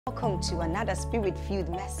Welcome to another spirit-filled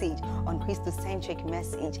message on Christocentric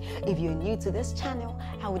Message. If you're new to this channel,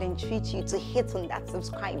 I would entreat you to hit on that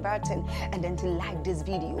subscribe button and then to like this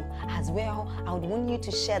video. As well, I would want you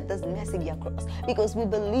to share this message across, because we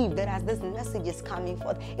believe that as this message is coming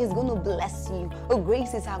forth, it's going to bless you.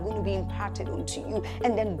 Graces are going to be imparted unto you,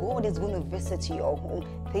 and then God is going to visit your home.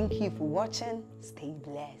 Thank you for watching. Stay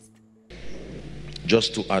blessed.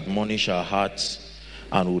 Just to admonish our hearts,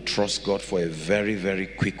 and we'll trust God for a very, very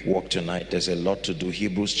quick walk tonight. There's a lot to do.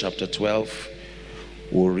 Hebrews chapter 12.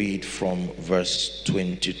 We'll read from verse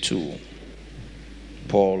 22.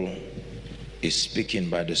 Paul is speaking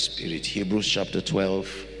by the Spirit. Hebrews chapter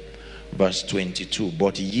 12, verse 22.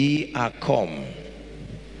 But ye are come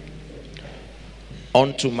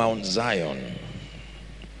unto Mount Zion,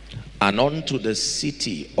 and unto the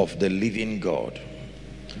city of the living God.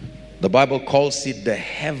 The Bible calls it the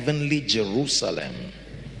heavenly Jerusalem,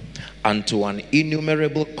 and to an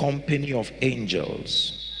innumerable company of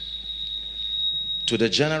angels, to the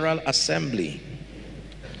general assembly,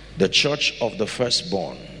 the church of the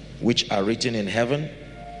firstborn, which are written in heaven,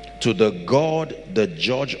 to the God, the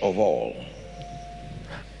judge of all,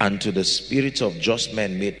 and to the spirits of just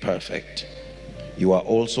men made perfect. You are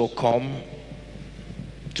also come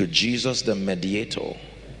to Jesus, the mediator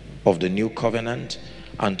of the new covenant,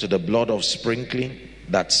 and to the blood of sprinkling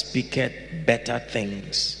that speaketh better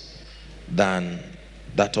things than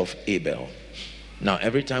that of Abel. Now,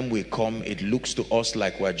 every time we come, it looks to us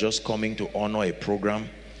like we're just coming to honor a program,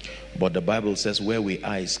 but the Bible says where we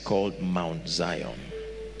are is called Mount Zion,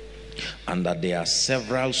 and that there are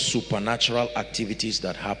several supernatural activities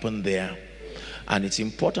that happen there, and it's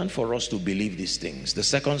important for us to believe these things. The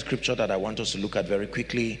second scripture that I want us to look at very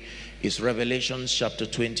quickly is Revelation chapter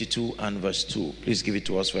 22 and verse 2. Please give it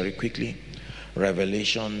to us very quickly.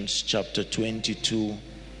 Revelation chapter 22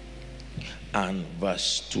 and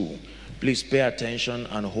verse 2. Please pay attention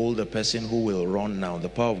and hold the person who will run now. The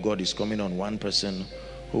power of God is coming on one person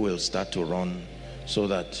who will start to run, so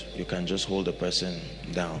that you can just hold the person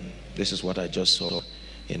down. This is what I just saw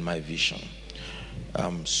in my vision.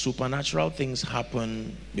 Supernatural things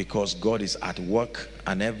happen because God is at work,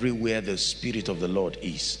 and everywhere the Spirit of the Lord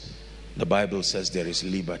is, the Bible says there is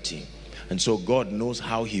liberty. And so God knows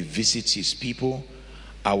how he visits his people.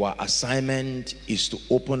 Our assignment is to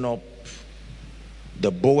open up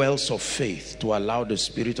the bowels of faith to allow the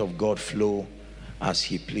Spirit of God flow as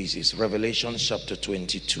he pleases. Revelation chapter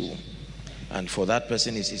 22. And for that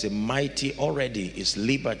person, is a mighty already, is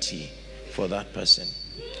liberty for that person.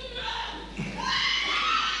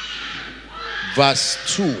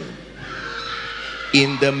 Verse 2.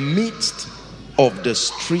 In the midst of the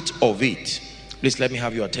street of it, please let me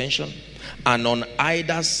have your attention, and on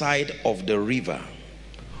either side of the river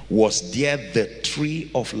was there the tree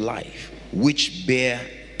of life, which bare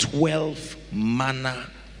 12 manner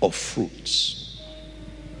of fruits,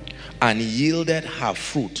 and yielded her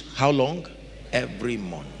fruit. How long? Every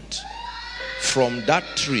month. From that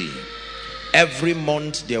tree, every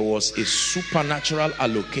month there was a supernatural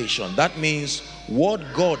allocation. That means what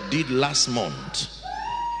God did last month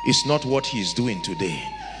is not what he's doing today.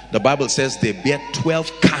 The Bible says they bear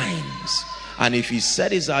 12 kinds. And if he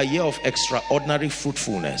said it's a year of extraordinary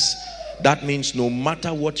fruitfulness, that means no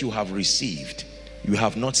matter what you have received, you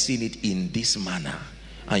have not seen it in this manner,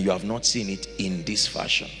 and you have not seen it in this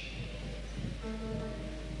fashion.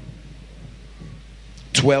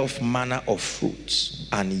 12 manner of fruits,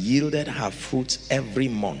 and yielded her fruits every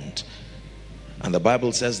month. And the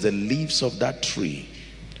Bible says the leaves of that tree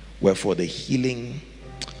were for the healing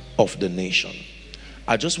of the nation.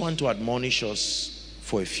 I just want to admonish us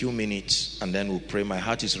for a few minutes, and then we'll pray. My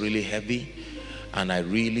heart is really heavy, and I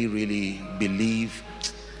really believe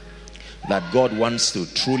that God wants to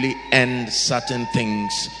truly end certain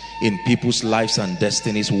things in people's lives and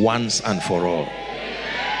destinies once and for all.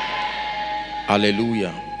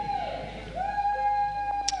 Hallelujah.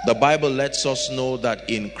 The Bible lets us know that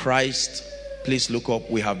in Christ, please look up,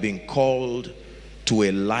 we have been called to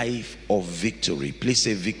a life of victory. Please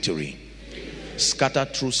say victory.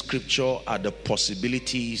 Scattered through scripture are the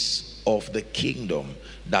possibilities of the kingdom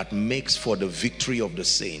that makes for the victory of the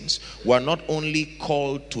saints. We are not only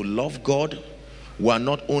called to love God, we are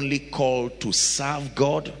not only called to serve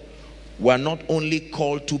God, we are not only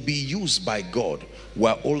called to be used by God, we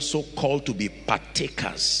are also called to be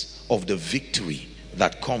partakers of the victory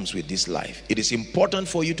that comes with this life. It is important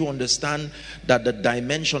for you to understand that the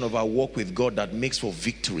dimension of our walk with God that makes for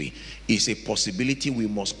victory is a possibility we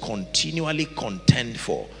must continually contend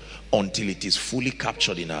for until it is fully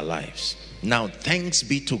captured in our lives. Now, thanks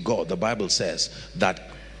be to God, the Bible says,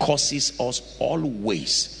 that causes us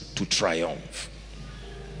always to triumph.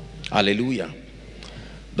 Hallelujah.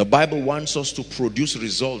 The Bible wants us to produce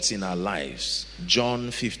results in our lives.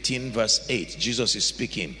 John 15 verse 8, Jesus is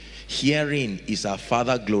speaking. Herein is our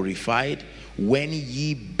Father glorified, when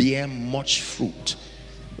ye bear much fruit.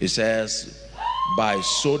 It says, by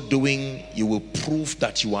so doing you will prove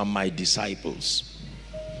that you are my disciples.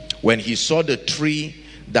 When he saw the tree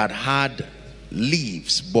that had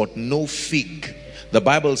leaves but no fig, the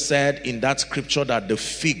Bible said in that scripture that the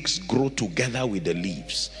figs grow together with the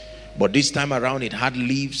leaves. But this time around it had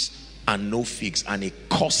leaves and no figs, and he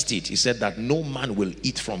cursed it. He said that no man will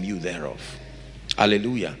eat from you thereof.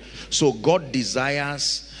 Hallelujah. So God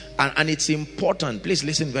desires, and it's important, please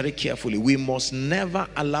listen very carefully, we must never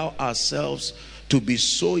allow ourselves to be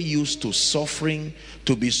so used to suffering,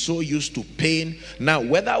 to be so used to pain. Now,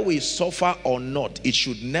 whether we suffer or not, it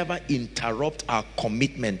should never interrupt our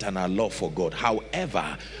commitment and our love for God.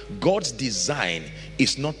 However, God's design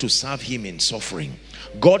is not to serve him in suffering.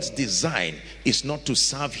 God's design is not to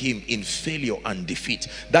serve him in failure and defeat.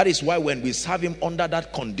 That is why when we serve him under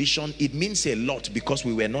that condition, it means a lot, because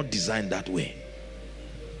we were not designed that way.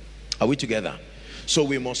 Are we together? So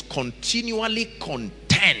we must continually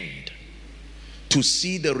contend to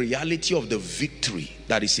see the reality of the victory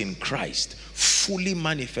that is in Christ fully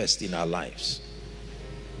manifest in our lives.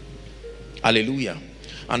 Hallelujah.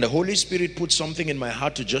 And the Holy Spirit put something in my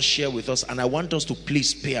heart to just share with us, and I want us to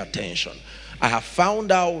please pay attention. I have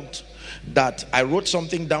found out that I wrote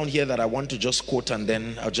something down here that I want to just quote, and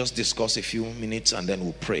then I'll just discuss a few minutes and then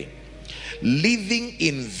we'll pray. Living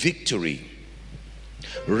in victory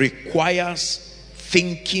requires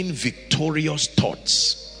thinking victorious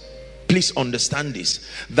thoughts. Please understand this,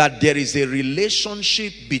 that there is a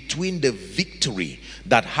relationship between the victory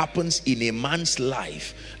that happens in a man's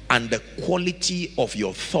life and the quality of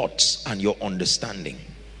your thoughts and your understanding.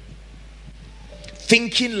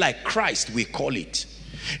 Thinking like Christ, we call it.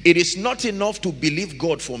 It is not enough to believe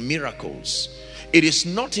God for miracles. It is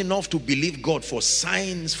not enough to believe God for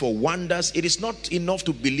signs, for wonders. It is not enough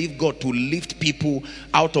to believe God to lift people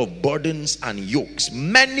out of burdens and yokes.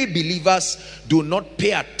 Many believers do not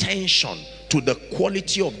pay attention to the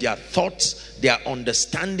quality of their thoughts, their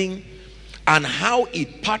understanding, and how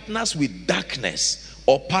it partners with darkness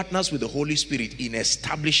or partners with the Holy Spirit in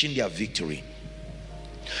establishing their victory.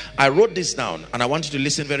 I wrote this down, and I want you to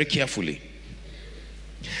listen very carefully.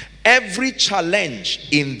 Every challenge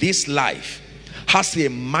in this life has a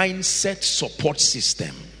mindset support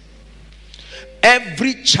system.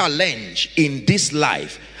 Every challenge in this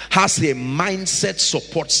life has a mindset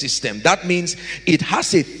support system. That means it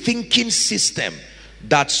has a thinking system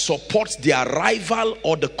that supports the arrival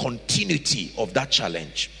or the continuity of that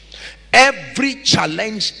challenge. Every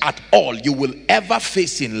challenge at all you will ever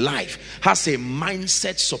face in life has a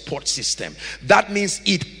mindset support system. That means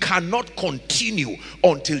it cannot continue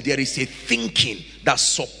until there is a thinking that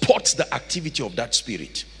supports the activity of that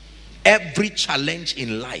spirit. Every challenge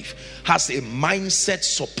in life has a mindset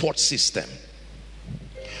support system.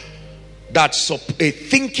 That's a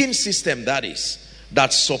thinking system, that is,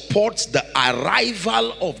 that supports the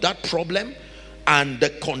arrival of that problem and the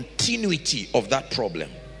continuity of that problem.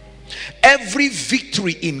 Every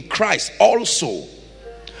victory in Christ also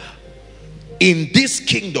in this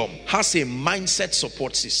kingdom has a mindset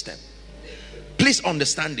support system. Please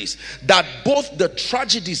understand this, that both the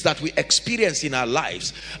tragedies that we experience in our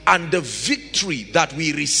lives and the victory that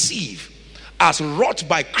we receive as wrought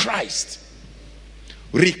by Christ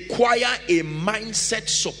require a mindset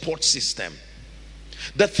support system.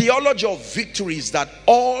 The theology of victory is that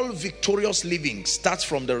all victorious living starts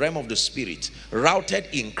from the realm of the spirit, routed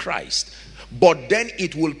in Christ, but then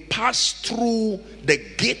it will pass through the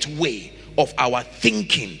gateway of our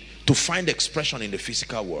thinking to find expression in the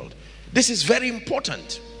physical world. This is very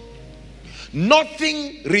important.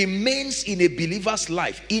 Nothing remains in a believer's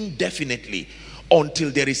life indefinitely until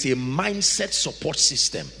there is a mindset support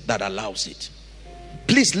system that allows it.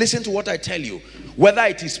 Please listen to what I tell you. Whether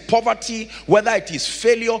it is poverty, whether it is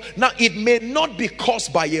failure. Now, it may not be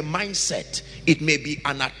caused by a mindset. It may be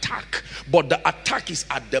an attack. But the attack is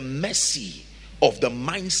at the mercy of the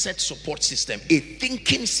mindset support system. A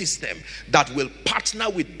thinking system that will partner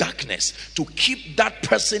with darkness to keep that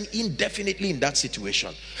person indefinitely in that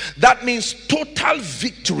situation. That means total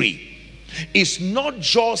victory is not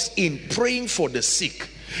just in praying for the sick.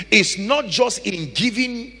 It's not just in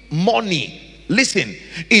giving money. Listen,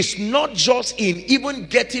 it's not just in even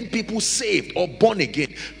getting people saved or born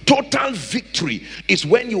again. Total victory is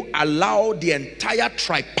when you allow the entire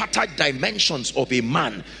tripartite dimensions of a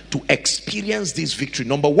man to experience this victory.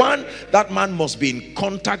 Number one, that man must be in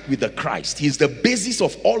contact with the Christ. He is the basis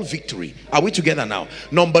of all victory. Are we together now?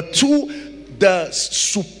 Number two, the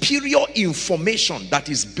superior information that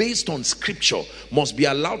is based on scripture must be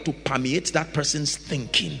allowed to permeate that person's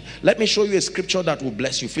thinking. Let me show you a scripture that will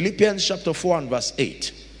bless you. Philippians chapter 4 and verse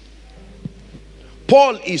 8.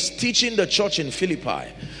 Paul is teaching the church in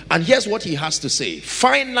Philippi, and here's what he has to say.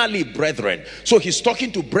 Finally, brethren. So he's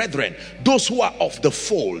talking to brethren, those who are of the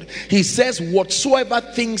fold. He says, whatsoever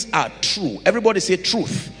things are true. Everybody say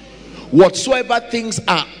truth. Whatsoever things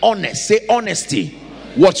are honest, say honesty.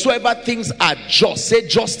 Whatsoever things are just, say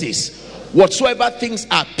justice. Whatsoever things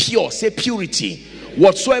are pure, say purity.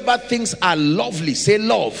 Whatsoever things are lovely, say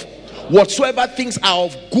love. Whatsoever things are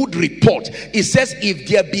of good report. It says, if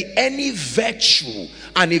there be any virtue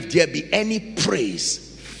and if there be any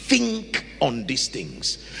praise, think on these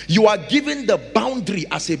things. You are given the boundary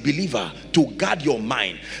as a believer to guard your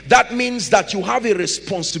mind. That means that you have a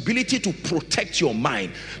responsibility to protect your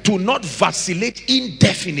mind, to not vacillate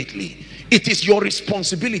indefinitely. It is your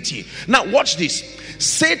responsibility. Now watch this.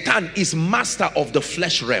 Satan is master of the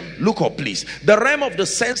flesh realm. Look up please. The realm of the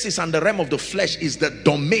senses and the realm of the flesh is the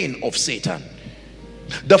domain of Satan.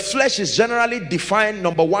 The flesh is generally defined,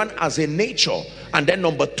 number one, as a nature, and then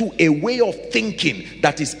number two, a way of thinking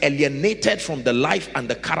that is alienated from the life and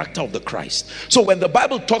the character of the Christ. So when the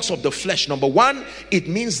Bible talks of the flesh, number one, it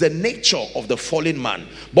means the nature of the fallen man.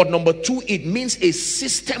 But number two, it means a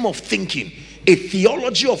system of thinking, a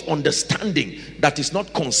theology of understanding that is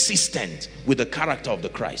not consistent with the character of the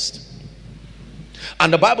Christ.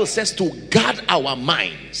 And the Bible says to guard our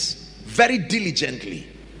minds very diligently.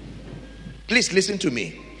 Please listen to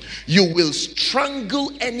me. You will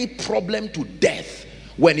strangle any problem to death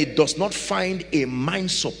when it does not find a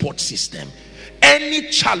mind support system. Any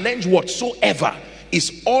challenge whatsoever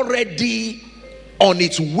is already on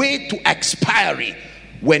its way to expiry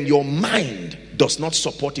when your mind does not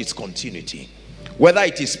support its continuity. Whether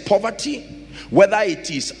it is poverty, whether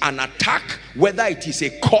it is an attack, whether it is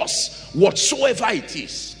a curse, whatsoever it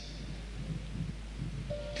is.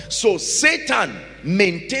 So Satan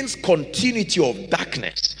maintains continuity of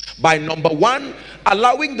darkness by, number one,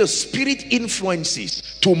 allowing the spirit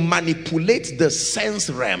influences to manipulate the sense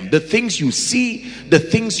realm, the things you see, the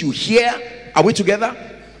things you hear. Are we together?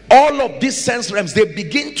 All of these sense realms, they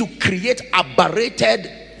begin to create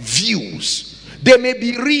aberrated views. They may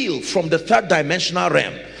be real from the third dimensional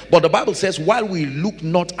realm, but the Bible says, while we look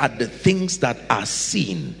not at the things that are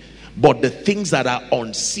seen, but the things that are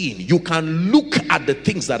unseen. You can look at the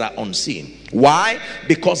things that are unseen. Why?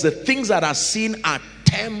 Because the things that are seen are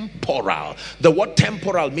temporal. The word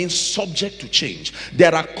temporal means subject to change.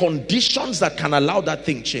 There are conditions that can allow that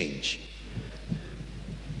thing change.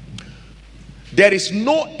 There is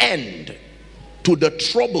no end to the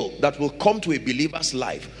trouble that will come to a believer's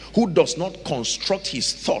life who does not construct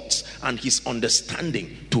his thoughts and his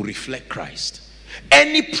understanding to reflect Christ.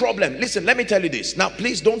 Any problem, listen, let me tell you this. Now,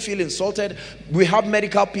 please don't feel insulted. We have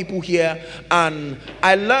medical people here, and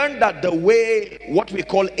I learned that the way, what we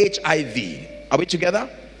call HIV, are we together?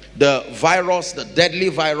 The virus, the deadly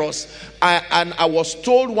virus. I was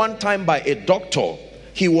told one time by a doctor,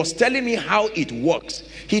 he was telling me how it works.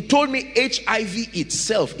 He told me HIV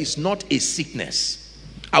itself is not a sickness.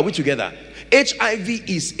 Are we together? HIV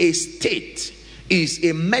is a state, is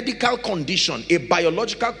a medical condition, a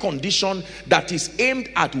biological condition that is aimed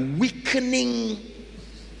at weakening,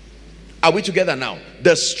 are we together now,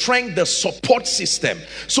 the strength, the support system.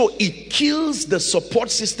 So it kills the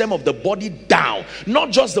support system of the body down,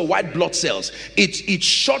 not just the white blood cells. It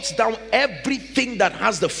shuts down everything that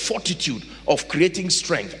has the fortitude of creating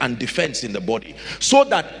strength and defense in the body, so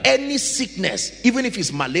that any sickness, even if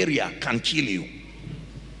it's malaria, can kill you.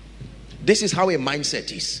 This is how a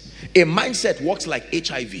mindset is. A mindset works like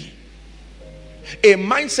HIV. A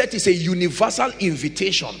mindset is a universal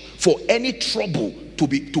invitation for any trouble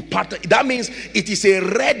to partake. That means it is a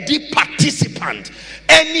ready participant.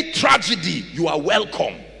 Any tragedy, you are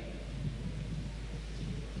welcome.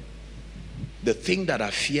 The thing that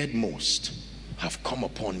I feared most have come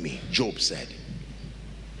upon me, Job said.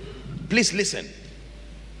 Please listen.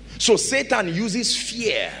 So Satan uses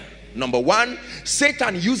fear. Number one,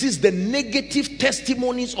 Satan uses the negative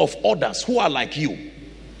testimonies of others who are like you.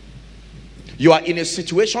 You are in a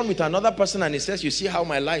situation with another person and he says, you see how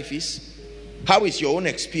my life is? How is your own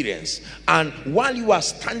experience? And while you are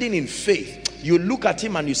standing in faith, you look at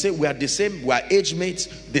him and you say, we are the same, we are age mates,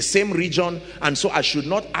 the same region, and so I should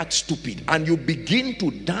not act stupid. And you begin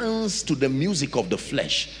to dance to the music of the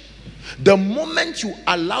flesh. The moment you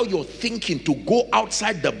allow your thinking to go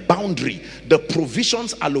outside the boundary, the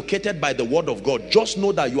provisions allocated by the word of God, just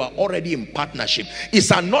know that you are already in partnership.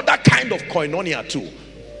 It's another kind of koinonia too.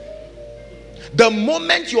 The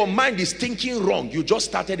moment your mind is thinking wrong, you just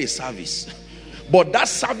started a service. But that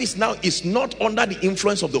service now is not under the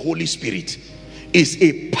influence of the Holy Spirit. It's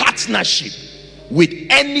a partnership with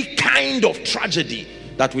any kind of tragedy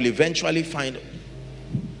that will eventually find.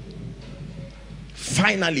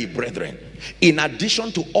 Finally, brethren, in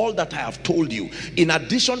addition to all that I have told you, in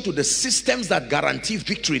addition to the systems that guarantee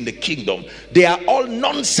victory in the kingdom, they are all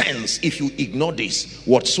nonsense if you ignore this.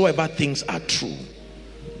 Whatsoever things are true.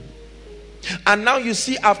 And now you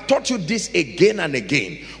see, I've taught you this again and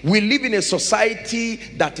again. We live in a society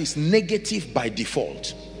that is negative by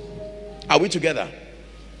default. Are we together?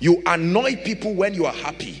 You annoy people when you are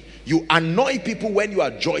happy. You annoy people when you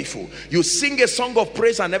are joyful. You sing a song of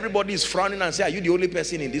praise and everybody is frowning and say, are you the only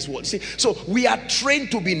person in this world? See, so we are trained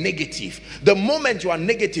to be negative. The moment you are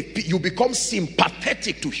negative, you become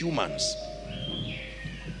sympathetic to humans.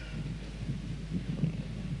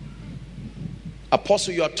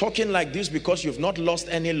 Apostle, you are talking like this because you've not lost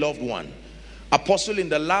any loved one. Apostle, in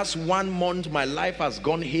the last 1 month, my life has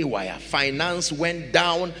gone haywire. Finance went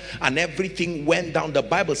down and everything went down. The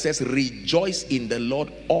Bible says, rejoice in the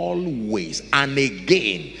Lord always. And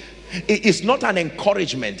again, it's not an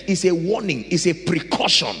encouragement. It's a warning. It's a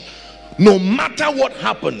precaution. No matter what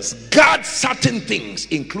happens, guard certain things,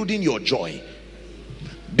 including your joy.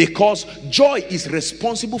 Because joy is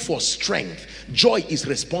responsible for strength. Joy is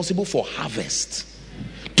responsible for harvest.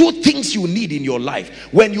 2 things you need in your life.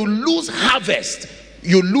 When you lose harvest,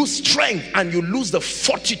 you lose strength and you lose the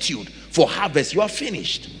fortitude for harvest. You are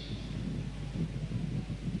finished.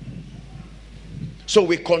 So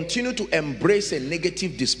we continue to embrace a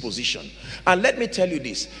negative disposition. And let me tell you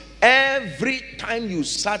this. Every time you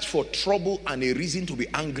search for trouble and a reason to be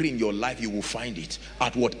angry in your life, you will find it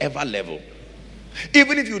at whatever level.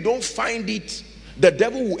 Even if you don't find it, the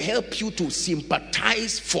devil will help you to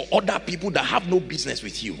sympathize for other people that have no business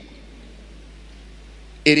with you.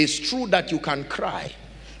 It is true that you can cry.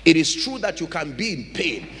 It is true that you can be in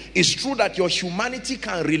pain. It's true that your humanity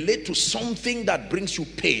can relate to something that brings you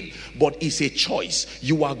pain. But it's a choice.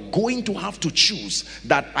 You are going to have to choose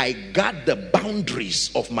that I guard the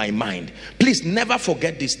boundaries of my mind. Please never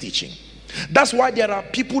forget this teaching. That's why there are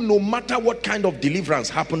people, no matter what kind of deliverance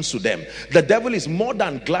happens to them, the devil is more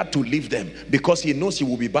than glad to leave them because he knows he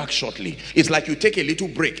will be back shortly. It's like you take a little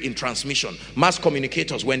break in transmission. Mass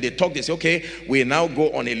communicators, when they talk, they say, okay, we now go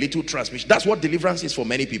on a little transmission. That's what deliverance is for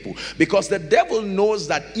many people, because the devil knows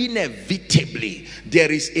that inevitably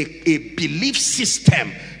there is a belief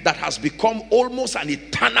system that has become almost an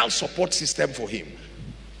eternal support system for him.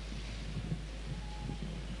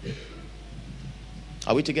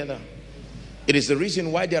 Are we together? It is the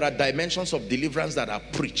reason why there are dimensions of deliverance that are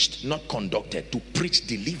preached, not conducted, to preach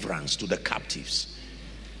deliverance to the captives.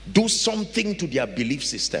 Do something to their belief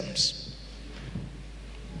systems.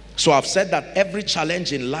 So I've said that every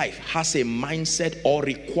challenge in life has a mindset or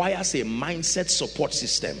requires a mindset support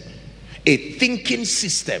system, a thinking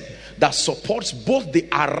system that supports both the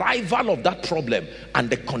arrival of that problem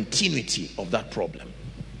and the continuity of that problem.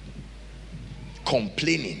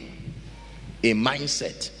 Complaining, a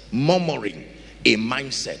mindset. Murmuring, a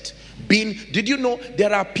mindset. Did you know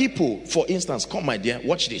there are people, for instance, come my dear,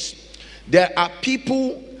 watch this. There are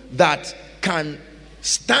people that can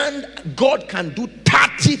stand, God can do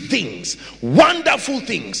 30 things, wonderful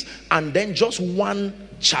things, and then just one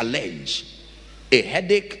challenge, a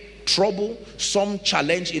headache, trouble, some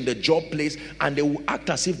challenge in the job place, and they will act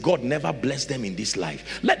as if God never blessed them in this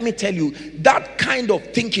life. Let me tell you, that kind of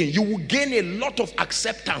thinking, you will gain a lot of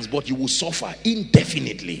acceptance, but you will suffer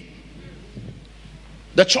indefinitely.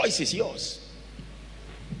 The choice is yours.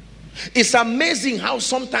 It's amazing how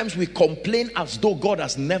sometimes we complain as though God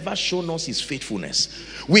has never shown us his faithfulness.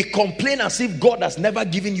 We complain as if God has never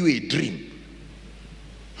given you a dream.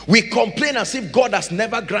 We complain as if God has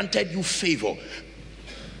never granted you favor.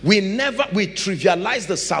 We trivialize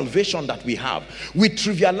the salvation that we have. We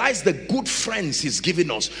trivialize the good friends he's given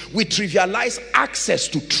us. We trivialize access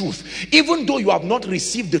to truth. Even though you have not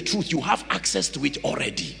received the truth, you have access to it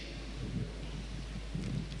already.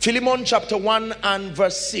 Philemon chapter 1 and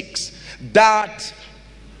verse 6, that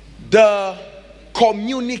the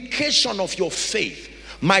communication of your faith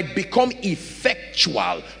might become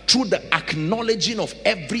effectual through the acknowledging of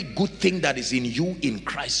every good thing that is in you in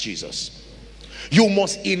Christ Jesus. You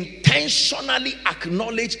must intentionally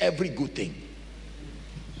acknowledge every good thing.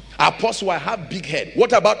 Apostle, I have big head.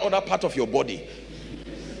 What about other part of your body?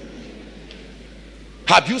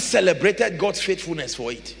 Have you celebrated God's faithfulness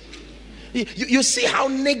for it? You see how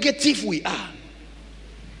negative we are.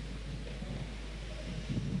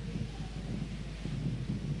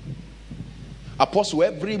 Apostle,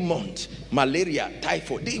 every month, malaria,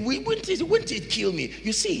 typhoid, wouldn't it kill me?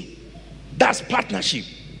 You see, that's partnership.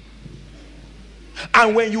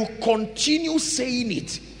 And when you continue saying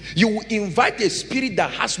it, you will invite a spirit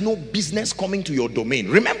that has no business coming to your domain.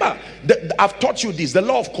 Remember, I've taught you this, the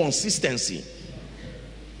law of consistency.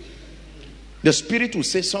 The spirit will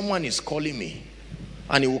say, someone is calling me,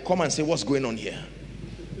 and he will come and say, what's going on here?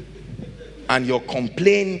 And your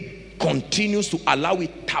complaint continues to allow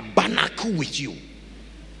it tabernacle with you.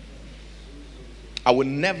 I will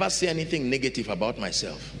never say anything negative about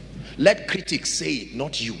myself. Let critics say it,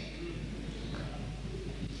 not you.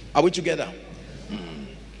 Are we together?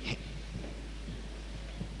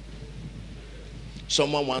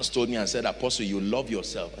 Someone once told me and said, Apostle, you love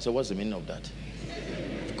yourself. I said, what's the meaning of that?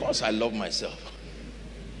 Of course I love myself.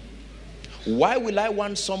 Why will I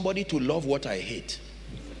want somebody to love what I hate?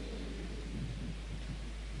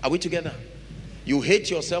 Are we together? You hate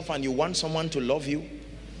yourself and you want someone to love you?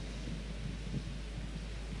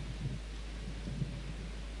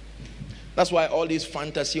 That's why all this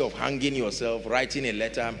fantasy of hanging yourself, writing a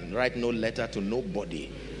letter, write no letter to nobody.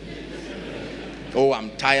 Oh, I'm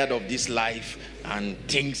tired of this life and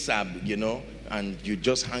things are, and you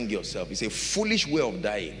just hang yourself. It's a foolish way of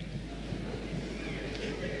dying.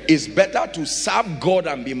 It's better to serve God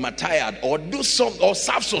and be martyred, or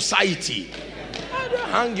serve society.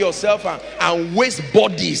 Hang yourself and waste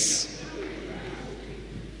bodies.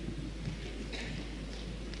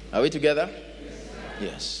 Are we together?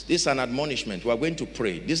 Yes. This is an admonishment. We are going to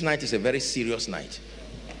pray. This night is a very serious night.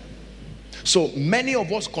 So many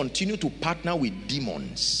of us continue to partner with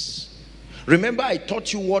demons. Remember, I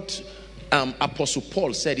taught you what Apostle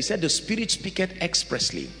Paul said. He said, the Spirit speaketh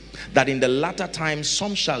expressly that in the latter times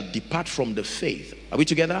some shall depart from the faith. Are we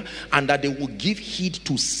together? And that they will give heed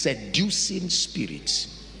to seducing spirits.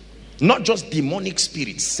 Not just demonic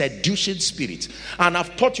spirits, seducing spirits. And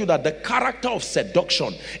I've taught you that the character of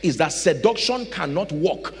seduction is that seduction cannot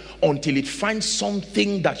work until it finds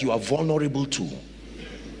something that you are vulnerable to.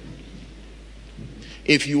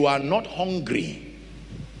 If you are not hungry,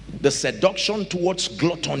 the seduction towards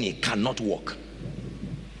gluttony cannot work.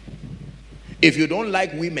 If you don't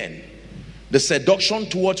like women, the seduction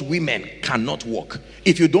towards women cannot work.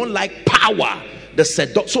 If you don't like power,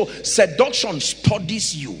 seduction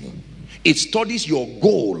studies you. It studies your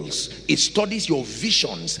goals. It studies your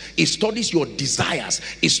visions. It studies your desires.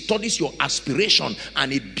 It studies your aspiration,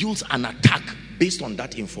 and it builds an attack based on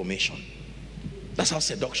that information. That's how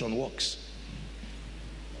seduction works.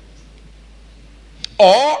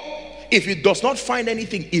 Or if it does not find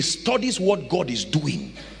anything, it studies what God is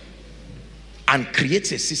doing and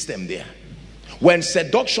creates a system there. When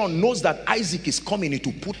seduction knows that Isaac is coming, it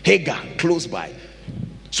will put Hagar close by,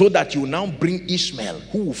 so that you now bring Ishmael,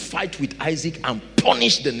 who will fight with Isaac and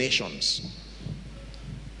punish the nations.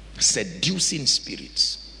 Seducing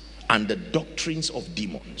spirits and the doctrines of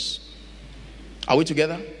demons. Are we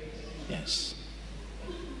together? Yes.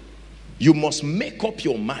 You must make up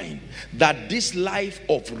your mind that this life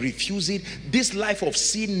of refusing, this life of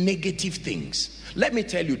seeing negative things, let me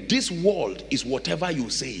tell you, this world is whatever you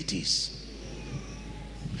say it is.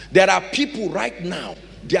 There are people right now,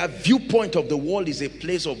 their viewpoint of the world is a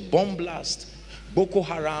place of bomb blast, Boko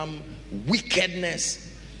Haram,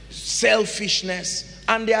 wickedness, selfishness,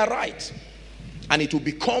 and they are right. And it will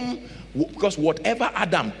become, because whatever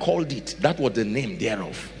Adam called it, that was the name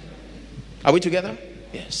thereof. Are we together?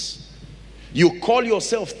 Yes. You call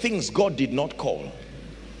yourself things God did not call.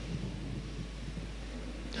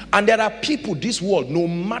 And there are people, this world, no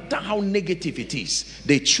matter how negative it is,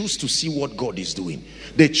 they choose to see what God is doing.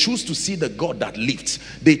 They choose to see the God that lifts.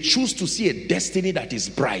 They choose to see a destiny that is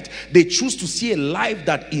bright. They choose to see a life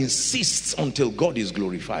that insists until God is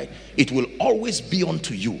glorified. It will always be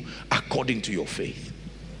unto you according to your faith.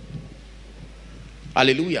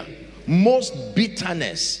 Hallelujah. Most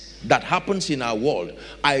bitterness that happens in our world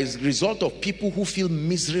are as a result of people who feel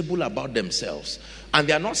miserable about themselves. And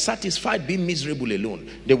they are not satisfied being miserable alone.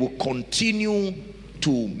 They will continue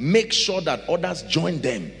to make sure that others join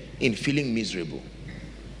them in feeling miserable.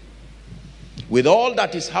 With all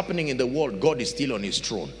that is happening in the world, God is still on his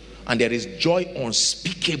throne. And there is joy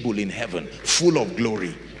unspeakable in heaven, full of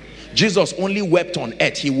glory. Jesus only wept on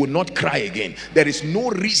earth. He would not cry again. There is no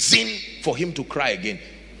reason for him to cry again.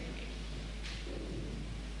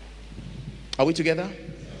 Are we together?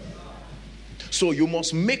 So you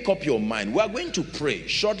must make up your mind. We are going to pray.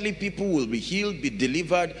 Shortly people will be healed, be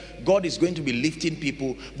delivered. God is going to be lifting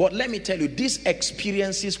people. But let me tell you, these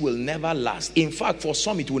experiences will never last. In fact, for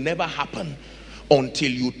some it will never happen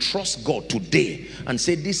until you trust God today and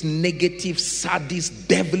say, this negative, sadist,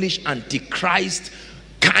 devilish, antichrist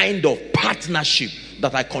kind of partnership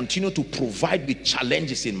that I continue to provide with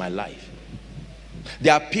challenges in my life,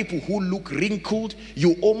 There are people who look wrinkled.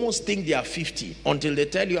 You almost think they are 50 until they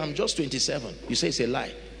tell you, I'm just 27. You say it's a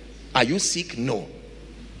lie. Are you sick? No.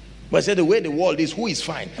 But I say the way the world is, who is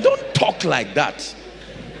fine? Don't talk like that.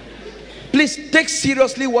 Please take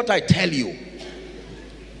seriously what I tell you.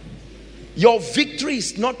 Your victory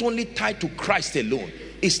is not only tied to Christ alone,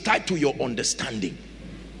 it's tied to your understanding.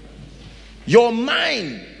 Your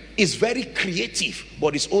mind is very creative,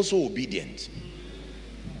 but it's also obedient.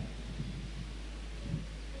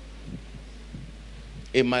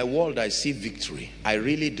 In my world, I see victory. I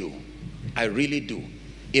really do. I really do.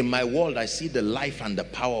 In my world, I see the life and the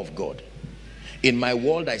power of God. In my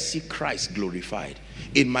world, I see Christ glorified.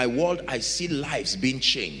 In my world, I see lives being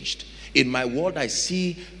changed. In my world, I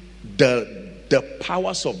see the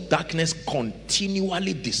powers of darkness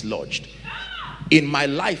continually dislodged. In my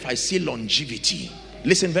life, I see longevity.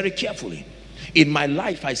 Listen very carefully. In my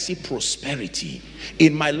life, I see prosperity.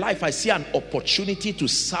 In my life, I see an opportunity to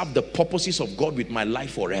serve the purposes of God with my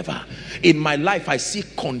life forever. In my life, I see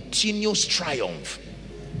continuous triumph.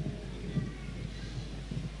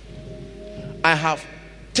 I have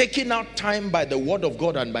taken out time by the word of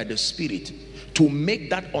God and by the Spirit to make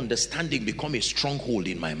that understanding become a stronghold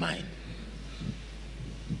in my mind.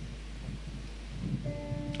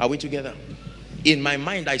 Are we together? In my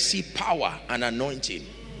mind, I see power and anointing.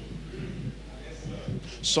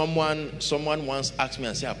 Someone once asked me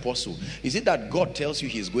and said, Apostle, is it that God tells you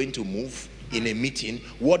he's going to move in a meeting?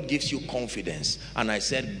 What gives you confidence? And I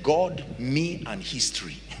said, God, me, and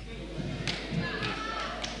history.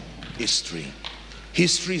 History.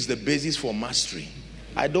 History is the basis for mastery.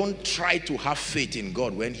 I don't try to have faith in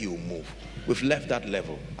God when he will move. We've left that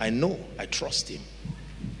level. I know, I trust him.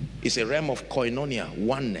 It's a realm of koinonia,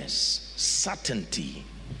 oneness, certainty.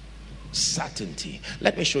 Certainty.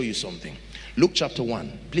 Let me show you something. Luke chapter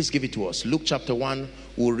 1. Please give it to us. Luke chapter 1.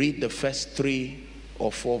 We'll read the first 3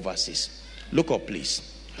 or 4 verses. Look up, please.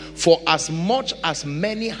 For as much as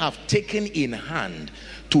many have taken in hand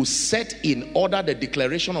to set in order the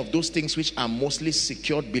declaration of those things which are mostly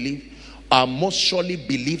secured, are most surely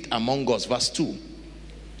believed among us. Verse 2.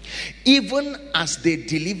 Even as they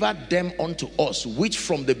delivered them unto us, which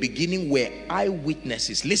from the beginning were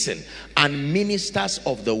eyewitnesses, listen, and ministers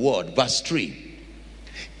of the word. Verse 3.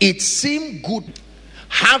 It seemed good,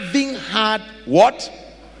 having had what?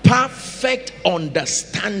 Perfect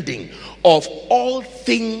understanding of all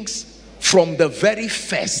things from the very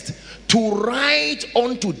first, to write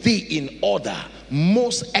unto thee in order,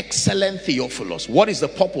 most excellent Theophilus. What is the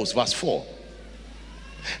purpose? Verse 4.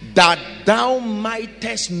 That thou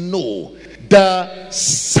mightest know the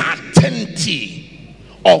certainty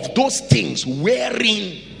of those things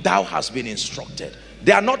wherein thou hast been instructed.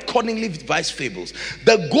 They are not cunningly devised fables.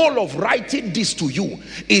 The goal of writing this to you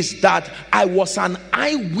is that I was an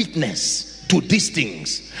eyewitness to these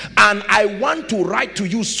things, and I want to write to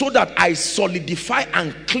you so that I solidify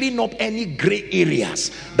and clean up any gray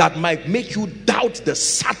areas that might make you doubt the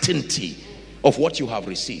certainty of what you have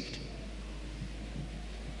received.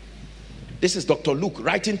 This is Dr. Luke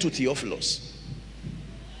writing to Theophilus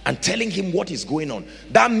and telling him what is going on.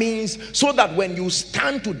 That means so that when you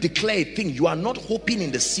stand to declare a thing, you are not hoping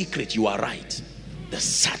in the secret, you are right. The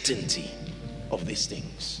certainty of these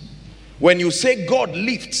things. When you say God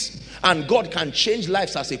lifts and God can change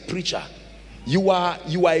lives as a preacher, you are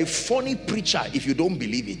a funny preacher if you don't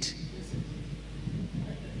believe it.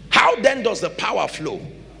 How then does the power flow?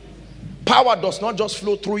 Power does not just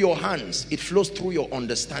flow through your hands, it flows through your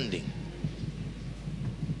understanding.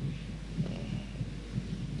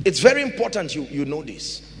 It's very important you know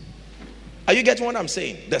this. Are you getting what I'm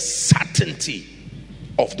saying? The certainty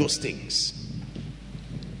of those things.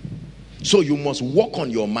 So you must work on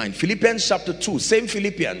your mind. Philippians chapter 2, same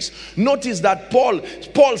Philippians. Notice that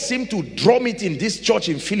Paul seemed to drum it in this church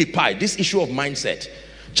in Philippi, this issue of mindset.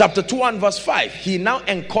 Chapter 2 and verse 5, he now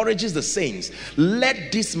encourages the saints.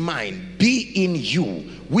 Let this mind be in you,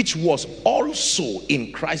 which was also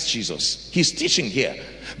in Christ Jesus. He's teaching here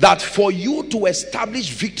that for you to establish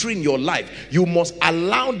victory in your life, you must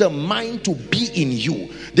allow the mind to be in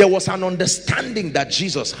you. There was an understanding that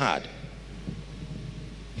Jesus had.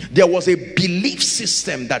 There was a belief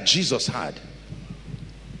system that Jesus had.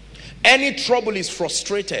 Any trouble is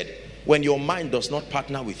frustrated when your mind does not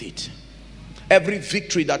partner with it. Every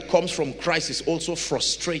victory that comes from Christ is also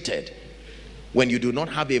frustrated when you do not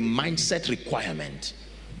have a mindset requirement.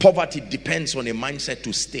 Poverty depends on a mindset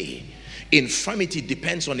to stay. Infirmity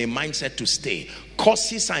depends on a mindset to stay.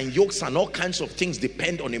 Curses and yokes and all kinds of things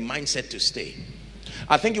depend on a mindset to stay.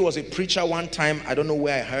 I think it was a preacher one time, I don't know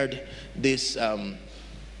where I heard this,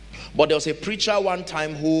 but there was a preacher one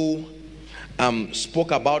time who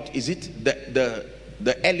spoke about, is it the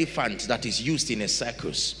the elephant that is used in a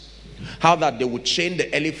circus. How that they would chain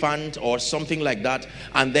the elephant or something like that,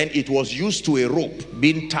 and then it was used to a rope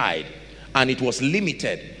being tied, and it was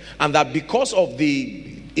limited. And that because of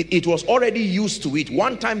it was already used to it.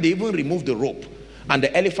 One time they even removed the rope, and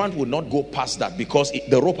the elephant would not go past that because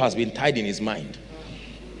the rope has been tied in his mind.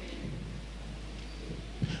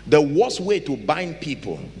 The worst way to bind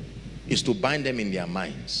people is to bind them in their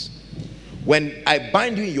minds. When I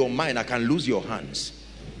bind you in your mind, I can lose your hands.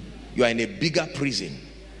 You are in a bigger prison.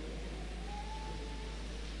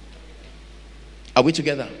 Are we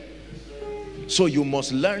together? So you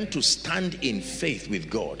must learn to stand in faith with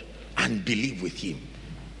God and believe with him.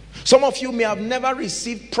 Some of you may have never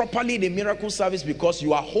received properly the miracle service because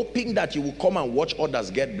you are hoping that you will come and watch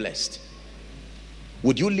others get blessed.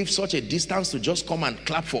 Would you leave such a distance to just come and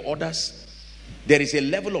clap for others? There is a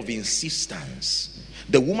level of insistence.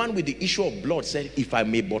 The woman with the issue of blood said, if I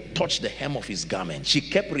may but touch the hem of his garment. She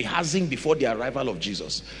kept rehearsing before the arrival of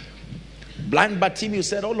Jesus. Blind Bartimaeus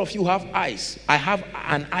said, all of you have eyes. I have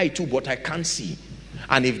an eye too, but I can't see.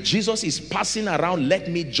 And if Jesus is passing around, let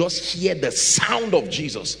me just hear the sound of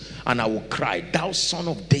Jesus, and I will cry, thou son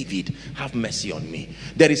of David, have mercy on me.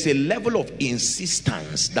 There is a level of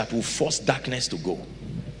insistence that will force darkness to go.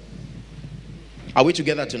 Are we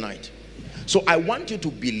together tonight? So I want you to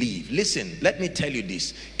believe. Listen, let me tell you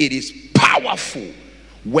this. It is powerful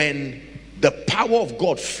when the power of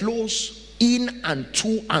God flows in and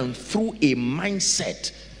to and through a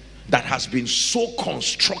mindset that has been so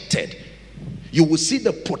constructed. You will see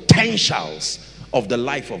the potentials of the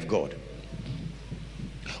life of God.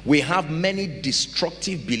 We have many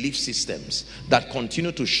destructive belief systems that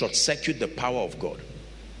continue to short circuit the power of God.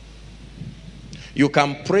 You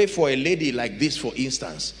can pray for a lady like this, for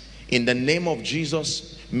instance. In the name of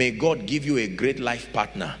Jesus, may God give you a great life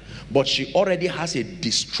partner. But she already has a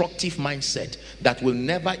destructive mindset that will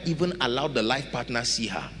never even allow the life partner see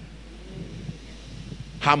her.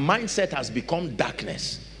 Her mindset has become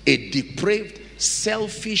darkness. A depraved,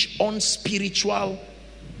 selfish, unspiritual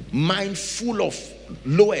mind full of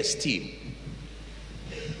low esteem.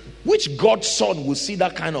 Which God's son will see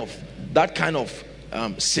that kind of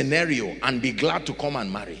scenario and be glad to come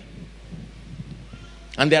and marry?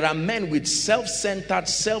 And there are men with self-centered,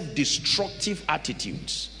 self-destructive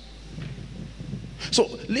attitudes.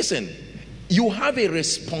 So listen, you have a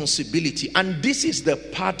responsibility, and this is the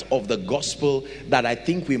part of the gospel that I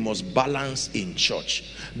think we must balance in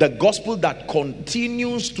church. The gospel that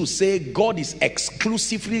continues to say God is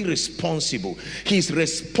exclusively responsible. He is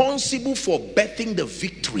responsible for birthing the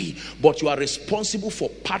victory, but you are responsible for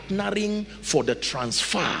partnering for the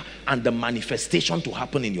transfer and the manifestation to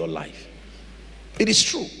happen in your life. It is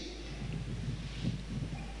true.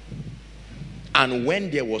 And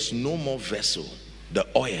when there was no more vessel, the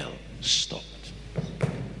oil stopped.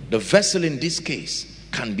 The vessel in this case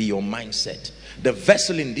can be your mindset. The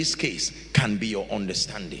vessel in this case can be your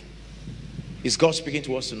understanding. Is God speaking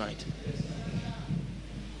to us tonight?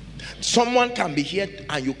 Someone can be here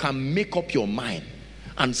and you can make up your mind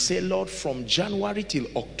and say, Lord, from January till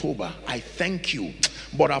October, I thank you,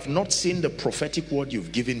 but I've not seen the prophetic word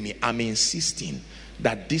you've given me. I'm insisting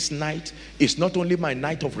that this night is not only my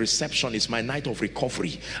night of reception, it's my night of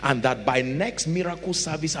recovery, and that by next miracle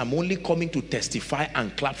service I'm only coming to testify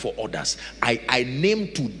and clap for others. I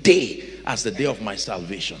name today as the day of my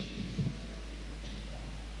salvation.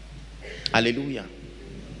 Hallelujah.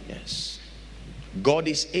 Yes, God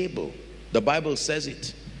is able. The Bible says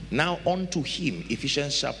it. Now unto him,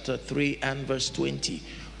 Ephesians chapter 3 and verse 20,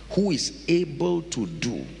 who is able to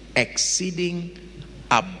do exceeding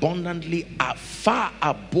abundantly, far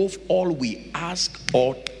above all we ask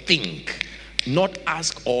or think. Not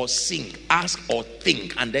ask or sing, ask or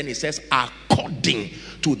think. And then it says according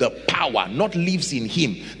to the power, not lives in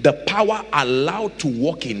him, the power allowed to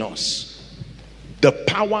work in us. The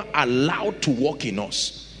power allowed to work in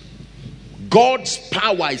us. God's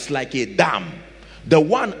power is like a dam. The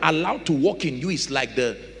one allowed to work in you is like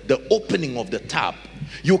the opening of the tap.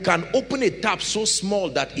 You can open a tap so small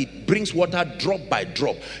that it brings water drop by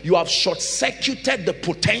drop. You have short-circuited the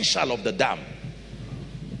potential of the dam.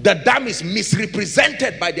 The dam is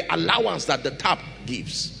misrepresented by the allowance that the tap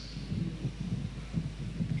gives.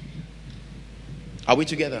 Are we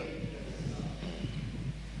together?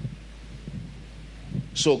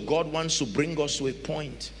 So God wants to bring us to a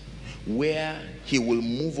point where he will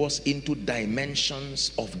move us into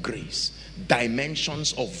dimensions of grace,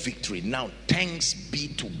 dimensions of victory. Now thanks be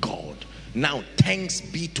to God. Now thanks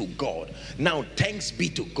be to God. Now thanks be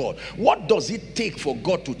to God. What does it take for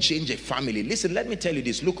God to change a family? Listen, let me tell you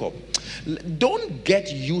this. Look up. Don't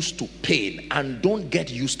get used to pain and don't get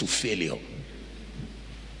used to failure.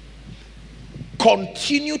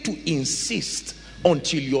 Continue to insist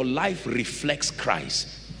until your life reflects Christ.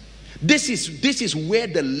 This is where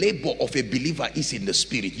the labor of a believer is in the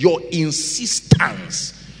spirit. Your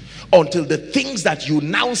insistence until the things that you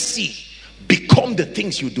now see become the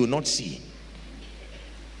things you do not see.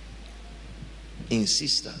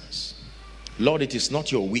 Insistence. Lord, it is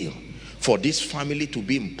not your will for this family to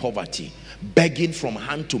be in poverty, begging from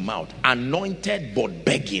hand to mouth, anointed but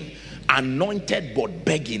begging, anointed but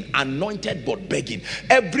begging, anointed but begging.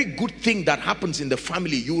 Every good thing that happens in the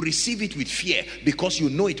family, you receive it with fear because you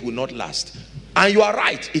know it will not last. And you are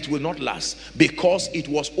right, it will not last, because it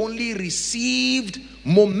was only received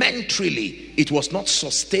momentarily. It was not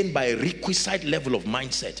sustained by a requisite level of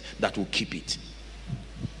mindset that will keep it.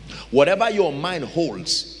 Whatever your mind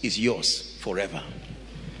holds is yours forever.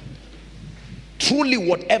 Truly,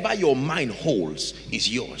 whatever your mind holds is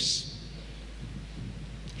yours.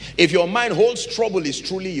 If your mind holds trouble, it's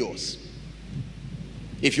truly yours.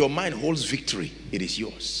 If your mind holds victory, it is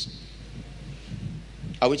yours.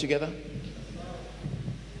 Are we together?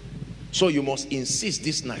 So you must insist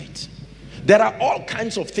this night. There are all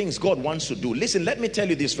kinds of things God wants to do. Listen, let me tell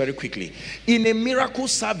you this very quickly. In a miracle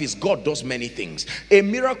service, God does many things. A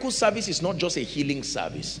miracle service is not just a healing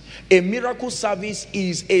service. A miracle service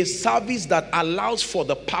is a service that allows for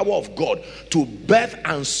the power of God to birth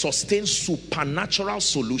and sustain supernatural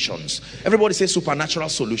solutions. Everybody say supernatural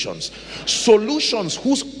solutions. Solutions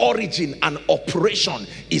whose origin and operation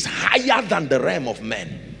is higher than the realm of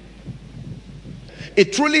men.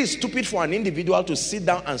 It truly is stupid for an individual to sit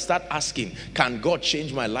down and start asking, can God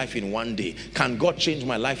change my life in one day? Can God change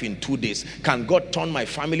my life in 2 days? Can God turn my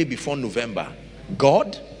family before November?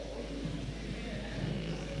 God?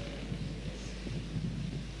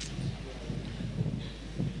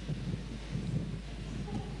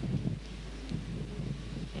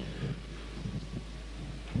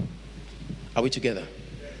 Are we together?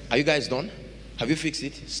 Are you guys done? Have you fixed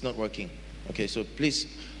it? It's not working. Okay, so please,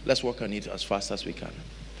 let's work on it as fast as we can.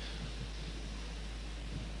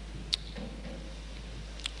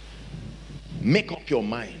 Make up your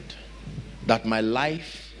mind that my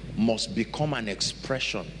life must become an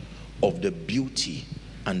expression of the beauty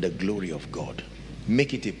and the glory of God.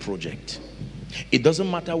 Make it a project. It doesn't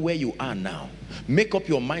matter where you are now. Make up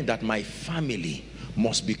your mind that my family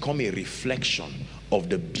must become a reflection of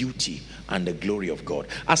the beauty and the glory of God.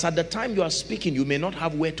 As at the time you are speaking, you may not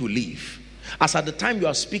have where to live. As at the time you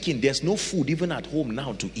are speaking, there's no food even at home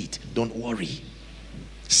now to eat. Don't worry.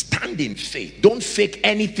 Stand in faith. Don't fake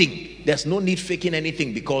anything. There's no need faking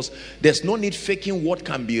anything, because there's no need faking what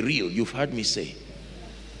can be real. You've heard me say.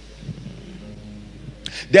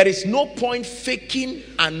 There is no point faking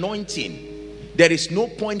anointing. There is no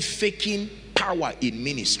point faking power in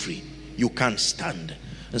ministry. You can stand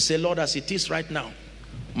and say, Lord, as it is right now,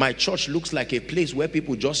 my church looks like a place where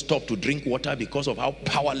people just stop to drink water because of how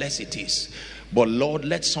powerless it is. But Lord,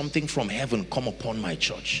 let something from heaven come upon my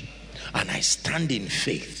church. And I stand in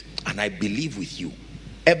faith and I believe with you.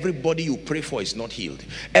 Everybody you pray for is not healed.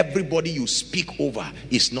 Everybody you speak over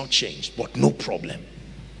is not changed. But no problem.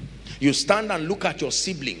 You stand and look at your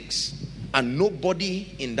siblings and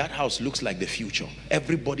nobody in that house looks like the future.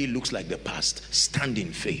 Everybody looks like the past. Stand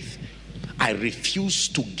in faith. I refuse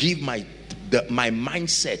to give my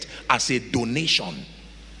mindset as a donation.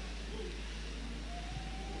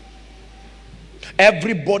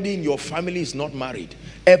 Everybody in your family is not married.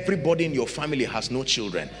 Everybody in your family has no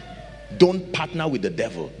children. Don't partner with the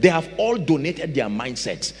devil. They have all donated their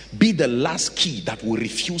mindsets. Be the last key that will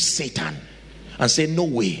refuse Satan and say, no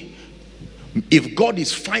way. If God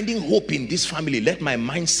is finding hope in this family, let my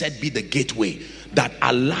mindset be the gateway that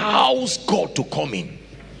allows God to come in.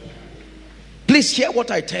 Please hear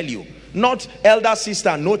what I tell you. Not elder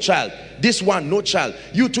sister, no child. This one, no child.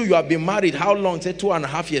 You two, you have been married how long? Say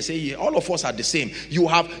 2.5 years. Say, all of us are the same. You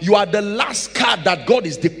are the last card that God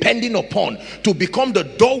is depending upon to become the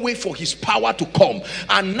doorway for his power to come.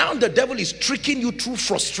 And now the devil is tricking you through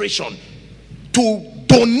frustration to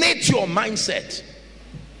donate your mindset.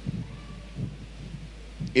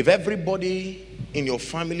 If everybody in your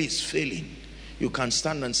family is failing, you can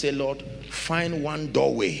stand and say, Lord, find one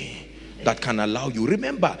doorway that can allow you.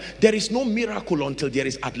 Remember, there is no miracle until there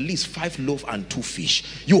is at least 5 loaves and 2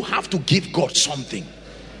 fish. You have to give God something.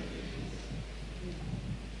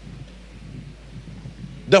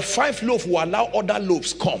 The 5 loaves will allow other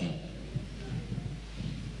loaves come.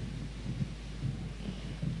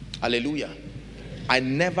 Hallelujah. I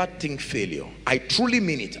never think failure. I truly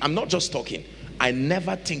mean it. I'm not just talking. I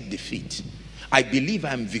never think defeat. I believe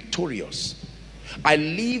I'm victorious. I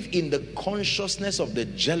live in the consciousness of the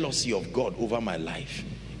jealousy of God over my life.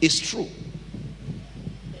 It's true.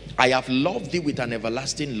 I have loved thee with an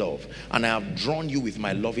everlasting love, and I have drawn you with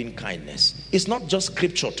my loving kindness. It's not just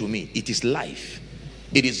scripture to me, it is life.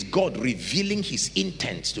 It is God revealing his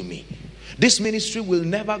intent to me. This ministry will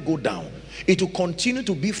never go down. It will continue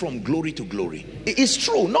to be from glory to glory. It's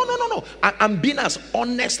true. No. I'm being as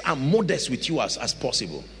honest and modest with you as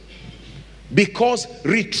possible. Because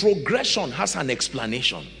retrogression has an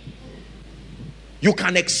explanation. You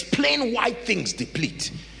can explain why things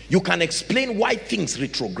deplete. You can explain why things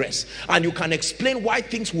retrogress. And you can explain why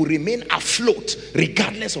things will remain afloat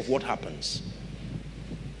regardless of what happens.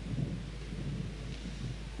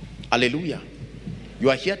 Hallelujah. You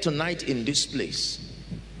are here tonight in this place,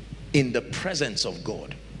 in the presence of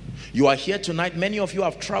God. You are here tonight. Many of you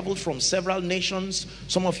have traveled from several nations.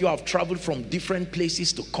 Some of you have traveled from different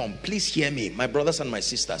places to come. Please hear me, my brothers and my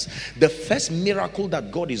sisters. The first miracle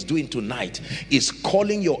that God is doing tonight is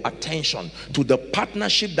calling your attention to the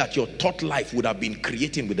partnership that your thought life would have been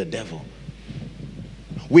creating with the devil.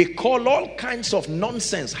 We call all kinds of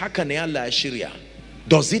nonsense Hakanea la Ashiria.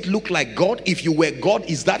 Does it look like God? If you were God,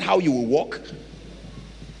 is that how you will walk?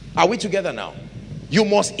 Are we together now? You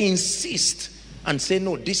must insist and say,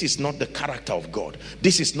 no, this is not the character of God.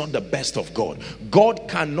 This is not the best of God. God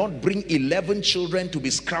cannot bring 11 children to be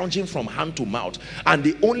scrounging from hand to mouth, and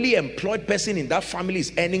the only employed person in that family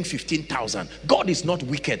is earning 15,000. God is not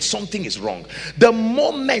wicked. Something is wrong. The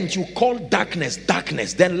moment you call darkness,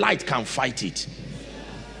 darkness, then light can fight it.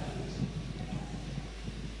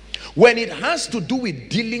 When it has to do with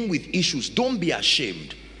dealing with issues, don't be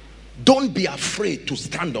ashamed. Don't be afraid to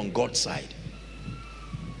stand on God's side.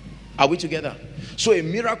 Are we together? So a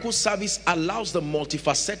miracle service allows the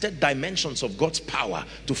multifaceted dimensions of God's power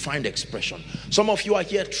to find expression. Some of you are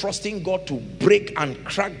here trusting God to break and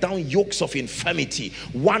crack down yokes of infirmity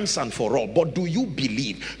once and for all. But do you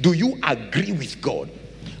believe? Do you agree with God?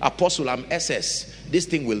 Apostle, I'm SS. This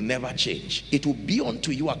thing will never change. It will be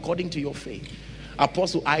unto you according to your faith.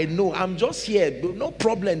 Apostle, I know, I'm just here, no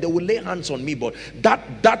problem, they will lay hands on me, but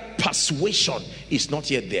that persuasion is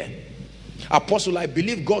not yet there. Apostle, I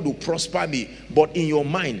believe God will prosper me, but in your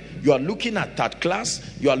mind, you are looking at third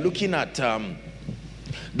class, you are looking at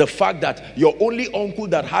the fact that your only uncle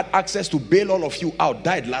that had access to bail all of you out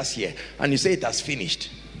died last year, and you say it has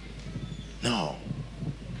finished. No.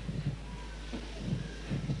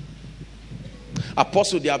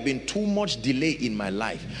 Apostle, there have been too much delay in my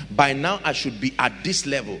life. By now I should be at this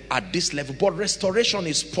level, but restoration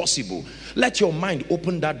is possible. Let your mind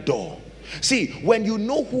open that door. See, when you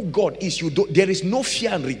know who God is, there is no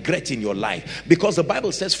fear and regret in your life, because the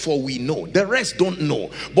Bible says, for we know. The rest don't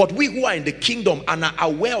know, but we who are in the kingdom and are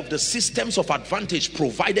aware of the systems of advantage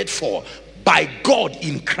provided for by God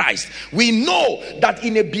in Christ, we know that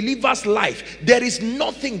in a believer's life there is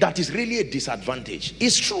nothing that is really a disadvantage.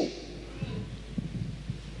 It's true.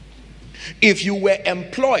 If you were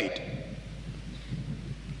employed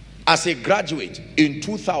as a graduate in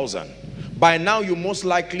 2000, by now you most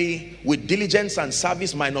likely, with diligence and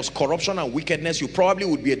service minus corruption and wickedness, you probably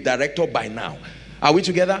would be a director by now. Are we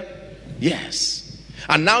together? Yes.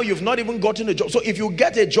 And now you've not even gotten a job. So if you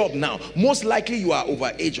get a job now, most likely you are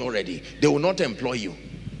over age already. They will not employ you.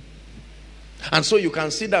 And so you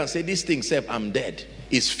can sit down and say, this thing, Seth, I'm dead.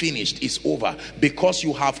 It's finished, it's over, because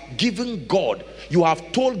you have given God, you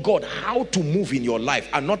have told God how to move in your life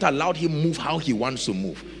and not allowed him move how he wants to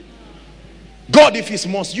move. God, if it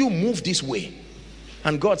must, you move this way.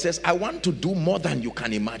 And God says, I want to do more than you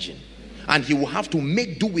can imagine. And he will have to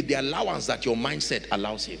make do with the allowance that your mindset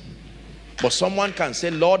allows him. But someone can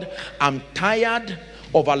say, Lord, I'm tired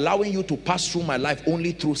of allowing you to pass through my life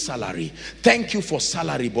only through salary. Thank you for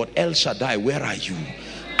salary, but El Shaddai, where are you?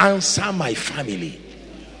 Answer my family.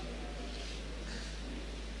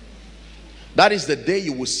 That is the day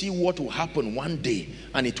you will see what will happen one day,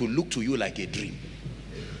 and it will look to you like a dream.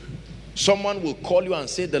 Someone will call you and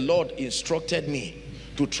say, the Lord instructed me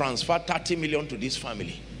to transfer 30 million to this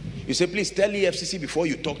family. You say, please tell EFCC before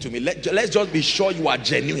you talk to me. Let's just be sure you are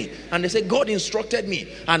genuine. And they say, God instructed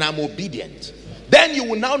me and I'm obedient. Then you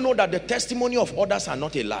will now know that the testimony of others are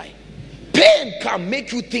not a lie. Pain can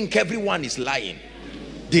make you think everyone is lying.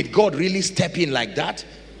 Did God really step in like that?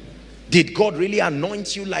 Did God really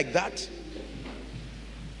anoint you like that?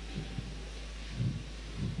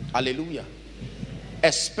 Hallelujah.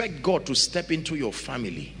 Expect God to step into your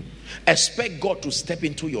family. Expect God to step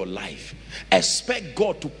into your life. Expect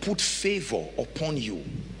God to put favor upon you.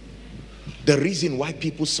 The reason why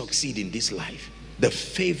people succeed in this life, the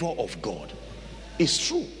favor of God, is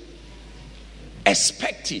true.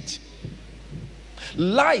 Expect it.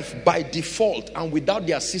 Life by default and without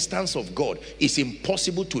the assistance of God is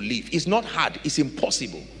impossible to live. It's not hard, it's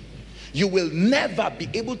impossible. You will never be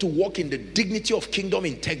able to walk in the dignity of kingdom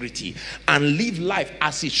integrity and live life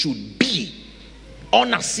as it should be,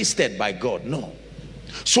 unassisted by God. No.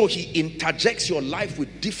 So he interjects your life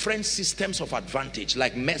with different systems of advantage,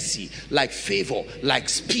 like mercy, like favor, like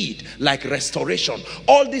speed, like restoration.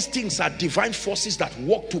 All these things are divine forces that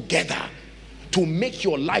work together to make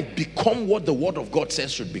your life become what the word of God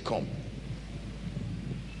says should become.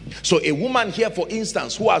 So a woman here, for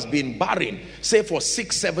instance, who has been barren, say for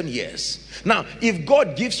 6-7 years. Now, if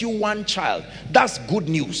God gives you one child, that's good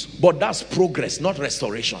news, but that's progress, not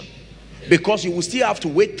restoration. Because you will still have to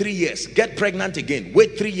wait 3 years, get pregnant again,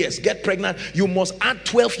 wait 3 years, get pregnant. You must add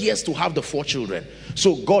 12 years to have the 4 children.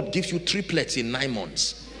 So God gives you triplets in 9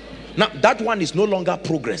 months. Now, that one is no longer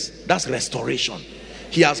progress, that's restoration.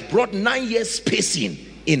 He has brought 9 years spacing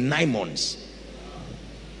in 9 months.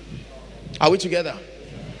 Are we together?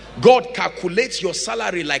 God calculates your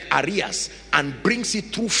salary like arrears and brings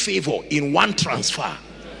it through favor in one transfer.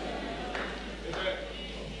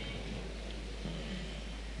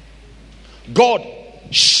 God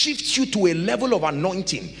shifts you to a level of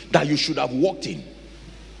anointing that you should have walked in.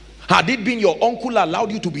 Had it been your uncle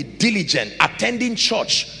allowed you to be diligent, attending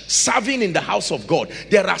church, serving in the house of God,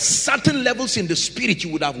 there are certain levels in the spirit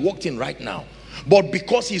you would have walked in right now. But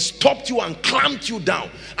because he stopped you and clamped you down,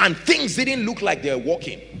 and things didn't look like they were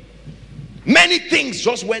working, many things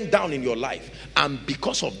just went down in your life. And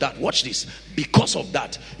because of that, watch this, because of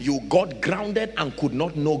that, you got grounded and could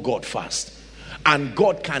not know God fast. And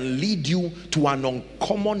God can lead you to an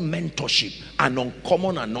uncommon mentorship, an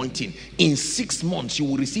uncommon anointing. In 6 months, you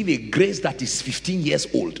will receive a grace that is 15 years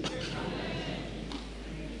old.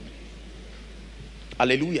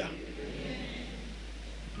 Hallelujah.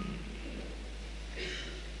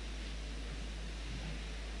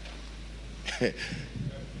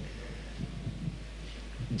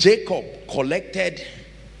 Jacob collected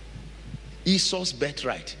Esau's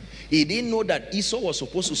birthright. He didn't know that Esau was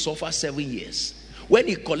supposed to suffer 7 years. When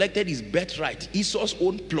he collected his birthright, Esau's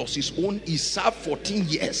own plus his own, he served 14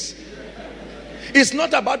 years. It's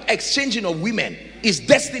not about exchanging of women. It's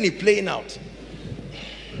destiny playing out.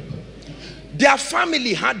 Their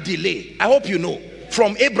family had delay. I hope you know.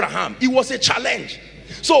 From Abraham, it was a challenge.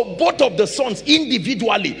 So both of the sons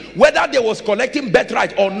individually, whether they was collecting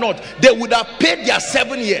birthright or not, they would have paid their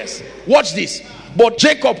 7 years. Watch this. But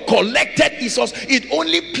Jacob collected Esau's. It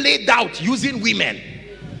only played out using women,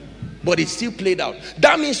 but it still played out.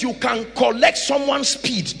 That means you can collect someone's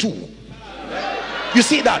speed too. You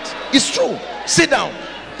see that? It's true. Sit down.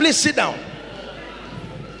 Please sit down.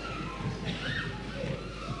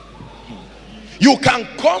 You can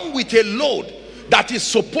come with a load that is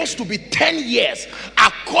supposed to be 10 years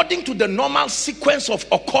according to the normal sequence of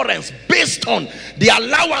occurrence based on the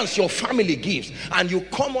allowance your family gives, and you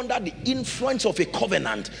come under the influence of a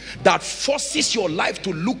covenant that forces your life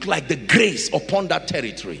to look like the grace upon that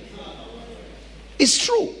territory. It's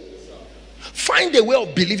true. Find a way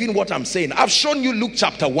of believing what I'm saying. I've shown you Luke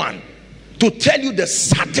chapter 1 to tell you the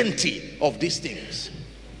certainty of these things.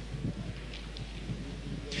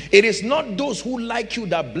 It is not those who like you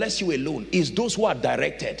that bless you alone. It's those who are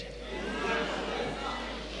directed.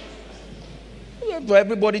 For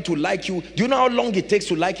everybody to like you. Do you know how long it takes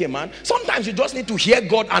to like a man? Sometimes you just need to hear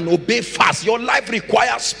God and obey fast. Your life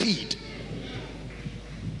requires speed.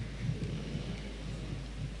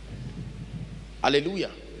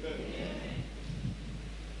 Hallelujah.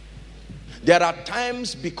 There are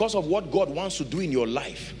times, because of what God wants to do in your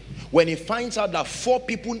life, when he finds out that 4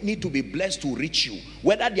 people need to be blessed to reach you,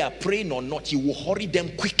 whether they are praying or not, he will hurry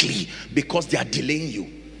them quickly because they are delaying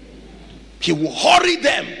you. He will hurry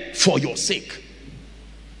them for your sake.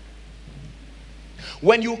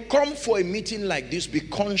 When you come for a meeting like this, be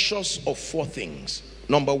conscious of 4 things.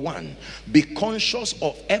 Number 1, be conscious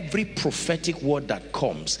of every prophetic word that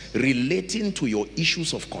comes relating to your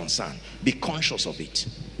issues of concern. Be conscious of it.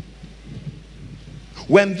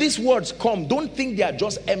 When these words come, don't think they are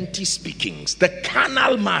just empty speakings. The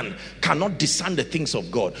carnal man cannot discern the things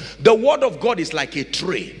of God. The word of God is like a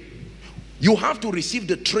tray. You have to receive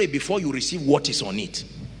the tray before you receive what is on it.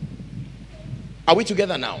 Are we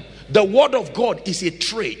together now? The word of God is a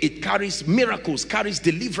tray. It carries miracles, carries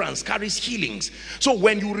deliverance, carries healings. So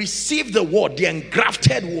when you receive the word, the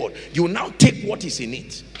engrafted word, you now take what is in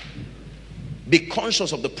it. Be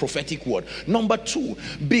conscious of the prophetic word. Number 2,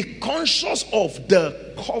 be conscious of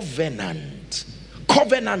the covenant.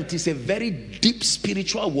 Covenant is a very deep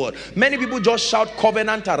spiritual word. Many people just shout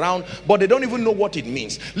covenant around, but they don't even know what it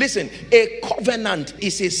means. Listen, a covenant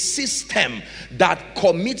is a system that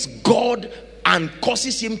commits God and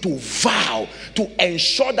causes him to vow to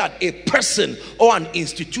ensure that a person or an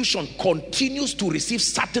institution continues to receive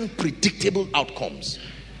certain predictable outcomes.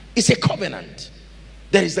 It's a covenant.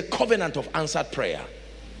 There is the covenant of answered prayer.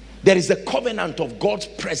 There is a covenant of God's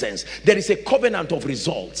presence. There is a covenant of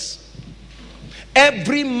results.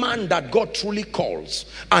 Every man that God truly calls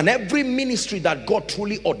and every ministry that God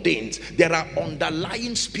truly ordains, there are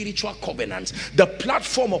underlying spiritual covenants. The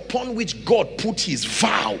platform upon which God put his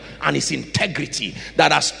vow and his integrity,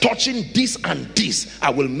 that as touching this and this, I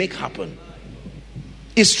will make happen.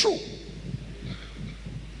 It's true.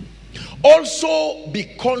 Also be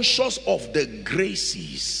conscious of the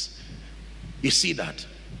graces. You see that?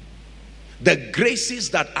 The graces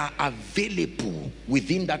that are available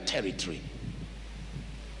within that territory.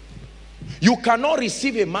 You cannot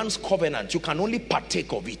receive a man's covenant. You can only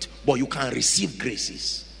partake of it, but you can receive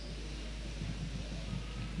graces.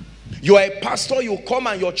 You are a pastor, you come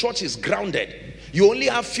and your church is grounded. You only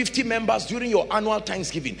have 50 members during your annual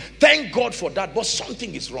Thanksgiving. Thank God for that, but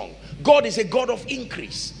something is wrong. God is a God of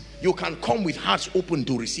increase. You can come with hearts open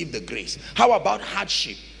to receive the grace. How about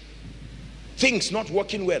hardship? Things not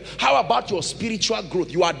working well. How about your spiritual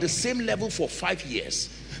growth? You are at the same level for 5 years.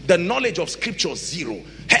 The knowledge of scripture, 0.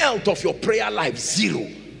 Health of your prayer life, 0.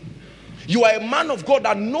 You are a man of God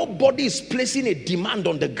that nobody is placing a demand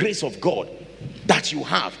on the grace of God that you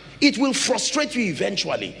have. It will frustrate you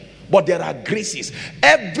eventually, but there are graces.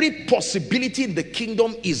 Every possibility in the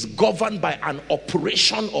kingdom is governed by an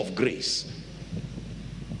operation of grace.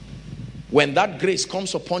 When that grace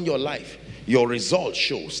comes upon your life, your result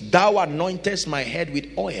shows. Thou anointest my head with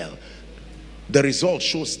oil. The result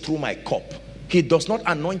shows through my cup. He does not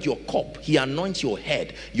anoint your cup. He anoints your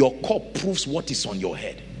head. Your cup proves what is on your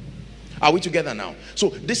head. Are we together now? So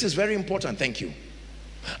this is very important. Thank you.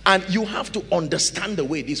 And you have to understand the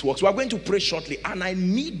way this works. We are going to pray shortly, and I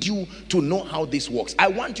need you to know how this works. I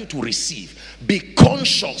want you to receive. Be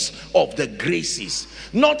conscious of the graces.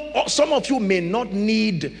 Not some of you may not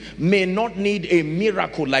need a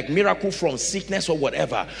miracle, like miracle from sickness or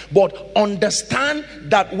whatever, but understand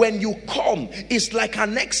that when you come, it's like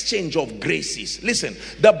an exchange of graces. Listen,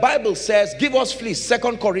 the Bible says, give us please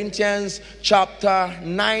 2 Corinthians chapter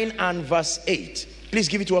 9 and verse 8. Please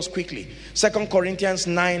give it to us quickly. 2 Corinthians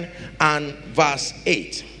 9 and verse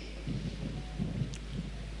 8.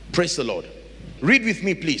 Praise the Lord. Read with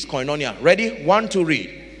me, please. Koinonia. Ready? 1, 2,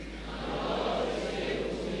 read.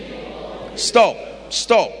 Stop.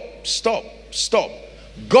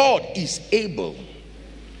 God is able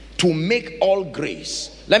to make all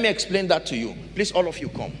grace. Let me explain that to you. Please, all of you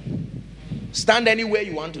come. Stand anywhere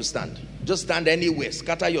you want to stand. Just stand anywhere.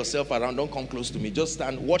 Scatter yourself around. Don't come close to me. Just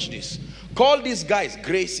stand. Watch this. Call these guys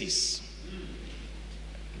graces.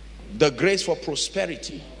 The grace for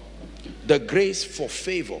prosperity. The grace for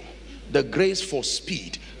favor. The grace for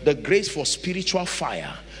speed. The grace for spiritual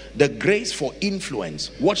fire. The grace for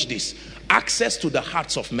influence. Watch this. Access to the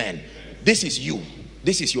hearts of men. This is you.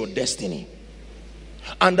 This is your destiny.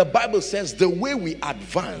 And the Bible says the way we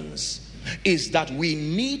advance is that we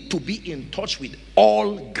need to be in touch with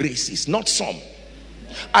all graces, not some.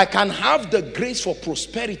 I can have the grace for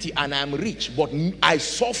prosperity and I'm rich, but I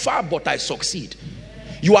suffer but I succeed.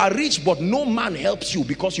 You are rich but no man helps you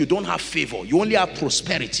because you don't have favor. You only have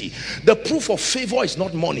prosperity. The proof of favor is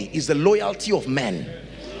not money, it's the loyalty of men.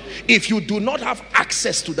 If you do not have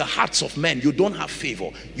access to the hearts of men, you don't have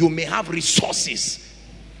favor. You may have resources.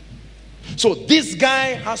 So this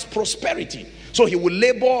guy has prosperity. So he will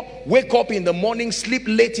labor, wake up in the morning, sleep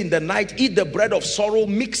late in the night, eat the bread of sorrow,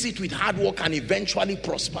 mix it with hard work, and eventually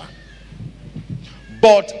prosper.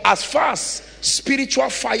 But as far as spiritual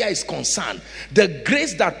fire is concerned, the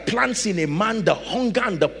grace that plants in a man the hunger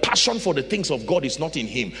and the passion for the things of God is not in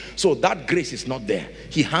him. So that grace is not there.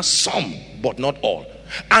 He has some, but not all.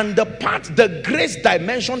 And the grace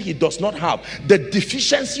dimension he does not have, the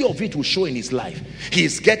deficiency of it will show in his life. He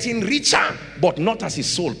is getting richer, but not as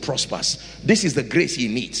his soul prospers. This is the grace he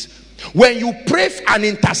needs. When you pray and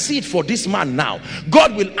intercede for this man now,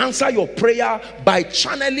 God will answer your prayer by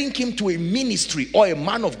channeling him to a ministry or a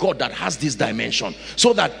man of God that has this dimension,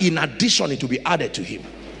 so that in addition it will be added to him.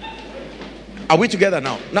 Are we together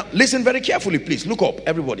now? Now listen very carefully, please. Look up,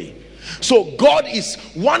 everybody. So God is,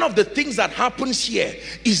 one of the things that happens here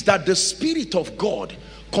is that the Spirit of God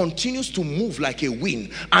continues to move like a wind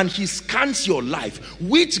and he scans your life.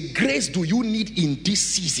 Which grace do you need in this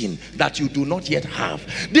season that you do not yet have?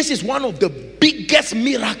 This is one of the biggest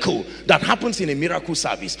miracle that happens in a miracle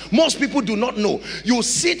service. Most people do not know. You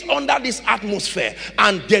sit under this atmosphere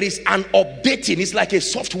and there is an updating. It's like a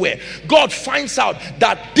software. God finds out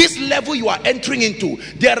that this level you are entering into,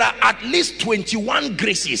 there are at least 21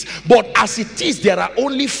 graces, but as it is, there are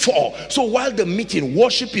only 4. So while the meeting,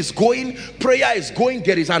 worship is going, prayer is going,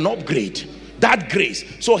 there is an upgrade. That grace.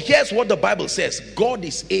 So here's what the Bible says. God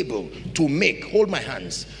is able to make, hold my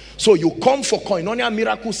hands. So you come for Koinonia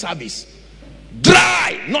miracle service,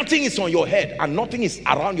 dry, nothing is on your head and nothing is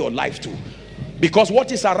around your life too, because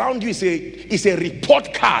what is around you is a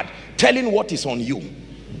report card telling what is on you.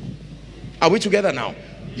 Are we together now?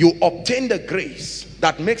 You obtain the grace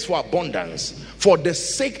that makes for abundance for the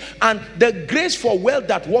sake, and the grace for wealth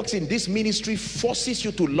that works in this ministry forces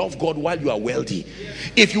you to love God while you are wealthy.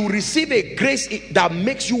 If you receive a grace that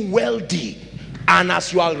makes you wealthy, and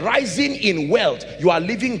as you are rising in wealth, you are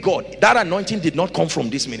living God, that anointing did not come from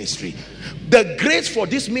this ministry. The grace for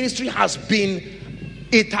this ministry has been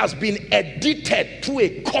edited through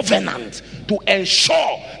a covenant to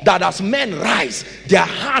ensure that as men rise, their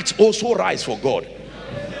hearts also rise for God.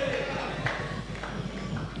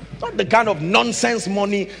 Not the kind of nonsense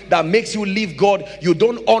money that makes you leave God. You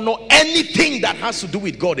don't honor anything that has to do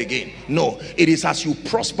with God again. No, it is as you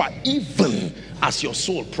prosper, even as your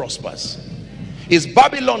soul prospers. It's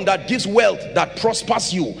Babylon that gives wealth that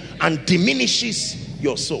prospers you and diminishes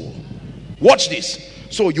your soul. Watch this.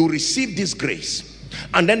 So you receive this grace,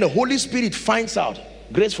 and then the Holy Spirit finds out.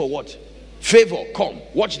 Grace for what? Favor. Come,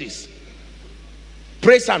 watch this.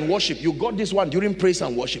 Praise and worship. You got this one during praise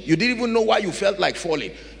and worship. You didn't even know why you felt like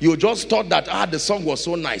falling. You just thought that the song was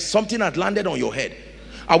so nice. Something had landed on your head.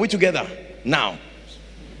 Are we together? Now,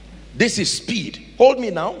 this is speed. Hold me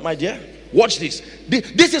now, my dear. Watch this.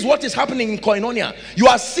 This is what is happening in Koinonia. You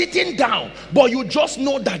are sitting down, but you just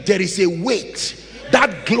know that there is a weight.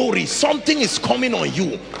 That glory, something is coming on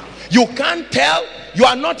you. You can't tell. You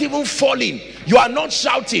are not even falling. You are not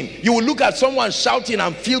shouting. You will look at someone shouting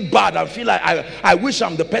and feel bad and feel like I wish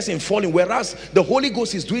I'm the person falling, whereas the Holy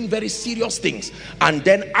Ghost is doing very serious things. And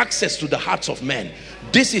then access to the hearts of men.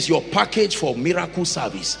 This is your package for miracle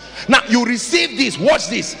service. Now you receive this. Watch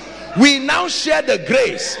this. We now share the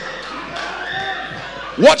grace.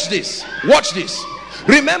 Watch this. Watch this.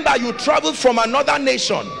 Remember, you traveled from another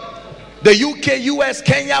nation, the UK, US,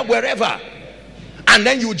 Kenya, wherever, and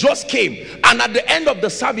then you just came, and at the end of the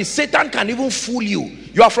service, Satan can even fool you.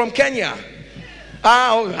 You are from Kenya.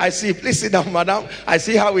 Oh, I see. Please sit down, madam. I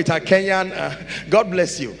see how it are Kenyan. God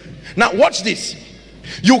bless you. Now watch this.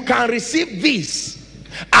 You can receive this,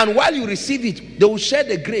 and while you receive it, they will share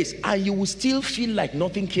the grace, and you will still feel like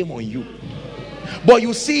nothing came on you. But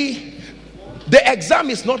you see, the exam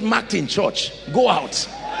is not marked in church. Go out.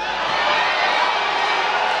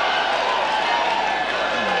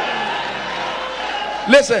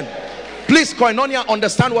 Listen, please, Koinonia,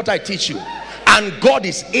 understand what I teach you. And God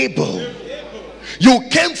is able. You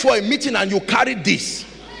came for a meeting and you carried this.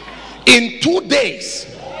 In 2 days,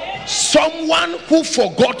 someone who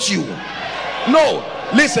forgot you. No,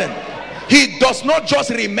 listen, he does not just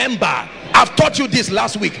remember. I've taught you this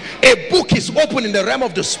last week. A book is open in the realm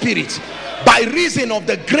of the spirit by reason of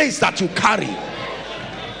the grace that you carry.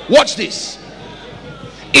 Watch this.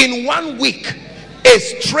 In 1 week, a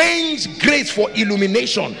strange grace for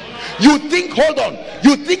illumination. You think, hold on,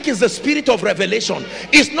 you think it's the spirit of revelation.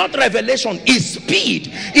 It's not revelation, it's speed.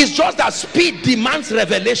 It's just that speed demands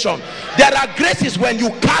revelation. There are graces when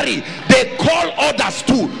you carry, they call others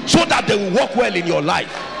too, so that they will work well in your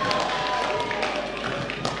life.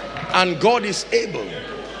 And God is able.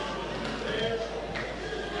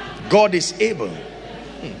 God is able.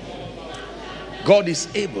 God is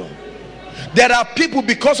able. There are people,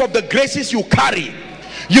 because of the graces you carry,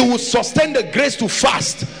 you will sustain the grace to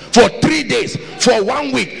fast for 3 days, for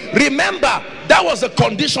 1 week. Remember, that was a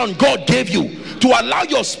condition God gave you, to allow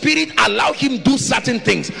your spirit, allow him do certain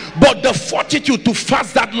things. But the fortitude to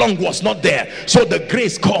fast that long was not there. So the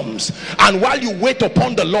grace comes, and while you wait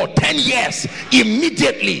upon the Lord, 10 years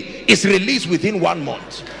immediately is released within 1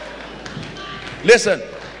 month. Listen,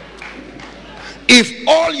 if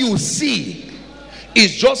all you see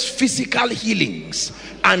is just physical healings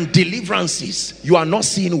and deliverances, you are not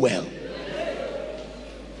seeing well.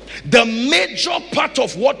 The major part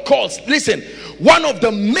of what calls, listen, one of the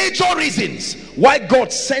major reasons why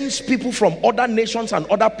God sends people from other nations and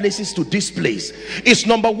other places to this place is,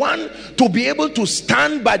 number one, to be able to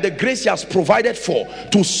stand by the grace he has provided for,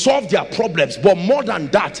 to solve their problems, but more than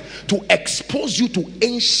that, to expose you to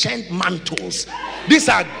ancient mantles. These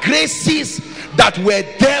are graces that were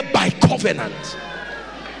there by covenant.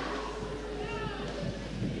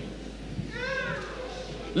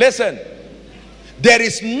 Listen, There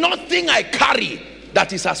is nothing I carry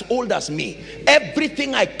that is as old as me.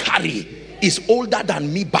 Everything I carry is older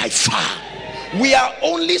than me by far. We are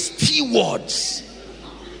only stewards.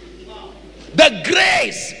 The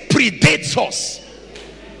grace predates us.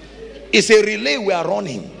 It's a relay we are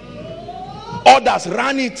running. Others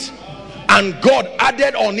ran it, and God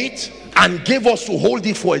added on it and gave us to hold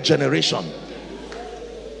it for a generation.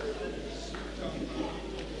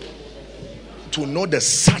 To know the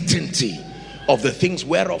certainty of the things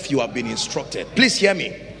whereof you have been instructed. Please hear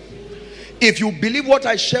me. If you believe what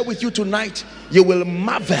I share with you tonight, you will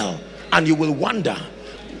marvel and you will wonder.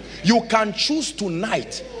 You can choose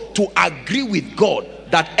tonight to agree with God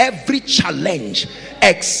that every challenge,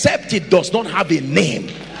 except it does not have a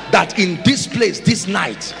name, that in this place this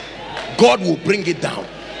night God will bring it down.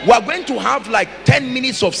 We are going to have like 10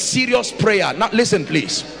 minutes of serious prayer. Now listen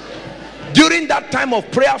please. During that time of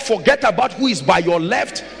prayer, forget about who is by your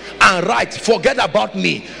left and right. Forget about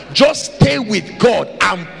me. Just stay with God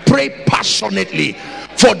and pray passionately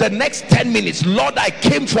for the next 10 minutes. Lord, I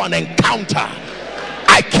came for an encounter.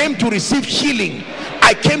 I came to receive healing.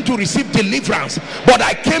 I came to receive deliverance. But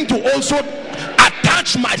I came to also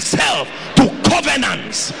attach myself to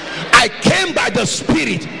covenants. I came by the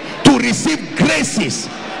Spirit to receive graces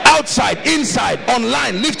outside, inside,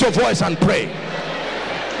 online. Lift your voice and pray.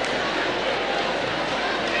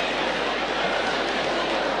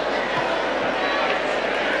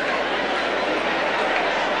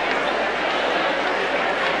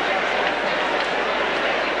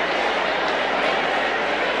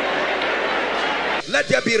 Let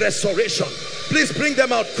there be restoration. Please bring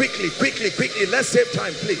them out quickly, quickly, quickly. Let's save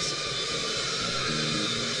time, please.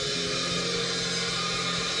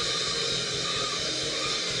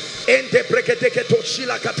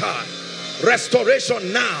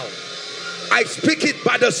 Restoration now. I speak it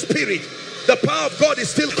by the Spirit. The power of God is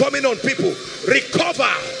still coming on people. Recover,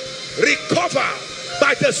 recover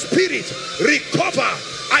by the Spirit. Recover.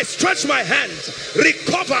 I stretch my hands.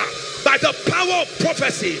 Recover by the power of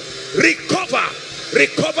prophecy. Recover.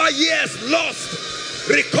 Recover years lost.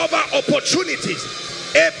 Recover opportunities.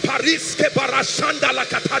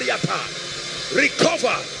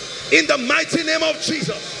 Recover in the mighty name of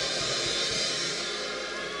Jesus.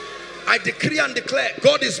 I decree and declare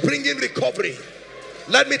God is bringing recovery.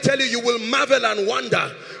 Let me tell you, you will marvel and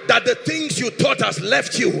wonder that the things you thought has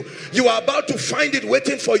left you, you are about to find it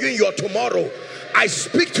waiting for you in your tomorrow. I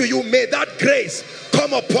speak to you, may that grace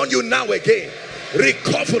come upon you now again.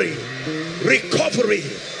 Recovery, recovery,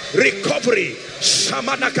 recovery,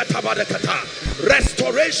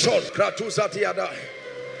 restoration.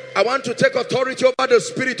 I want to take authority over the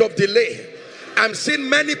spirit of delay. I'm seeing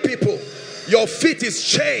many people, your feet is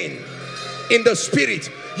chained in the spirit.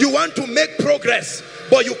 You want to make progress,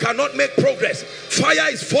 but you cannot make progress. Fire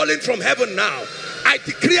is falling from heaven now. I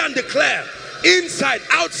decree and declare, inside,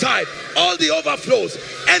 outside, all the overflows,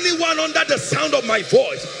 anyone under the sound of my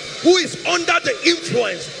voice who is under the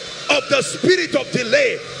influence of the spirit of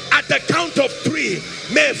delay, at the count of 3,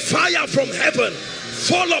 may fire from heaven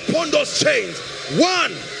fall upon those chains.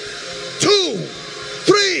 1, 2,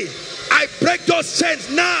 3. I break those chains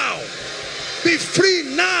now. Be free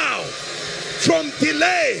now from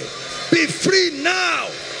delay. Be free now.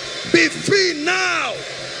 Be free now.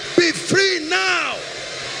 Be free now.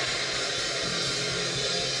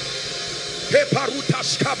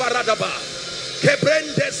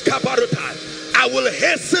 I will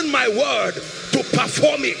hasten my word to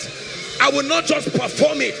perform it. I will not just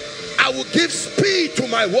perform it, I will give speed to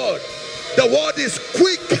my word. The word is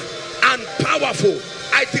quick and powerful.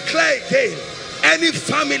 I declare again, any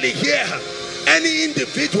family here, any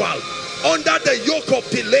individual under the yoke of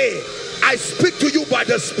delay, I speak to you by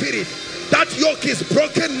the Spirit. That yoke is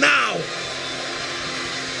broken now.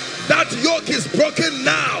 That yoke is broken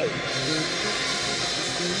now.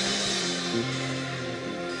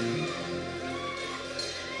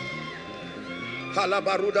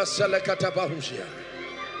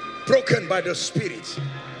 Broken by the Spirit.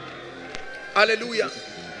 Hallelujah.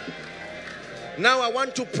 Now I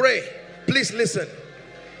want to pray. Please listen.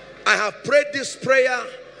 I have prayed this prayer,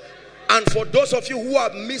 and for those of you who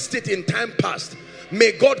have missed it in time past,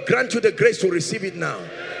 may God grant you the grace to receive it now.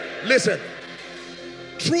 Listen.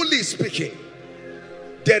 Truly speaking,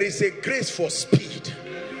 there is a grace for speed.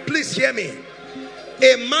 Please hear me.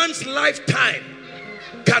 A man's lifetime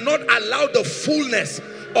cannot allow the fullness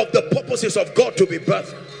of the purposes of God to be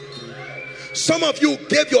birthed. Some of you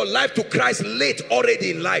gave your life to Christ late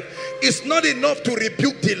already in life. It's not enough to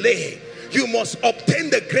rebuke delay. You must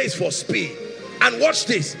obtain the grace for speed. And watch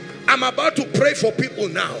this. I'm about to pray for people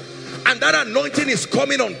now, and that anointing is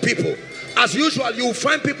coming on people. As usual, you will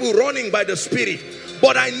find people running by the Spirit.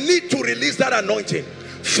 But I need to release that anointing.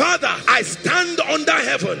 Father, I stand under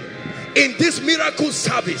heaven in this miracle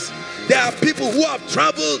service. There are people who have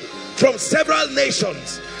traveled from several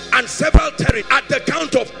nations and several territories. At the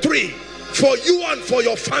count of 3, for you and for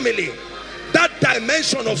your family, that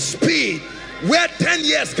dimension of speed where 10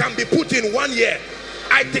 years can be put in 1 year,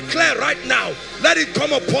 I declare right now, let it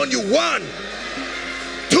come upon you. 1,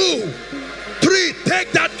 2, 3.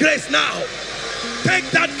 Take that grace now. Take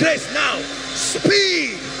that grace now.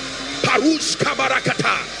 Speed. Parush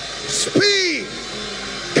kabarakata. Speed.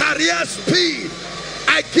 Career speed.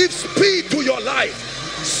 I give speed to your life.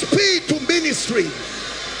 Speed to ministry.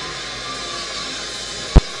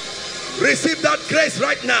 Receive that grace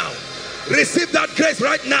right now. Receive that grace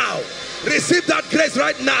right now. Receive that grace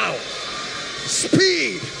right now.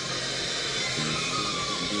 Speed.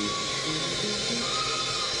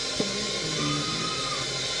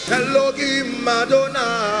 Elohim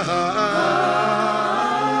Madonna.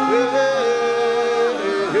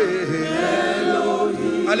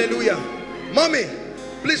 Hallelujah. Mommy,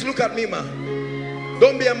 please look at me, ma.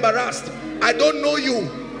 Don't be embarrassed. I don't know you,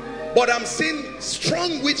 but I'm seeing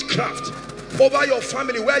strong witchcraft over your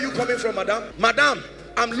family. Where are you coming from, madam? Madam,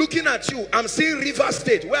 I'm looking at you. I'm seeing River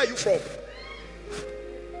State. Where are you from?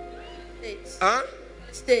 States. Huh?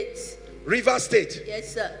 States. River State.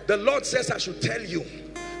 Yes, sir. The Lord says I should tell you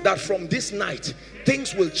that from this night,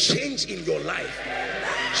 things will change in your life.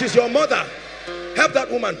 She's your mother. Help that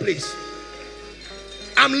woman, please.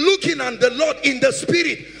 I'm looking at the Lord in the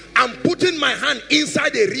spirit. I'm putting my hand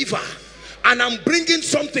inside a river and I'm bringing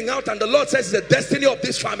something out, and the Lord says it's the destiny of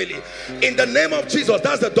this family. In the name of Jesus,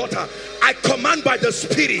 that's the daughter. I command by the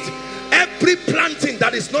spirit, every planting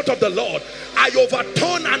that is not of the Lord, I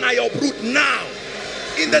overturn and I uproot now.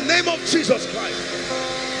 In the name of Jesus Christ.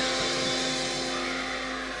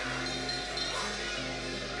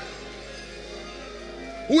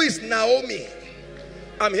 Who is Naomi?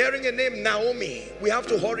 I'm hearing a name, Naomi. We have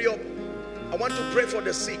to hurry up. I want to pray for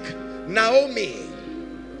the sick. Naomi.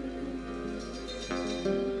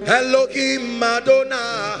 Elohim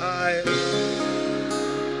Madonna.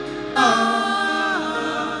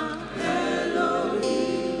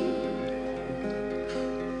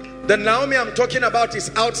 The Naomi I'm talking about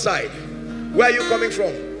is outside. Where are you coming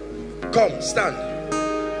from? Come, stand.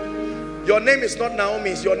 Your name is not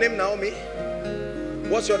Naomi. Is your name Naomi?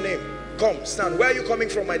 What's your name? Come, stand. Where are you coming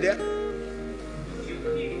from, my dear?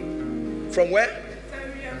 From where?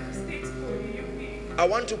 I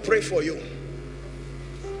want to pray for you.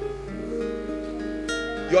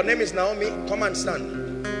 Your name is Naomi. Come and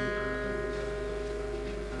stand.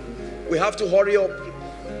 We have to hurry up.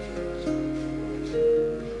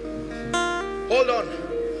 Hold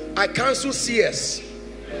on. I cancel CS.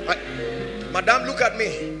 Madam, look at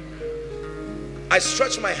me. I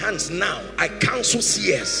stretch my hands now. I cancel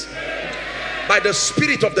CS by the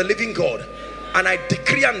Spirit of the living God, and I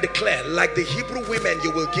decree and declare, like the Hebrew women,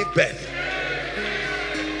 you will give birth.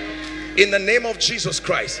 In the name of Jesus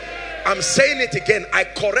Christ. I'm saying it again. I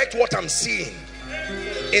correct what I'm seeing.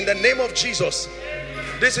 In the name of Jesus.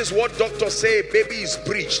 This is what doctors say, baby is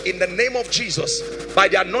breached. In the name of Jesus, by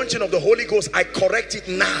the anointing of the Holy Ghost, I correct it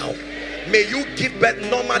now. May you give birth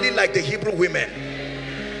normally like the Hebrew women.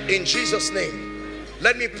 In Jesus' name.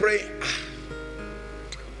 Let me pray.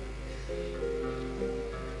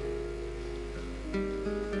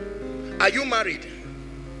 Are you married?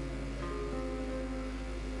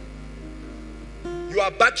 You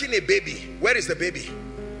are backing a baby. Where is the baby?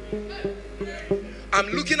 I'm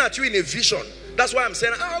looking at you in a vision. That's why I'm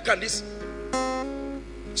saying, how can this?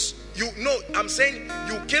 You know, I'm saying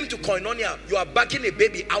you came to Koinonia. You are backing a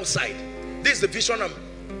baby outside. This is the vision.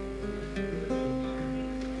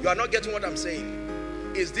 You are not getting what I'm saying.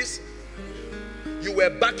 Is this? You were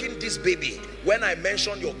backing this baby when I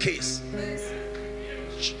mentioned your case.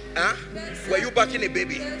 Huh? Were you backing a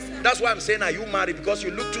baby? That's why I'm saying, are you married? Because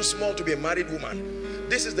you look too small to be a married woman.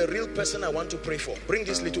 This is the real person I want to pray for. Bring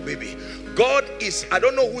this little baby. God is, I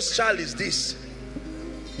don't know whose child is this.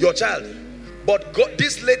 Your child. But God,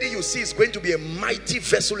 this lady you see is going to be a mighty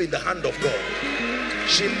vessel in the hand of God.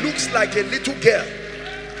 She looks like a little girl.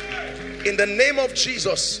 In the name of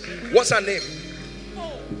Jesus. What's her name?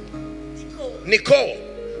 Nicole.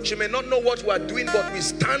 She may not know what we are doing, but we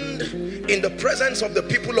stand in the presence of the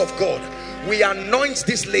people of God. We anoint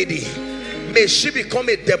this lady. May she become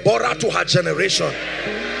a Deborah to her generation.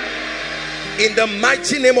 In the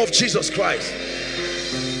mighty name of Jesus Christ.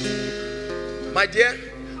 My dear,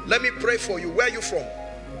 let me pray for you. Where are you from?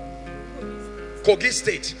 Kogi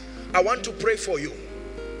State. I want to pray for you.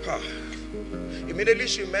 Immediately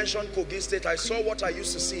she mentioned Kogi State. I saw what I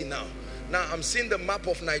used to see now. Now I'm seeing the map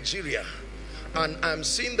of Nigeria, and I'm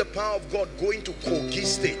seeing the power of God going to Kogi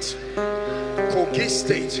State. Kogi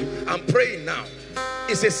State. I'm praying now.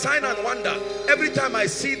 It's a sign and wonder. Every time I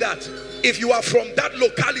see that, if you are from that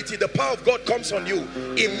locality, the power of God comes on you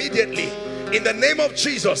immediately. In the name of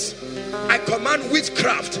Jesus, I command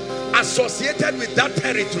witchcraft associated with that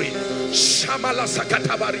territory. Shamala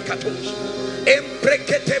sakatabarikatos.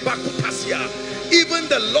 Embrekete bakutasia. Even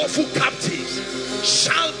the lawful captives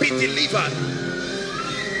shall be delivered.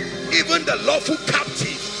 Even the lawful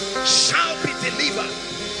captives shall be delivered.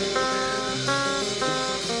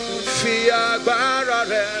 Fear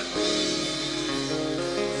barare,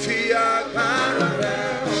 fear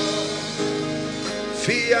barare,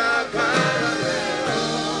 fear barare.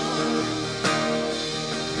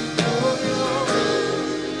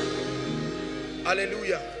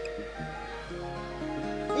 Hallelujah.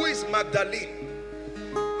 Who is Magdalene?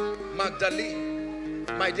 Magdalene,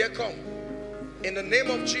 my dear, come. In the name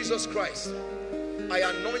of Jesus Christ, I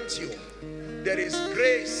anoint you. There is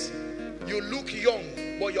grace. You look young,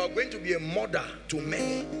 but you are going to be a mother to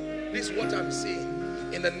many. This is what I'm saying.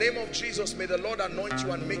 In the name of Jesus, may the Lord anoint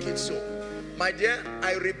you and make it so. My dear,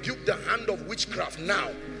 I rebuke the hand of witchcraft now.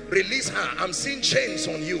 Release her. I'm seeing chains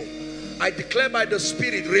on you. I declare by the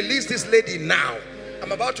Spirit, release this lady now.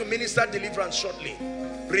 I'm about to minister deliverance shortly.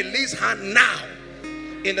 Release her now.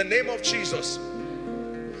 In the name of Jesus.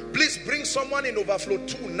 Please bring someone in overflow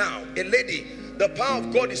 2 now. A lady. The power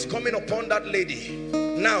of God is coming upon that lady.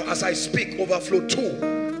 Now as I speak, overflow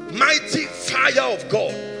 2. Mighty fire of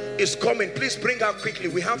God is coming. Please bring her quickly.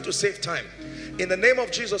 We have to save time. In the name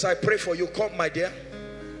of Jesus, I pray for you. Come, my dear.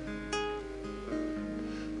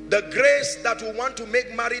 The grace that will want to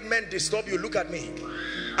make married men disturb you, look at me.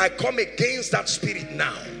 I come against that spirit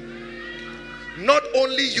now. Not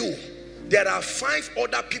only you, there are 5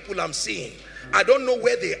 other people I'm seeing. I don't know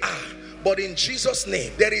where they are, but in Jesus'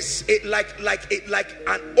 name, there is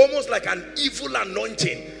almost like an evil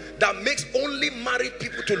anointing that makes only married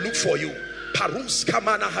people to look for you.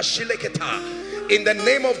 In the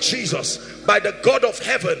name of Jesus, by the God of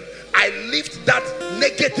heaven, I lift that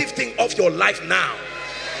negative thing off your life now.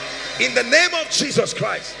 In the name of Jesus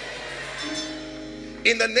Christ.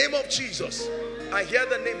 In the name of Jesus. I hear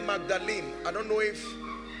the name Magdalene. I don't know if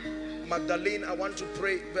Magdalene, I want to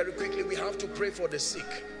pray very quickly. We have to pray for the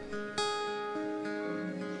sick.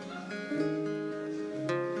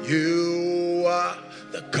 You are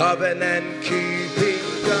the covenant keeping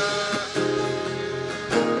God.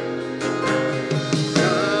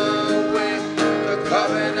 Yahweh, the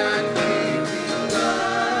covenant keeping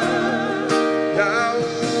God.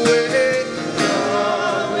 Yahweh,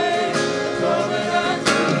 Yahweh, the covenant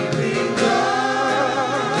keeping God.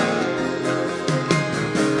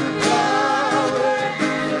 Yahweh,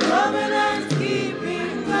 the covenant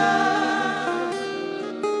keeping God.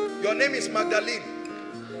 Your name is Magdalene.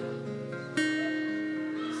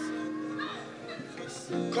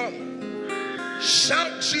 Come,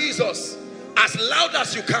 shout Jesus as loud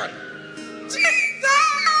as you can. Jesus!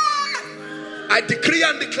 I decree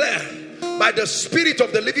and declare by the Spirit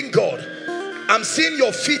of the living God, I'm seeing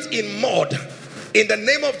your feet in mud. In the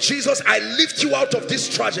name of Jesus, I lift you out of this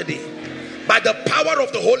tragedy by the power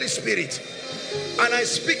of the Holy Spirit. And I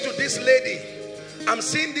speak to this lady. I'm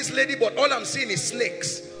seeing this lady, but all I'm seeing is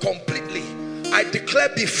snakes completely. I declare,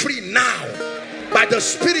 be free now by the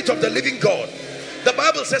Spirit of the living God. The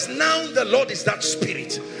Bible says, now the Lord is that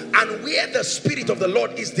Spirit, and where the Spirit of the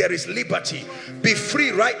Lord is, there is liberty. Be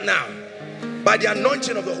free right now by the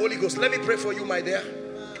anointing of the Holy Ghost. Let me pray for you, my dear.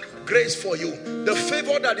 Grace for you. The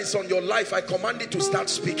favor that is on your life, I command it to start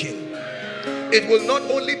speaking. It will not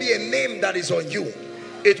only be a name that is on you,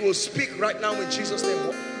 it will speak right now in Jesus'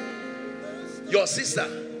 name. Your sister,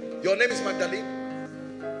 your name is Magdalene.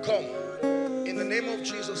 Come, in the name of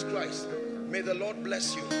Jesus Christ, may the Lord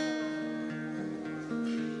bless you.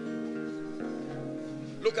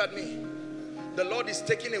 Look at me. The Lord is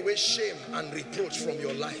taking away shame and reproach from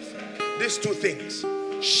your life. These 2 things.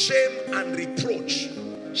 Shame and reproach.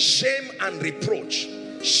 Shame and reproach.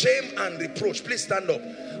 Shame and reproach. Please stand up.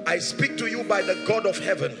 I speak to you by the God of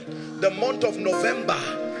heaven. The month of November,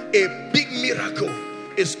 a big miracle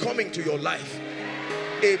is coming to your life.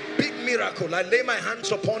 A big miracle. I lay my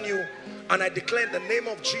hands upon you and I declare in the name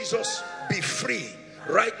of Jesus, be free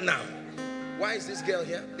right now. Why is this girl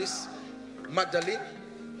here? This Magdalene?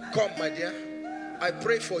 Come, my dear. I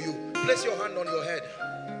pray for you. Place your hand on your head.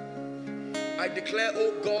 I declare,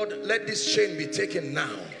 oh God, let this chain be taken now.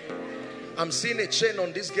 I'm seeing a chain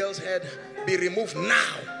on this girl's head. Be removed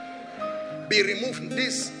now. Be removed.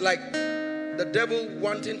 This, like the devil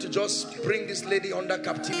wanting to just bring this lady under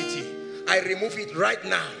captivity. I remove it right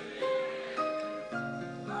now.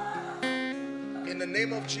 In the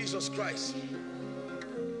name of Jesus Christ.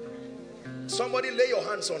 Somebody lay your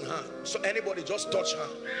hands on her. So anybody just touch her.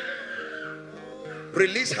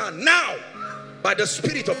 Release her now by the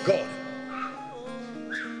Spirit of God.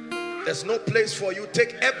 There's no place for you.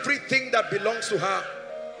 Take everything that belongs to her,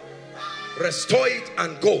 restore it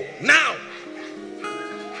and go now.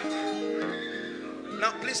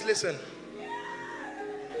 Now please listen.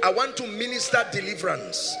 I want to minister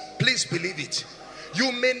deliverance. Please believe it.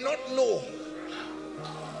 You may not know.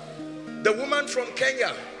 The woman from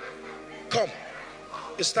Kenya, come.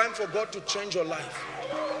 It's time for God to change your life.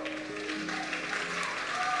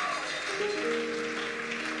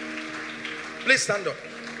 Please stand up.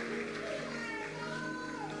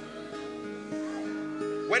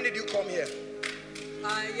 When did you come here?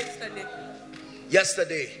 Yesterday.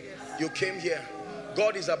 Yesterday. Yes. You came here.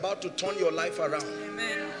 God is about to turn your life around.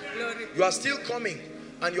 Amen. Glory. You are still coming,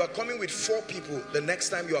 and you are coming with 4 people the next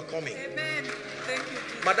time you are coming. Amen. Thank you,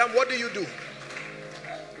 Jesus. Madam, what do you do?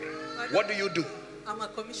 What do you do? I'm a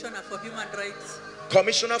commissioner for human rights.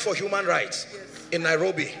 Commissioner for Human Rights. Yes. In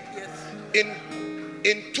Nairobi. Yes.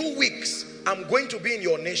 In 2 weeks, I'm going to be in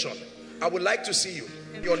your nation. I would like to see you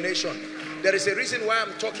in your nation. There is a reason why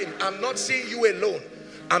I'm talking. I'm not seeing you alone.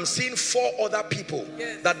 I'm seeing 4 other people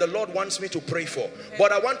that the Lord wants me to pray for.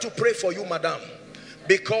 But I want to pray for you, madam,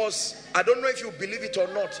 because I don't know if you believe it or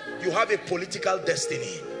not, you have a political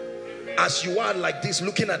destiny. As you are like this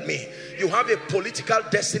looking at me, you have a political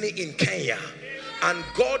destiny in Kenya, and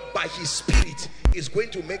God by his Spirit is going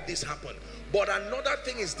to make this happen. But another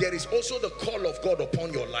thing is, there is also the call of God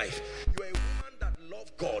upon your life. You are a woman that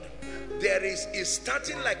loves God. There is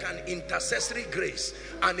starting like an intercessory grace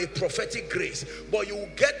and a prophetic grace, but you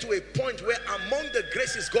will get to a point where among the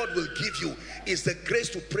graces God will give you is the grace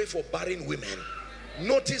to pray for barren women.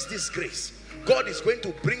 Notice this grace. God is going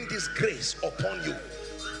to bring this grace upon you.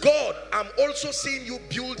 God, I'm also seeing you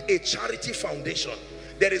build a charity foundation.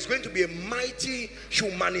 There is going to be a mighty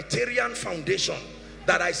humanitarian foundation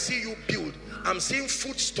that I see you build. I'm seeing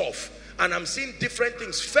foodstuff, and I'm seeing different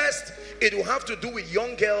things. First, it will have to do with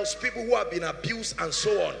young girls, people who have been abused and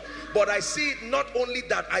so on. But I see not only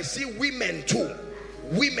that, I see women too.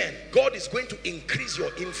 Women, God is going to increase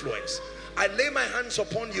your influence. I lay my hands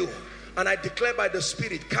upon you and I declare by the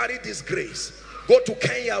Spirit, carry this grace. Go to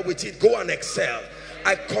Kenya with it, go and excel.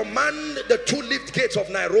 I command the 2 lift gates of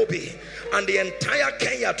Nairobi and the entire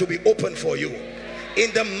Kenya to be open for you.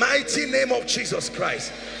 In the mighty name of Jesus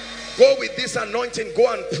Christ. Go with this anointing,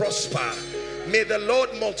 go and prosper. May the Lord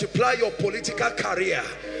multiply your political career,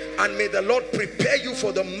 and may the Lord prepare you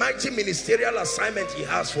for the mighty ministerial assignment he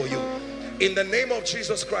has for you. In the name of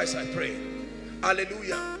Jesus Christ I pray.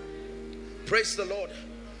 Hallelujah. Praise the Lord.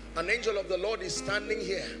 An angel of the Lord is standing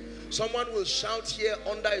here. Someone will shout here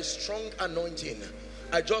under a strong anointing.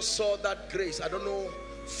 I just saw that grace. I don't know.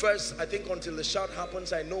 First, I think until the shout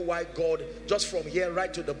happens, I know why God, just from here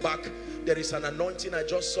right to the back, there is an anointing. I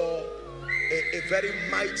just saw a very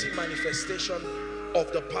mighty manifestation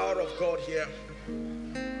of the power of God here.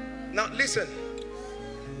 Now listen,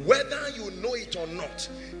 whether you know it or not,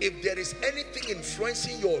 if there is anything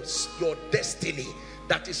influencing your destiny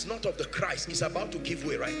that is not of the Christ, is about to give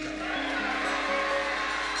way right now.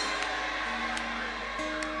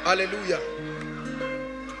 Hallelujah.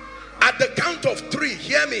 At the count of 3,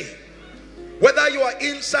 hear me. Whether you are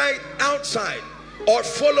inside, outside, or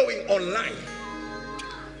following online,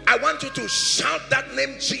 I want you to shout that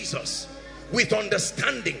name Jesus with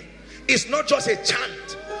understanding. It's not just a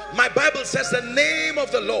chant. My Bible says the name of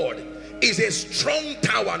the Lord is a strong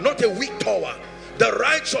tower, not a weak tower. The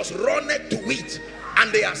righteous runneth to it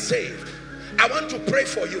and they are saved. I want to pray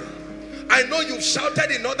for you. I know you've shouted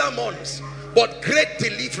in other months, but great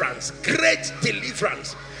deliverance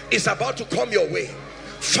is about to come your way.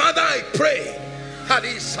 Father, I pray that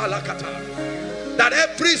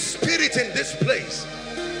every spirit in this place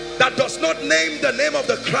that does not name the name of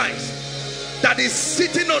the Christ, that is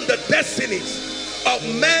sitting on the destinies of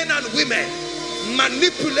men and women,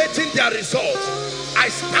 manipulating their results, I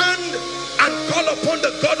stand and call upon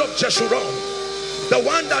the God of Jeshurun, the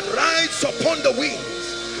one that rides upon the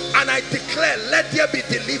wings, and I declare, let there be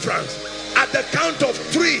deliverance. At the count of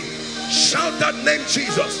 3, shout that name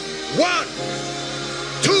Jesus. 1,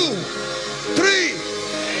 2, 3.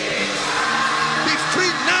 Be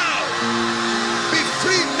free now. Be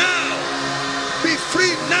free now. Be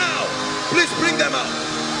free now. Please bring them out.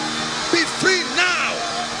 Be free now.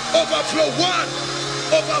 Overflow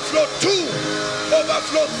 1, overflow 2,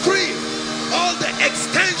 overflow 3. All the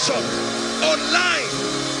extension online,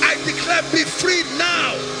 I declare, be free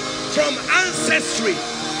now from ancestry.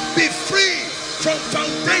 Be free from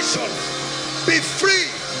foundations. Be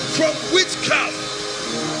free from witchcraft. Shout.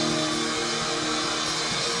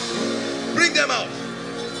 Bring them out.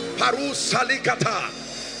 Paru salikata.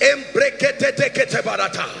 Embrekete tekete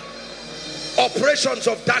barata. Operations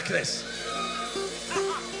of darkness.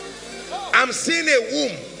 I'm seeing a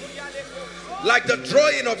womb, like the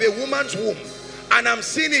drawing of a woman's womb, and I'm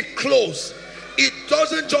seeing it close. It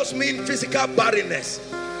doesn't just mean physical barrenness.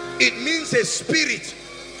 It means a spirit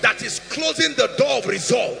that is closing the door of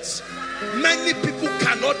results. Many people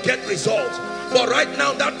cannot get results, but right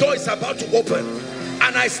now that door is about to open,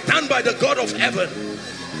 and I stand by the God of heaven,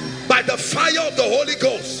 by the fire of the Holy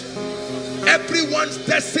Ghost. Everyone's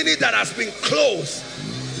destiny that has been closed,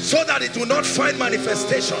 so that it will not find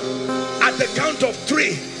manifestation, at the count of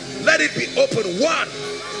 3, let it be open. 1,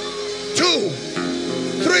 2,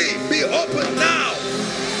 3. Be open now.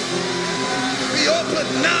 Be open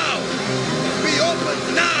now. Be open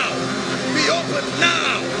now. Be open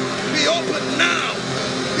now. Be open now.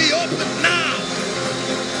 Be open now.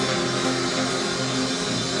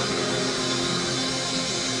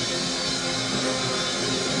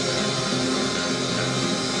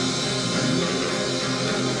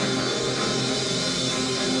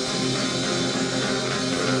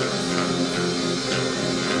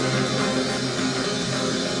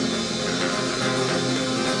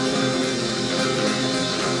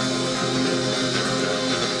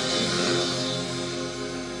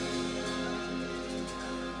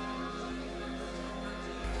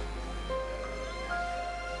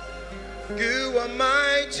 You are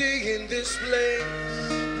mighty in this place.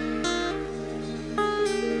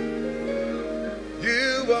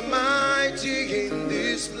 You are mighty in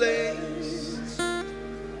this place.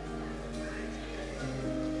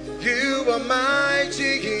 You are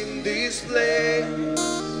mighty in this place.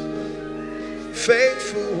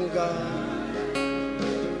 Faithful God.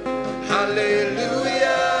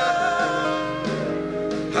 Hallelujah.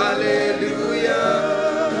 Hallelujah.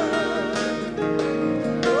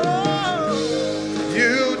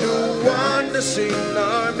 In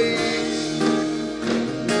our midst,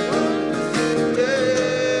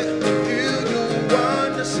 yeah, you do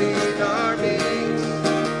wonders in our midst,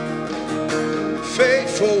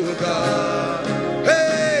 faithful God.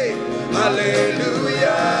 Hey,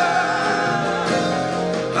 hallelujah,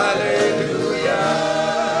 hallelujah,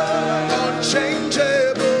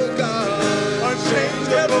 unchangeable God,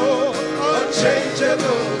 unchangeable,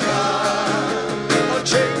 unchangeable God,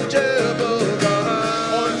 unchangeable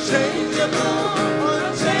God, unchangeable.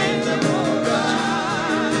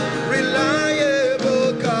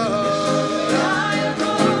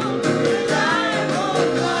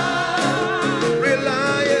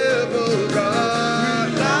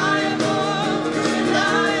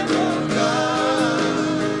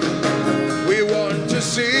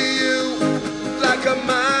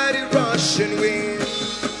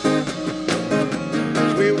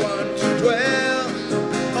 We want to dwell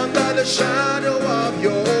under the shadow of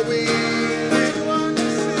your wings.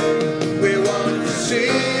 We want to see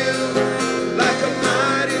you like a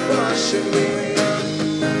mighty rushing wind.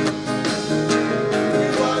 We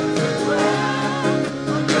want to dwell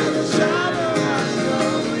under the shadow of your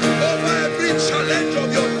wings. Over every challenge of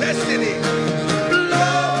your destiny.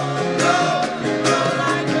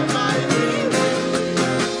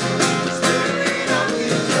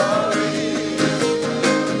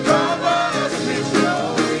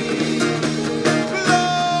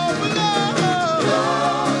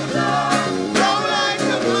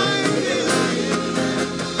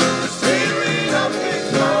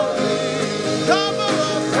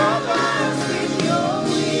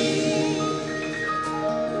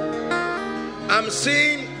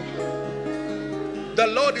 Seeing the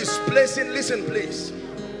Lord is placing, listen please,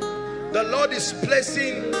 the Lord is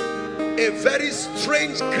placing a very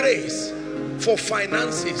strange grace for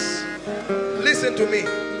finances. Listen to me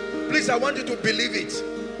please, I want you to believe it.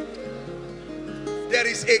 There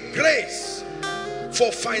is a grace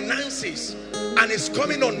for finances, and it's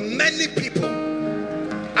coming on many people.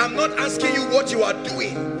 I'm not asking you what you are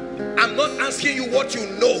doing, I'm not asking you what you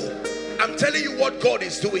know, I'm telling you what God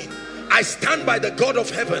is doing. I stand by the God of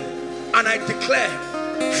heaven and I declare,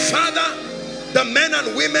 Father, the men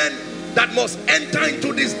and women that must enter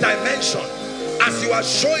into this dimension, as you are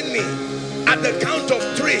showing me, at the count of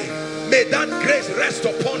 3, may that grace rest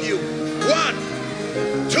upon you.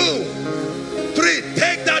 1, 2, 3.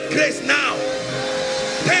 Take that grace now.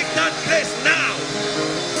 Take that grace now.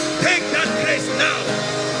 Take that grace now.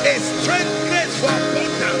 A strength grace for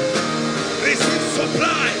abundance. Receive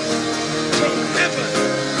supplies from heaven.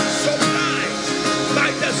 Supplies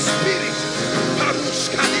by the Spirit.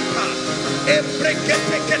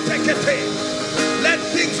 Let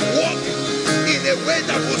things walk in a way way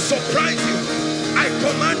that will surprise you. I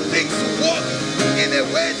command things to work in a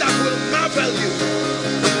way that will marvel you.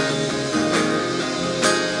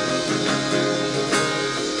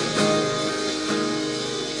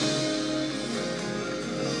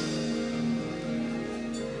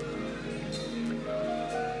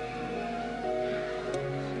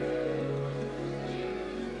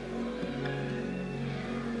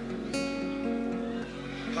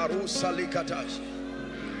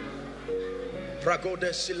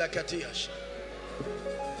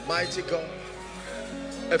 Mighty God.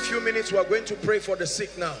 A few minutes we are going to pray for the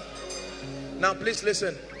sick now. Now please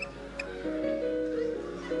listen.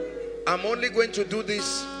 I'm only going to do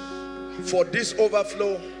this for this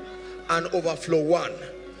overflow and overflow one.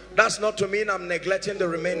 That's not to mean I'm neglecting the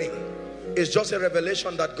remaining. It's just a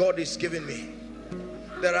revelation that God is giving me.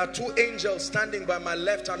 There are two angels standing by my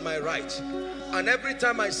left and my right. And every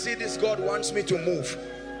time I see this, God wants me to move.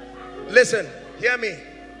 Listen, hear me.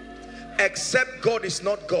 Except God is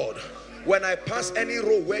not God. When I pass any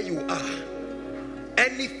row where you are,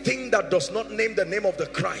 anything that does not name the name of the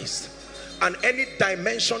Christ and any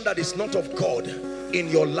dimension that is not of God in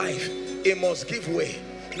your life, it must give way.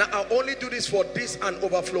 Now I'll only do this for this and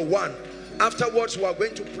overflow one. Afterwards we are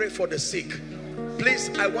going to pray for the sick.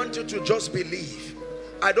 Please, I want you to just believe.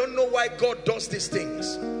 I don't know why God does these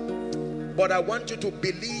things, but I want you to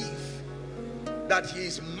believe that He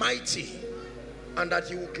is mighty and that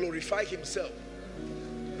He will glorify Himself.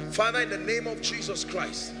 Father, in the name of Jesus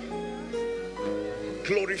Christ,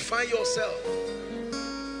 glorify yourself.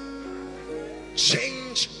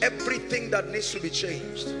 Change everything that needs to be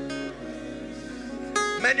changed.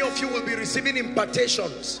 Many of you will be receiving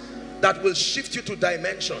impartations that will shift you to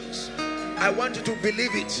dimensions. I want you to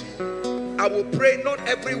believe it. I will pray not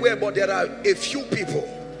everywhere, but there are a few people.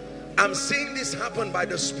 I'm seeing this happen by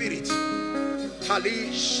the Spirit. Hali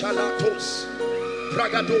shalatos,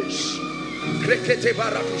 bragados, krekete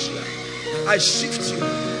baradushia. I shift you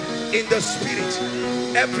in the Spirit.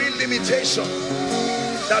 Every limitation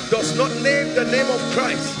that does not name the name of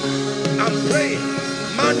Christ, I'm praying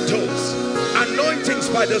mantles, anointings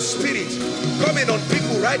by the Spirit coming on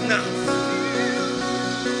people right now.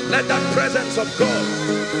 Let that presence of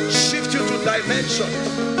God shift you to dimension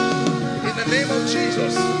in the name of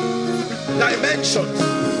Jesus. Dimensions.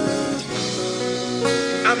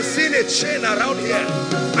 I'm seeing a chain around here.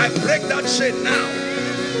 I break that chain now.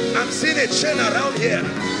 I'm seeing a chain around here.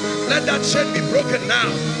 Let that chain be broken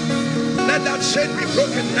now. Let that chain be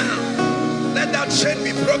broken now. Let that chain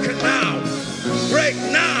be broken now. Break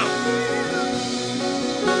now.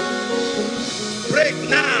 Break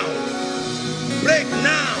now. Break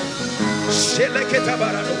now.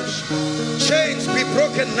 Chains be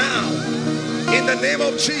broken now. In the name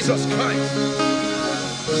of Jesus Christ.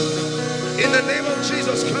 In the name of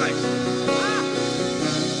Jesus Christ.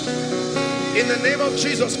 In the name of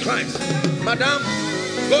Jesus Christ. Madam,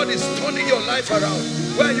 God is turning your life around.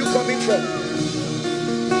 Where are you coming from?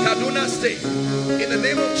 Kaduna State. In the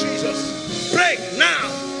name of Jesus. Break now.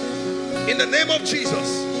 In the name of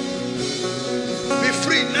Jesus. Be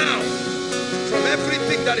free now from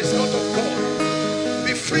everything that is not of God.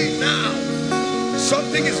 Be free now.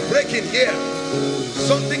 Something is breaking here.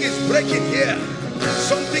 Something is breaking here.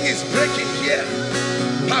 Something is breaking here.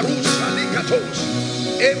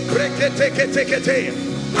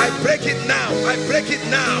 I break it now. I break it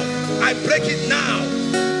now. I break it now.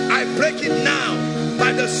 I break it now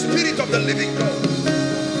by the Spirit of the living God.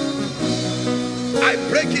 I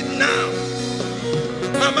break it now.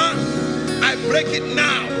 Mama, I break it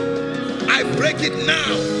now. I break it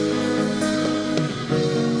now.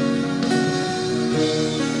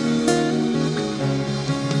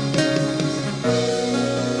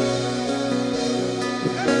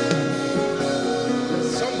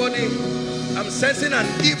 I'm sensing an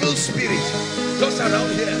evil spirit just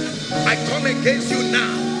around here. I come against you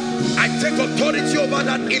now. I take authority over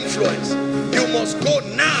that influence. You must go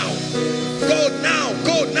now. Go now.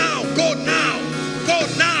 Go now. Go now. Go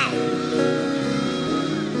now.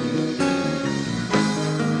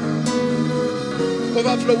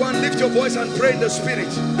 Overflow one, lift your voice and pray in the Spirit.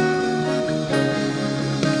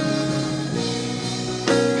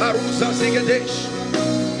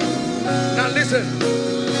 Now listen,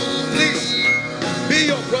 please. Be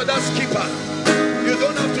your brother's keeper. You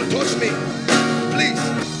don't have to touch me. Please,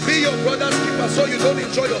 be your brother's keeper so you don't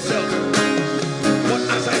enjoy yourself. But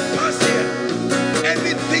as I pass here,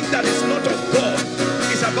 anything that is not of God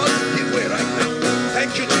is about to give way right now.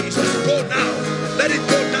 Thank you, Jesus. Go now. Let it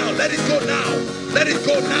go now. Let it go now. Let it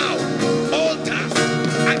go now. Altars,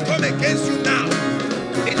 I come against you now.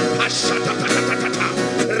 In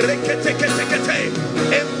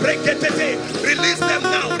release them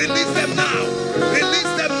Release them now.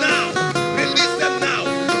 Release them now. Release them now.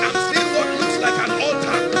 I'm seeing what looks like an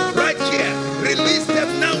altar right here. Release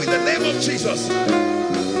them now in the name of Jesus.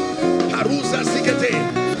 Haruza Sikete.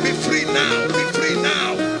 Be free now. Be free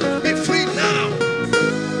now. Be free now.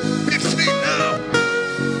 Be free now.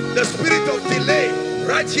 The spirit of delay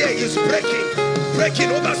right here is breaking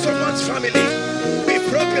over someone's family. Be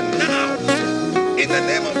broken now in the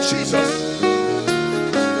name of Jesus.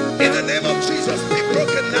 In the name of Jesus, be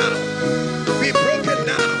broken now. Be broken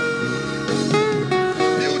now.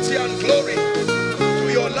 Beauty and glory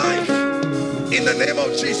to your life in the name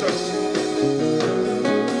of Jesus.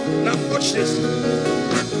 Now watch this.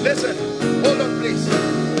 Listen, hold on please.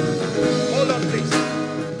 Hold on please.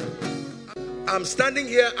 I'm standing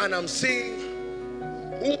here and I'm seeing,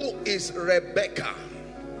 who is Rebecca?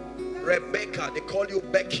 Rebecca, they call you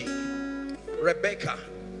Becky. Rebecca,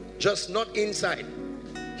 just not inside.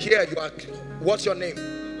 Here you are. What's your name?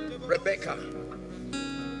 Rebecca.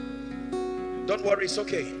 Don't worry, it's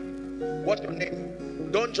okay. What's your name?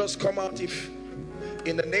 Don't just come out if,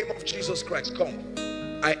 in the name of Jesus Christ, come.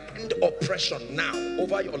 I end oppression now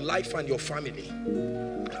over your life and your family.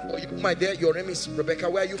 Oh, you, my dear, your name is Rebecca.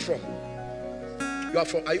 Where are you from?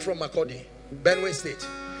 Are you from Makodi? Benue State.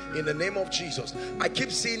 In the name of Jesus, I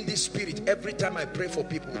keep seeing this spirit every time I pray for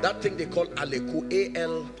people. That thing they call Aleku,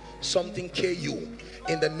 A-L something K-U.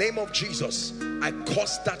 In the name of Jesus, I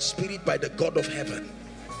curse that spirit by the God of heaven.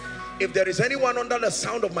 If there is anyone under the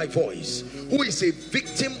sound of my voice who is a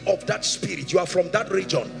victim of that spirit, you are from that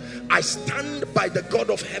region, I stand by the God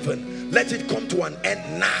of heaven. Let it come to an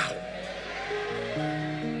end now.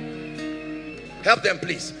 Help them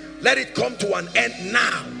please. Let it come to an end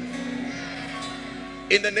now.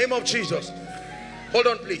 In the name of Jesus. Hold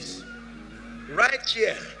on please. Right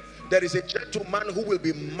here, there is a gentleman who will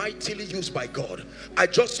be mightily used by God. I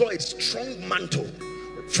just saw a strong mantle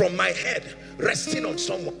from my head resting on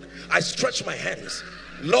someone. I stretch my hands.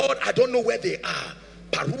 Lord, I don't know where they are.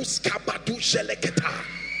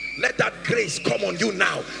 Let that grace come on you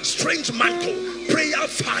now. Strange mantle, prayer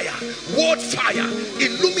fire, word fire,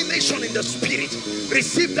 illumination in the spirit.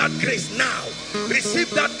 Receive that grace now. Receive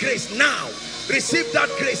that grace now. Receive that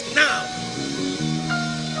grace now.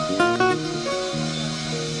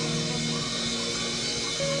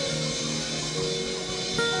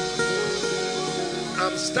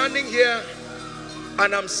 I'm standing here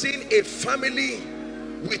and I'm seeing a family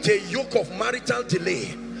with a yoke of marital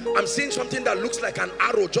delay. I'm seeing something that looks like an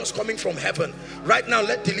arrow just coming from heaven. Right now,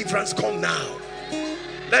 let deliverance come now.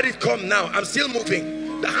 Let it come now. I'm still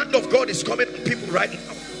moving. The hand of God is coming on people right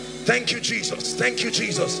now. Thank you, Jesus. Thank you,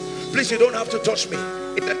 Jesus. Please, you don't have to touch me.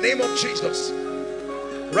 In the name of Jesus.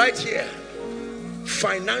 Right here,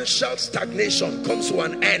 financial stagnation comes to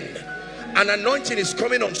an end. An anointing is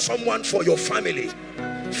coming on someone for your family.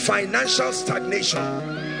 Financial stagnation,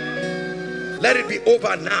 let it be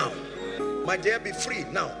over now. My dear, be free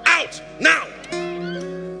now. Out now.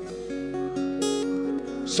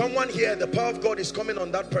 Someone here, the power of God is coming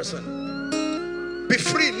on that person. Be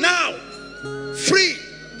free now. Free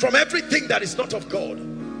from everything that is not of God.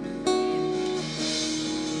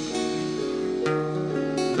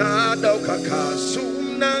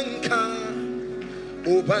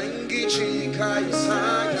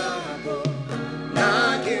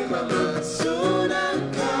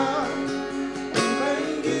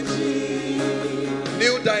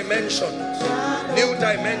 New dimensions. New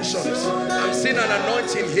dimensions. I'm seeing an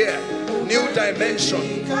anointing here. New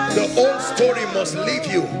dimension. The old story must leave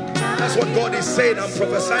you. That's what God is saying. I'm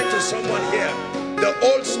prophesying to someone here. The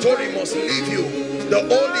old story must leave you. The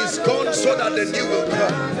old is gone so that the new will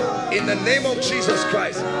come. In the name of Jesus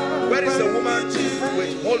Christ. Where is the woman?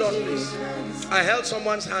 Wait, hold on please. I held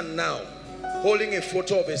someone's hand now, holding a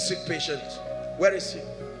photo of a sick patient. Where is he?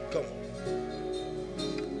 Come.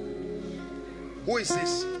 Who is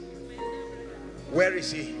this? Where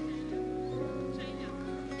is he?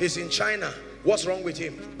 He's in China. What's wrong with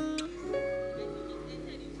him?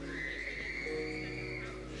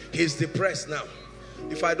 He's depressed now.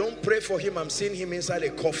 If I don't pray for him, I'm seeing him inside a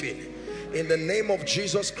coffin. In the name of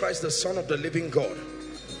Jesus Christ, the Son of the living God,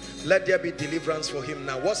 let there be deliverance for him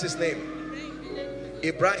now. What's his name?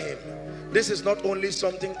 Ibrahim. This is not only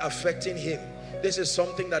something affecting him, this is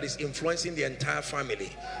something that is influencing the entire family.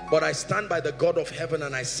 But I stand by the God of heaven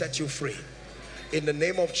and I set you free. In the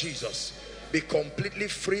name of Jesus, be completely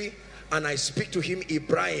free. And I speak to him,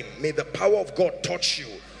 Ibrahim, may the power of God touch you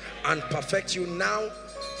and perfect you now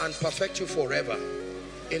and perfect you forever.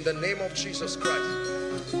 In the name of Jesus Christ.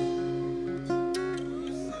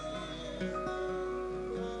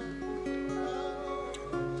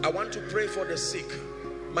 I want to pray for the sick.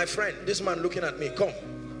 My friend, this man looking at me, come.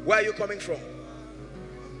 Where are you coming from?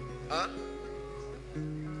 Huh?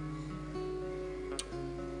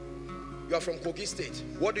 You are from Kogi State.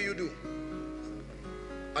 What do you do?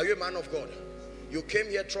 Are you a man of God? You came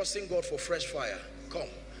here trusting God for fresh fire. Come.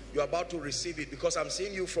 You're about to receive it because I'm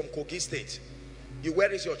seeing you from Kogi State.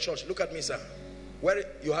 Where is your church? Look at me, sir. Where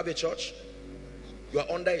you have a church? You are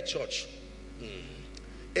under a church.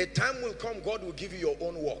 A time will come, God will give you your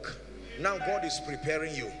own work. Now God is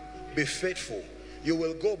preparing you. Be faithful. You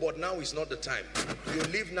will go, but now is not the time. You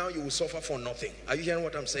leave now, you will suffer for nothing. Are you hearing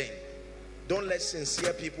what I'm saying? Don't let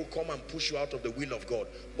sincere people come and push you out of the will of God.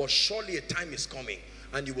 But surely a time is coming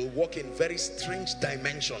and you will walk in very strange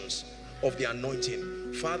dimensions of the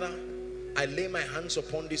anointing. Father, I lay my hands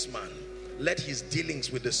upon this man. Let his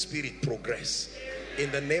dealings with the Spirit progress.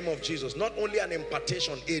 In the name of Jesus. Not only an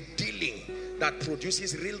impartation, a dealing that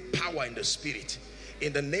produces real power in the Spirit.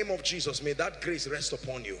 In the name of Jesus, may that grace rest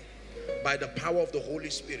upon you by the power of the Holy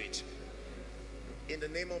Spirit. In the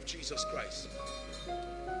name of Jesus Christ.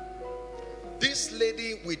 This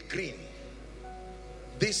lady with green,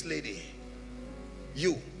 this lady,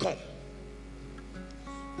 you, come.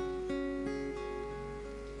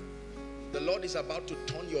 The Lord is about to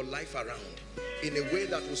turn your life around in a way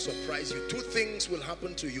that will surprise you. Two things will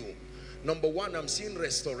happen to you. Number one, I'm seeing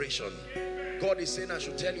restoration. God is saying I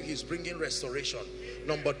should tell you he's bringing restoration.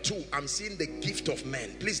 Number two, I'm seeing the gift of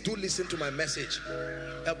men. Please do listen to my message.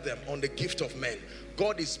 Help them on the gift of men.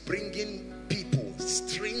 God is bringing people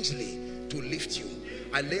strangely to lift you.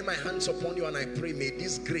 I lay my hands upon you and I pray, may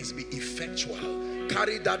this grace be effectual.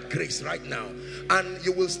 Carry that grace right now and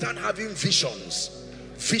you will start having visions.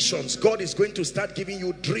 Visions. God is going to start giving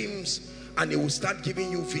you dreams and he will start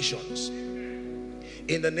giving you visions.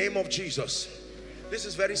 In the name of Jesus. This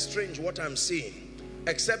is very strange what I'm seeing.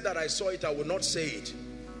 Except that I saw it, I will not say it.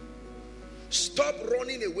 Stop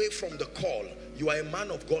running away from the call. You are a man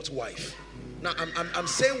of God's wife. Now I'm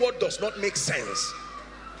saying what does not make sense.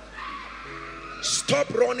 Stop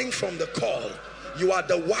running from the call. You are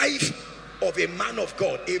the wife of a man of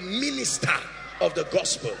God, a minister of the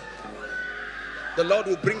gospel. The Lord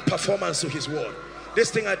will bring performance to his word. This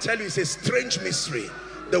thing I tell you is a strange mystery,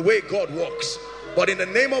 the way God works. But in the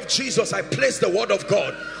name of Jesus, I place the word of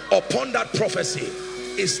God upon that prophecy.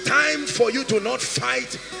 It's time for you to not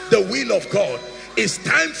fight the will of God. It's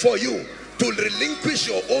time for you to relinquish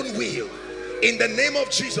your own will in the name of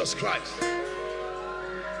Jesus Christ.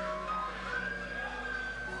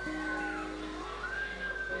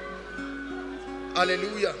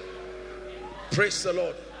 Hallelujah. Praise the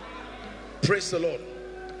Lord. Praise the Lord.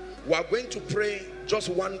 We are going to pray just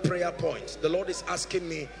one prayer point. The Lord is asking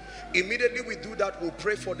me. Immediately we do that, we'll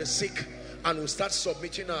pray for the sick and we'll start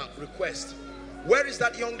submitting our request. Where is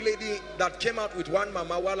that young lady that came out with one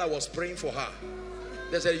mama while I was praying for her?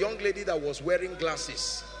 There's a young lady that was wearing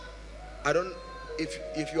glasses. I don't,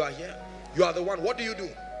 if you are here, you are the one. What do? You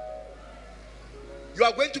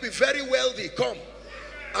are going to be very wealthy. Come.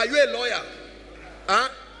 Are you a lawyer? Huh?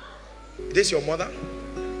 Is this your mother?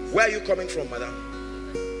 Where are you coming from, madam?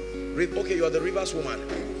 Okay, you are the Rivers woman.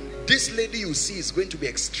 This lady you see is going to be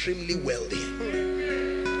extremely wealthy.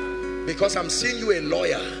 Because I'm seeing you a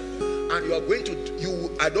lawyer. And you are going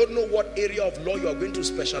to, I don't know what area of law you are going to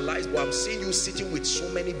specialize, but I'm seeing you sitting with so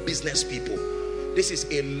many business people. This is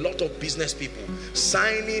a lot of business people.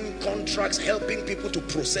 Signing contracts, helping people to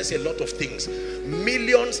process a lot of things.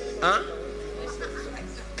 Millions, huh?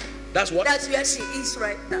 That's what? That's where she is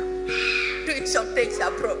right now. Doing some things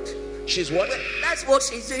abroad. She's what? That's what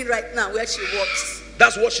she's doing right now, where she works.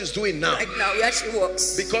 That's what she's doing now. Right now, where she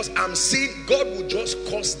works. Because I'm seeing God will just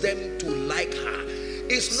cause them to like her.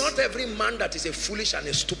 It's not every man that is a foolish and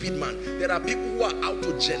a stupid man. There are people who are out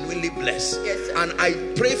to genuinely bless. Yes, sir. And I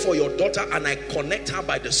pray for your daughter and I connect her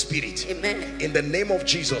by the Spirit. Amen. In the name of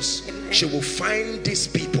Jesus, amen. She will find these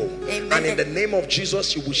people. Amen. And in the name of Jesus,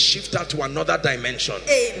 she will shift her to another dimension.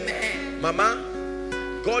 Amen.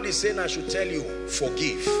 Mama, God is saying I should tell you,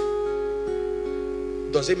 forgive.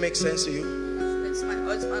 Does it make sense to you? That's my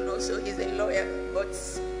husband also. He's a lawyer. But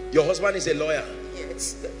your husband is a lawyer?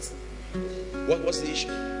 Yes. What's the issue?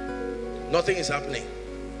 Nothing is happening.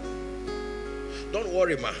 Don't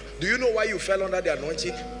worry, ma. Do you know why you fell under the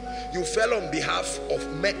anointing? You fell on behalf of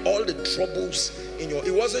all the troubles in your...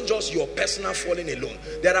 It wasn't just your personal falling alone.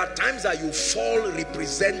 There are times that you fall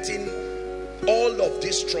representing all of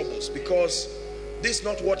these troubles, because this is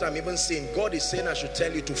not what I'm even saying. God is saying I should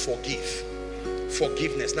tell you to forgive.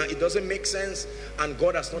 Forgiveness. Now, it doesn't make sense, and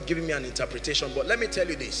God has not given me an interpretation, but let me tell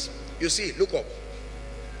you this. You see, look up.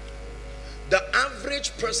 The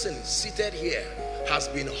average person seated here has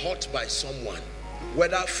been hurt by someone,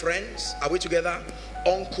 whether friends, are we together,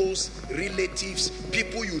 uncles, relatives,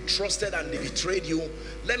 people you trusted and they betrayed you.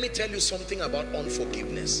 Let me tell you something about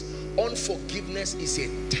unforgiveness. Unforgiveness is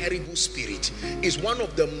a terrible spirit. It's one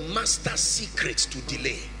of the master secrets to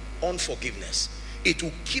delay. Unforgiveness. It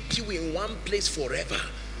will keep you in one place forever.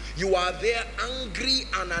 You are there angry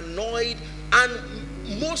and annoyed,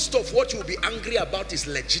 and most of what you'll be angry about is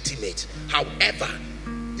legitimate. However,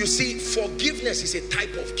 you see, forgiveness is a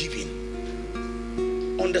type of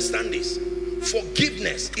giving. Understand this.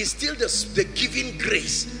 Forgiveness is still the giving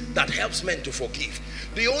grace that helps men to forgive.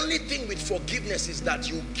 The only thing with forgiveness is that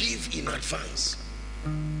you give in advance.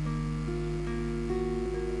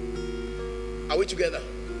 Are we together?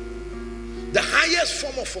 The highest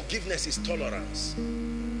form of forgiveness is tolerance,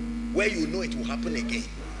 where you know it will happen again,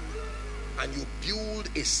 and you build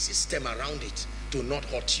a system around it to not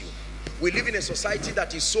hurt you. We live in a society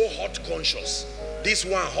that is so hurt conscious. This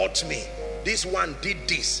one hurt me, this one did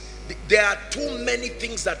this. There are too many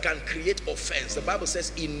things that can create offense. The Bible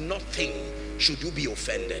says in nothing should you be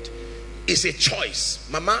offended. It's a choice.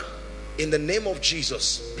 Mama, in the name of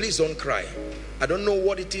Jesus, please don't cry. I don't know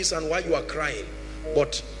what it is and why you are crying,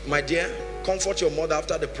 but my dear, comfort your mother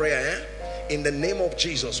after the prayer. In the name of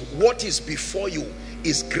Jesus, what is before you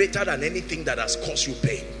is greater than anything that has caused you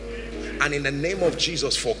pain. And in the name of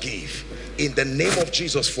Jesus, forgive. In the name of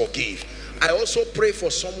Jesus, forgive. I also pray for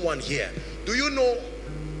someone here. Do you know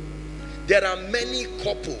there are many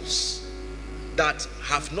couples that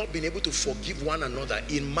have not been able to forgive one another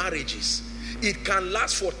in marriages? It can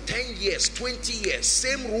last for 10 years, 20 years,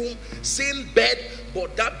 same room, same bed,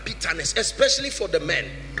 but that bitterness, especially for the men.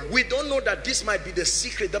 We don't know that this might be the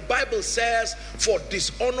secret. The Bible says for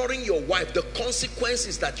dishonoring your wife, the consequence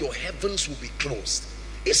is that your heavens will be closed.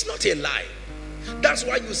 It's not a lie. That's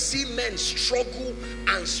why you see men struggle,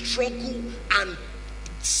 and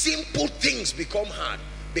simple things become hard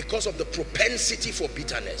because of the propensity for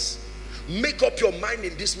bitterness. Make up your mind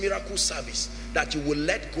in this miracle service that you will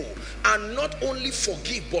let go and not only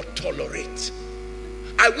forgive but tolerate.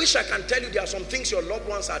 I wish I can tell you there are some things your loved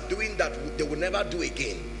ones are doing that they will never do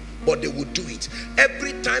again, but they will do it.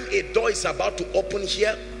 Every time a door is about to open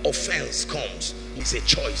here, offense comes. It's a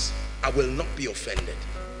choice. I will not be offended.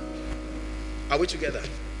 Are we together?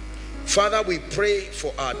 Father, we pray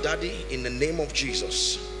for our daddy in the name of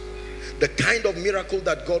Jesus. The kind of miracle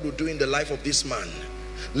that God will do in the life of this man,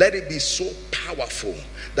 let it be so powerful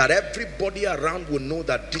that everybody around will know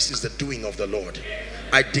that this is the doing of the Lord.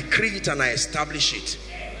 I decree it and I establish it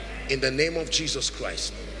in the name of Jesus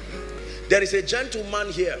Christ. There is a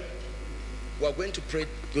gentleman here. We are going to pray.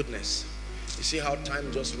 Goodness, you see how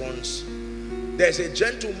time just runs. There's a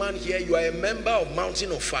gentleman here. You are a member of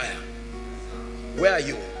Mountain of Fire. Where are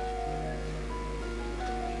you?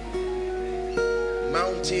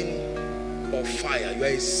 Mountain of Fire. You are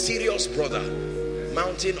a serious brother.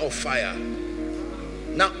 Mountain of Fire.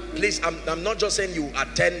 Now please, I'm not just saying you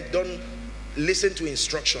attend. Don't listen to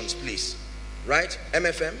instructions, please. Right?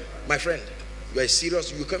 MFM, my friend, you are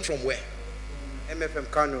serious. You come from where? MFM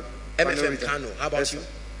Kano. MFM Kano. How about you?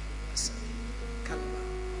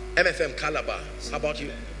 MFM Calabar. How about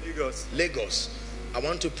you? Lagos. Lagos. I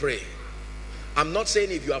want to pray. I'm not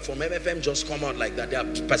saying if you are from MFM just come out like that. There are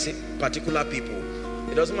particular people.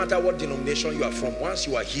 It doesn't matter what denomination you are from. Once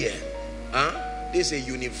you are here, this is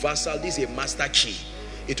a universal, this is a master key.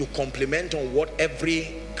 It will complement on what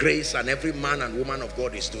every grace and every man and woman of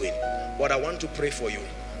God is doing. But I want to pray for you.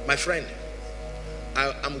 My friend,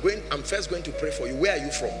 I'm first going to pray for you. Where are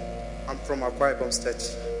you from? I'm from Akwa Ibom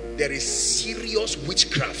State. There is serious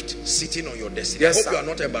witchcraft sitting on your destiny. Yes, I hope you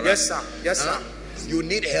are not embarrassed. Yes, sir. Yes, sir. You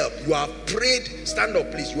need help. You have prayed. Stand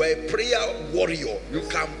up, please. You are a prayer warrior. You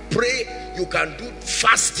can pray. You can do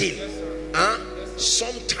fasting.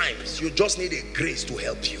 Sometimes you just need a grace to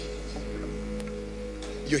help you.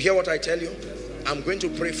 You hear what I tell you? I'm going to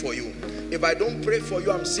pray for you. If I don't pray for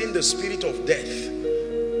you, I'm seeing the spirit of death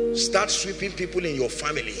start sweeping people in your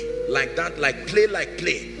family like that, like play,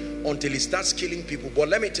 until it starts killing people. But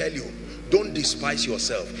let me tell you, don't despise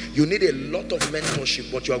yourself. You need a lot of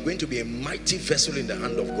mentorship, but you are going to be a mighty vessel in the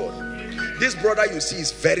hand of God. This brother you see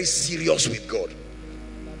is very serious with God.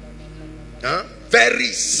 Very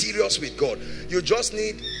serious with God. You just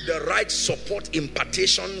need the right support,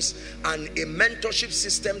 impartations, and a mentorship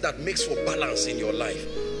system that makes for balance in your life.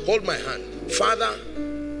 Hold my hand. Father,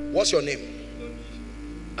 what's your name?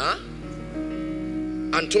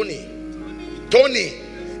 Anthony. Tony,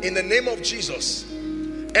 in the name of Jesus,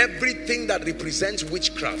 everything that represents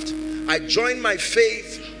witchcraft, I join my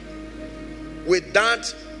faith with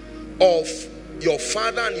that of your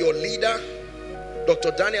father and your leader,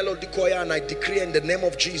 Dr. Daniel Odikoya, and I decree in the name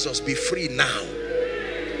of Jesus, be free now.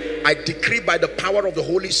 I decree by the power of the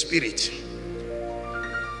Holy Spirit,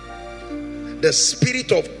 the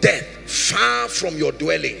spirit of death far from your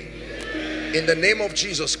dwelling, in the name of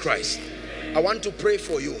Jesus Christ. I want to pray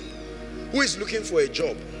for you. Who is looking for a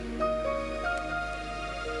job?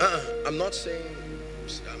 I'm not saying,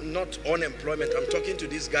 I'm not unemployment. I'm talking to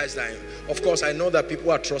these guys that, of course, I know that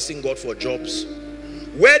people are trusting God for jobs.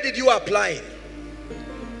 Where did you apply?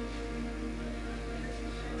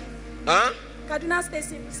 Kaduna State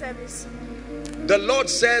Civil Service. The Lord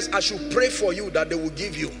says I should pray for you that they will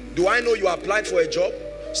give you. Do I know you applied for a job?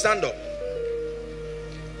 Stand up.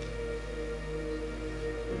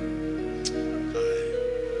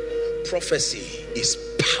 Prophecy is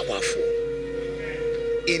powerful.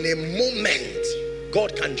 In a moment,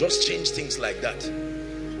 God can just change things like that.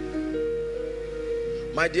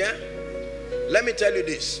 My dear, let me tell you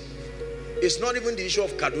this. It's not even the issue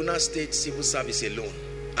of Kaduna State Civil Service alone.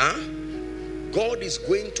 God is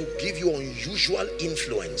going to give you unusual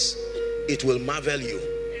influence. It will marvel you.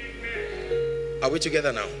 Are we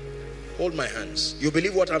together now? Hold my hands. You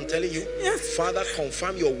believe what I'm telling you? Yes. Father,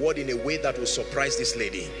 confirm your word in a way that will surprise this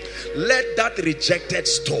lady. Let that rejected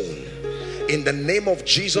stone, in the name of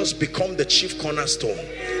Jesus, become the chief cornerstone.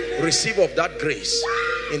 Receive of that grace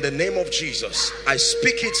in the name of Jesus. I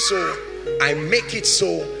speak it so, I make it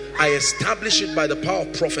so, I establish it by the power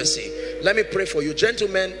of prophecy. Let me pray for you.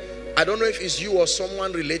 Gentlemen, I don't know if it's you or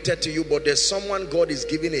someone related to you, but there's someone God is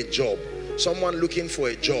giving a job, someone looking for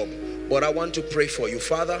a job. But I want to pray for you.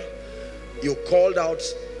 Father, you called out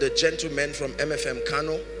the gentlemen from MFM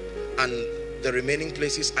Kano and the remaining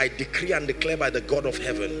places. I decree and declare by the God of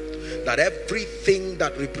heaven that everything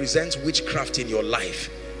that represents witchcraft in your life,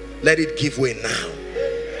 let it give way now.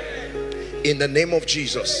 In the name of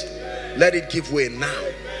Jesus, let it give way now,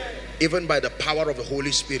 even by the power of the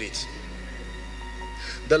Holy Spirit.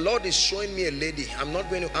 The Lord is showing me a lady. I'm not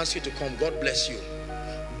going to ask you to come. God bless you.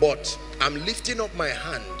 But I'm lifting up my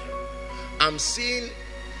hand. I'm seeing,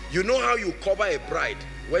 you know how you cover a bride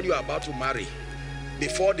when you are about to marry,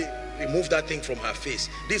 before they remove that thing from her face.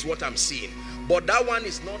 This is what I'm seeing. But that one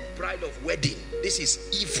is not bride of wedding. This is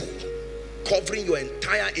evil, covering your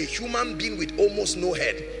entire, a human being with almost no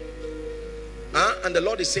head. And the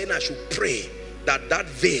Lord is saying I should pray that that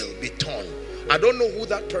veil be torn. I don't know who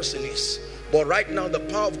that person is, but right now the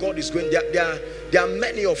power of God is going. There are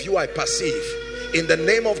many of you I perceive. In the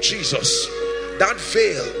name of Jesus, that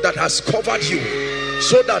veil that has covered you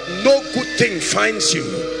so that no good thing finds you,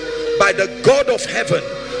 by the God of heaven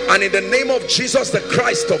and in the name of Jesus the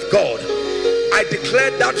Christ of God, I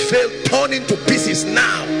declare that veil torn into pieces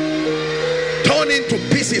now. Torn into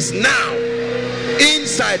pieces now.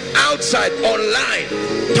 Inside, outside, online,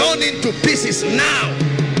 torn into pieces now.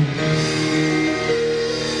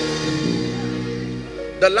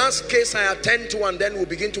 The last case I attend to, and then we'll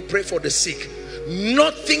begin to pray for the sick.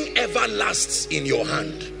 Nothing ever lasts in your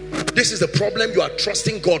hand. This is the problem you are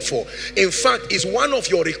trusting God for. In fact, it's one of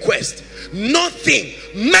your requests. Nothing,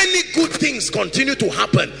 many good things continue to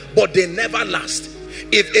happen, but they never last.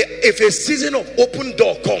 If a season of open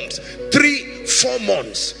door comes, 3-4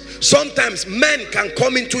 months, sometimes men can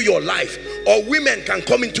come into your life, or women can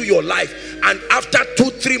come into your life, and after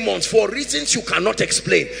 2-3 months, for reasons you cannot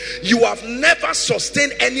explain, you have never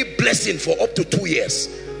sustained any blessing for up to 2 years.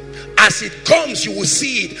 As it comes, you will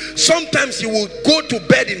see it. Sometimes you will go to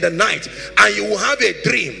bed in the night and you will have a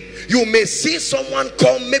dream. You may see someone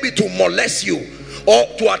come, maybe to molest you or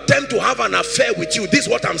to attempt to have an affair with you. This is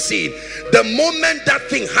what I'm seeing. The moment that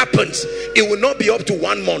thing happens, it will not be up to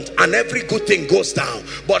 1 month and every good thing goes down.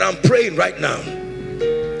 But I'm praying right now,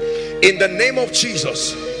 in the name of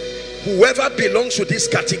Jesus, whoever belongs to this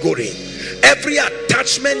category, every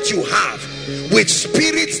attachment you have with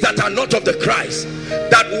spirits that are not of the Christ,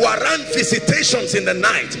 that warrant visitations in the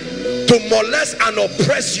night to molest and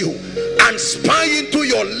oppress you and spy into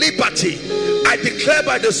your liberty, I declare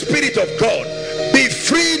by the Spirit of God, be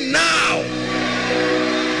free now.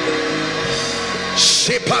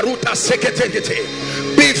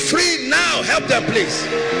 Be free now. Help them, please.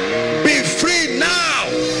 Be free now.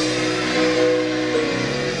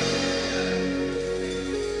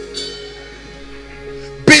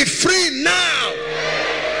 Be free now.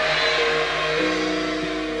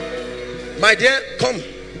 My dear, come.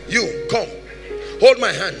 You come. Hold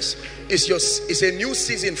my hands. It's a new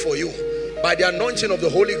season for you. By the anointing of the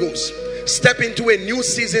Holy Ghost, step into a new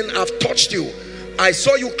season. I've touched you. I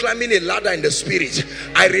saw you climbing a ladder in the spirit.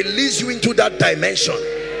 I release you into that dimension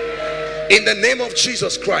in the name of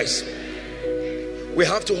Jesus Christ. We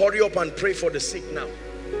have to hurry up and pray for the sick now.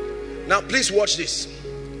 Now please watch this.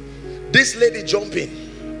 This lady jumping,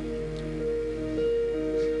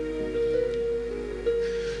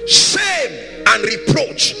 and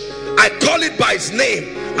reproach. I call it by its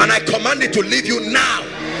name and I command it to leave you now.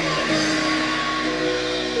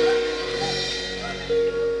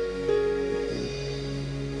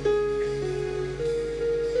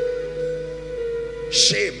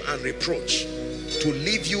 Shame and reproach to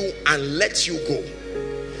leave you and let you go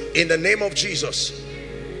in the name of Jesus.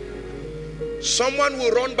 Someone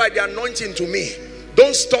will run by the anointing to me.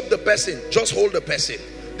 Don't stop the person, just hold the person.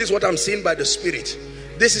 This is what I'm seeing by the Spirit.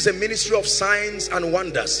 This is a ministry of signs and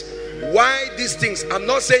wonders. Why these things? I'm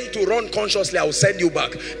not saying to run consciously, I will send you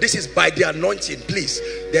back. This is by the anointing. Please,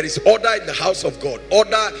 there is order in the house of God,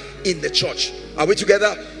 order in the church. Are we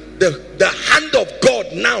together? The hand of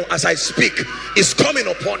God now as I speak is coming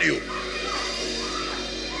upon you.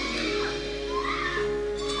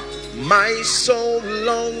 My soul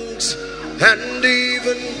longs and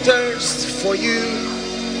even thirsts for you.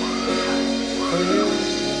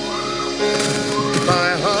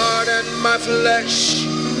 My heart and my flesh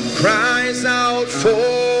cries out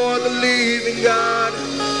for the living God,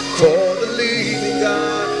 for the living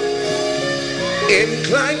God.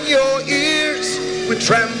 Incline your ears with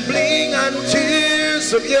trembling and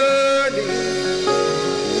tears of yearning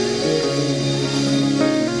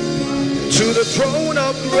to the throne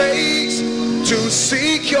of grace to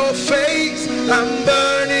seek your face. I'm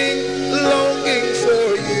burning, longing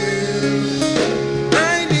for you.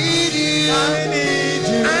 I need you, I need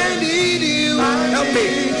you, I need you. Help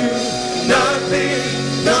me. Nothing,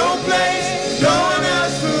 no place, no one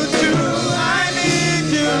else will do. I need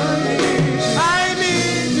you, I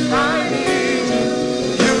need you, I need you.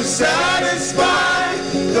 You satisfy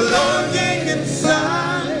the longing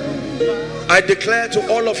inside. I declare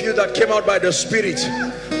to all of you that came out by the Spirit,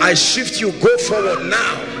 I shift you. Go forward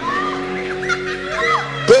now.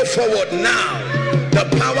 Go forward now. The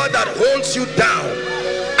power that holds you down,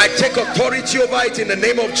 I take authority over it in the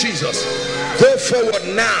name of Jesus. Go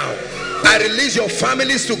forward now. I release your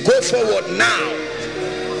families to go forward now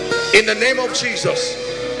in the name of Jesus.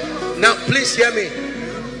 Now please hear me.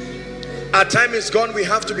 Our time is gone. We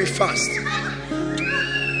have to be fast.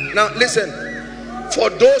 Now listen, for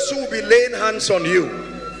those who will be laying hands on you,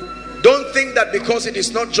 don't think that because it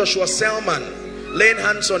is not Joshua Selman laying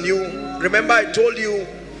hands on you. Remember, I told you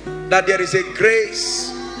that there is a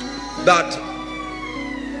grace that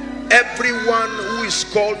everyone who is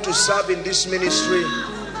called to serve in this ministry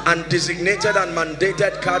and designated and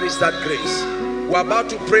mandated carries that grace. We're about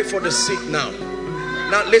to pray for the sick now.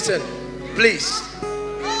 Now listen, please.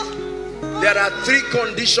 There are 3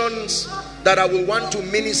 conditions that I will want to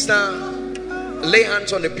minister, lay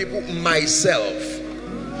hands on the people myself.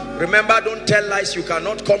 Remember, don't tell lies. You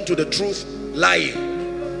cannot come to the truth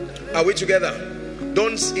lying. Are we together?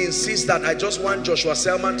 Don't insist that I just want Joshua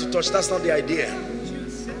Selman to touch. That's not the idea.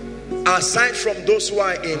 Aside from those who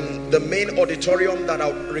are in the main auditorium that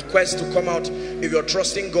I'll request to come out if you're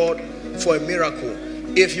trusting God for a miracle.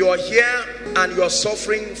 If you are here and you are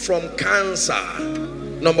suffering from cancer,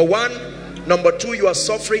 number 1. Number 2, you are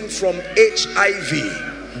suffering from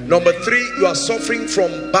HIV. Number 3, you are suffering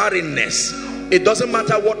from barrenness. It doesn't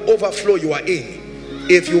matter what overflow you are in.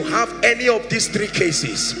 If you have any of these 3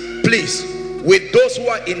 cases, please, with those who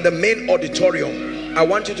are in the main auditorium, I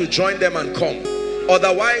want you to join them and come.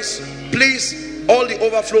 Otherwise, please, all the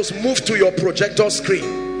overflows, move to your projector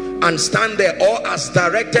screen and stand there, or as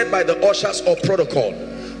directed by the ushers or protocol.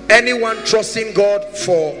 Anyone trusting God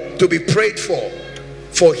to be prayed for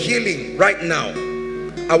healing right now,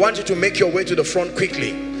 I want you to make your way to the front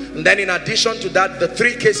quickly. And then in addition to that, the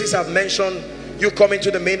 3 cases I've mentioned, you come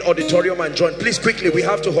into the main auditorium and join. Please, quickly, we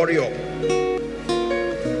have to hurry up.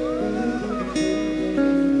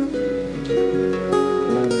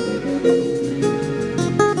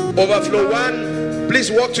 Overflow 1,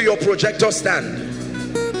 please walk to your projector stand.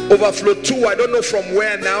 Overflow 2, I don't know from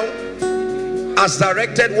where now. As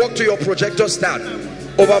directed, walk to your projector stand.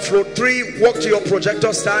 Overflow 3, walk to your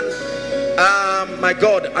projector stand. My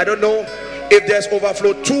God, I don't know if there's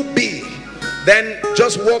overflow 2B. Then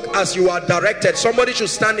just walk as you are directed. Somebody should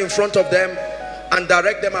stand in front of them and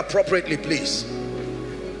direct them appropriately, please.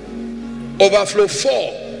 Overflow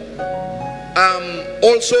 4.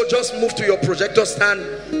 Also just move to your projector stand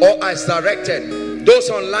or as directed. Those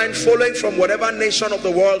online following from whatever nation of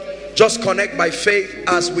the world, just connect by faith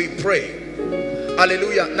as we pray.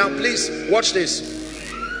 Hallelujah. Now please watch this.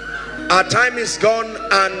 Our time is gone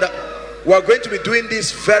and we're going to be doing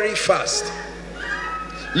this very fast.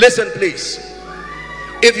 Listen please.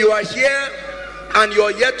 If you are here and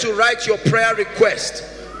you're yet to write your prayer request,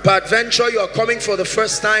 peradventure you are coming for the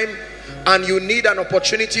first time and you need an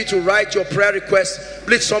opportunity to write your prayer request,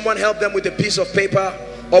 please someone help them with a piece of paper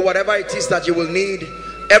or whatever it is that you will need.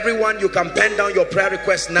 everyone, you can pen down your prayer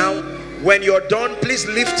request now. When you're done, please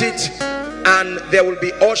lift it, and there will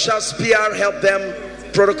be ushers, PR help them,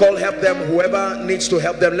 protocol help them, whoever needs to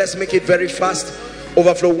help them. Let's make it very fast.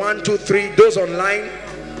 Overflow 1, 2, 3. Those online,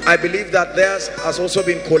 I believe that theirs has also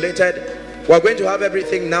been collated. We're going to have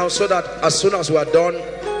everything now, so that as soon as we are done,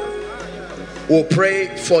 we'll pray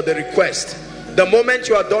for the request. The moment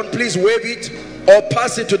you are done, please wave it or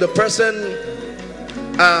pass it to the person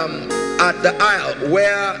at the aisle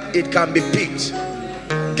where it can be picked.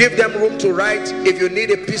 Give them room to write. If you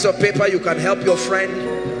need a piece of paper, you can help your friend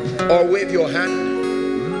or wave your hand.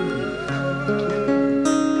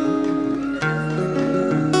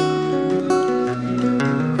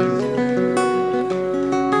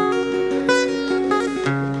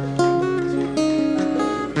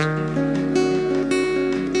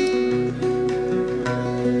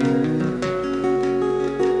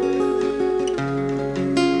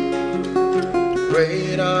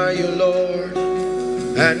 Great are you, Lord,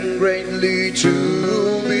 and greatly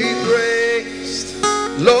to be praised.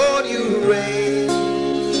 Lord, you reign.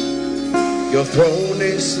 Your throne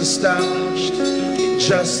is established in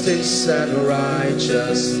justice and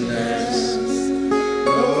righteousness.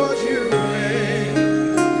 Lord, you reign.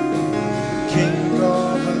 King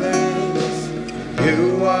of the land,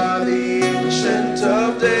 you are the ancient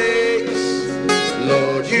of days.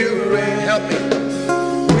 Lord, you reign. Help me.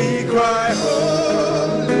 We cry,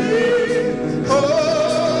 holy,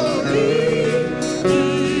 holy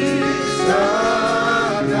is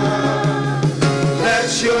our God.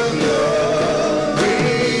 Let your glory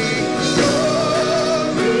fill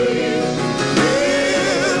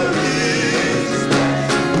this place.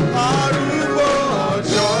 Arubo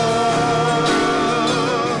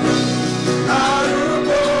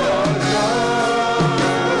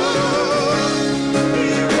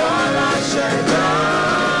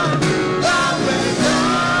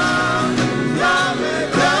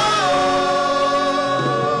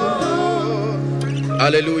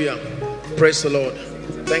Hallelujah. Praise the Lord.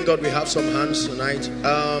 Thank God we have some hands tonight.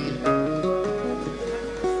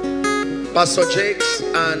 Pastor Jakes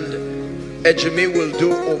and Ejimi will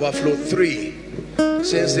do overflow 3.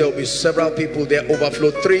 Since there will be several people there, overflow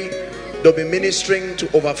 3. They'll be ministering to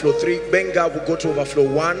overflow 3. Benga will go to overflow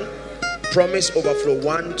 1. Promise overflow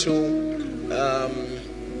 1, 2.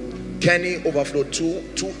 Kenny overflow 2.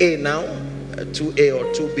 2A now. 2A or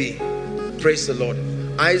 2B. Praise the Lord.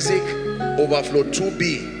 Isaac overflow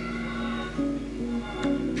 2B.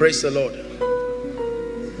 Praise the Lord.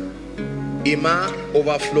 Ima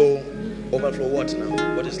overflow what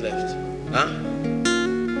now? What is left? Huh?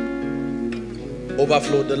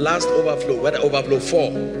 Overflow, the last overflow. Whether overflow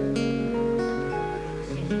 4.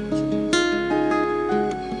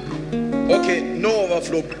 Okay, no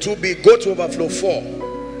overflow 2B. Go to overflow 4.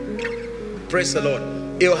 Praise the Lord.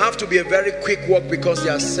 It'll have to be a very quick walk because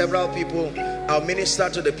there are several people. I'll minister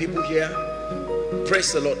to the people here.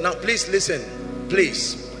 Praise the Lord. Now please listen.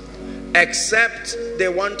 Please. Except they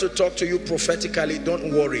want to talk to you prophetically,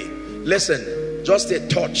 don't worry. Listen, just a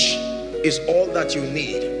touch is all that you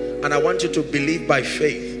need. And I want you to believe by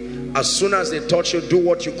faith. As soon as they touch you, do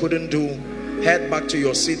what you couldn't do. Head back to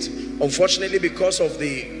your seat. Unfortunately, because of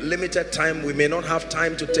the limited time, we may not have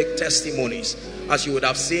time to take testimonies, as you would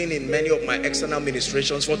have seen in many of my external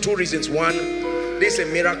ministrations, for 2 reasons. One, this is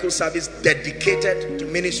a miracle service dedicated to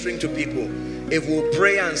ministering to people. If we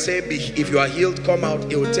pray and say, if you are healed, come out,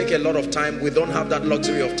 it will take a lot of time. We don't have that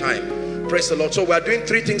luxury of time. Praise the Lord. So we are doing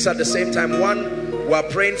 3 things at the same time. One, we are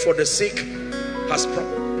praying for the sick. Has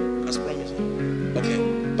promised. Okay.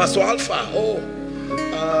 Pastor Alpha.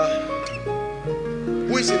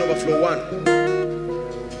 Who is in overflow 1?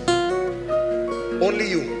 Only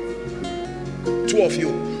you. 2 of you.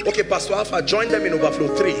 Okay, Pastor Alpha, join them in overflow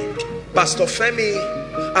 3. Pastor Femi.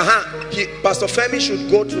 Pastor Femi should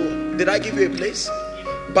go to. Did I give you a place?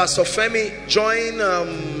 Pastor Femi, join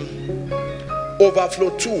overflow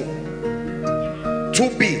 2.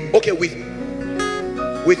 2B. Okay, with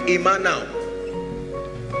Iman now.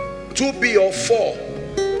 2B or 4.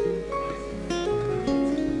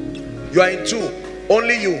 You are in 2.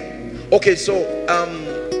 Only you. Okay, so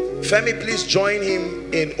Femi, please join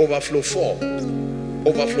him in overflow 4.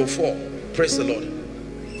 Overflow 4. Praise the Lord.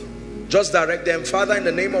 Just direct them. Father, in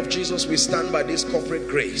the name of Jesus, we stand by this corporate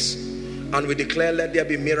grace and we declare, let there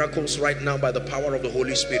be miracles right now by the power of the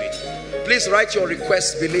Holy Spirit. Please write your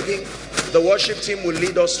requests believing. The worship team will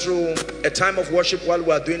lead us through a time of worship while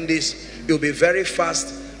we are doing this. It will be very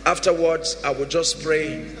fast. Afterwards, I will just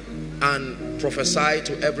pray and prophesy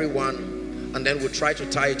to everyone, and then we'll try to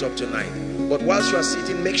tie it up tonight. But whilst you are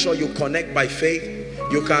sitting, make sure you connect by faith.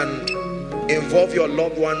 You can Involve your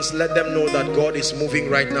loved ones. Let them know that God is moving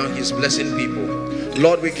right now. He's blessing people.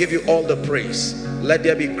 Lord, we give you all the praise. Let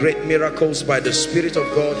there be great miracles by the Spirit of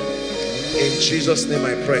God. In Jesus' name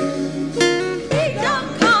I pray.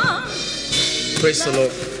 Praise the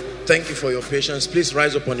Lord. Thank you for your patience. Please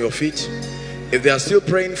rise up on your feet. If they are still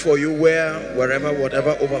praying for you, wherever,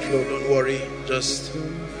 whatever overflow, don't worry. Just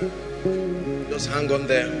hang on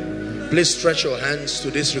there. Please stretch your hands to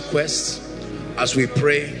this request as we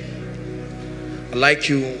pray. I'd like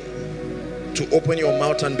you to open your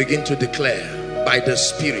mouth and begin to declare by the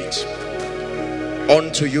Spirit.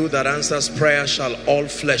 Unto you that answers prayer shall all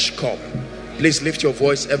flesh come. Please lift your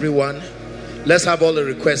voice, everyone. Let's have all the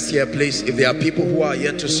requests here, please. If there are people who are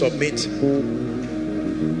yet to submit,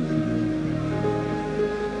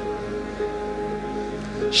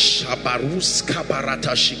 Shabarus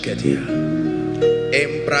kabarata shikedia.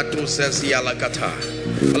 I'd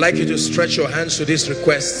like you to stretch your hands to these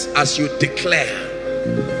requests as you declare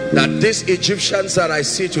that these Egyptians that I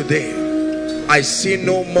see today, I see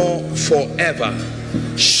no more forever.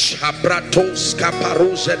 Shabratos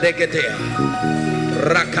kaparuze degedea.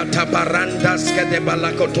 Rakatabarandas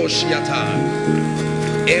kedebalakotoshiata.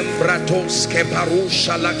 Embratos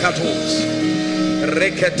keparusha lakatos.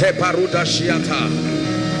 Rekete parudashiata.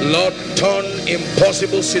 Lord, turn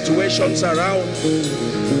impossible situations around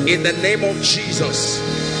in the name of Jesus.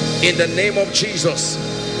 In the name of Jesus,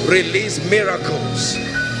 release miracles,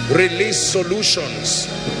 release solutions,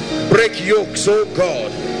 break yokes, oh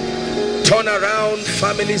God. Turn around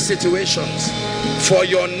family situations for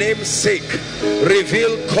your name's sake.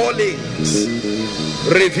 Reveal callings,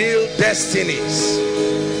 reveal destinies.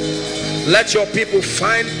 Let your people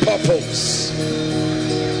find purpose.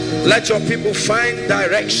 Let your people find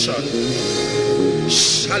direction.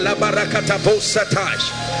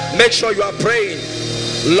 Make sure you are praying.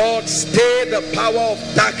 Lord, stay the power of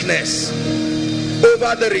darkness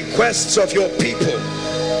over the requests of your people.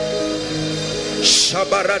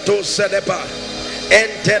 Shabarato Sedepa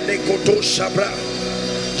Entelekoto Shabra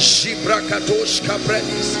Shibrakatos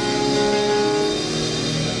Caprelis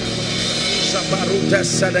Shabaruta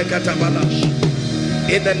Sedekatabalash.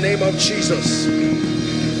 In the name of Jesus.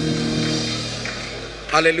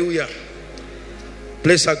 Hallelujah.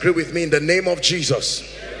 Please agree with me in the name of Jesus.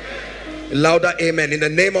 Louder amen. In the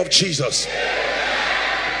name of Jesus.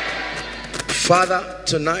 Father,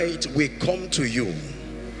 tonight we come to you,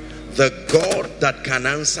 the God that can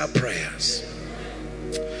answer prayers.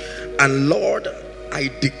 And Lord, I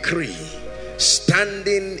decree,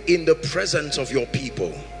 standing in the presence of your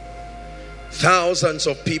people, thousands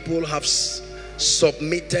of people have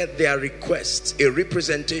submitted their requests, a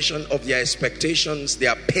representation of their expectations,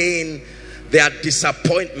 their pain, their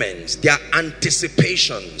disappointments, their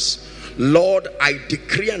anticipations. Lord, I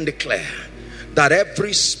decree and declare that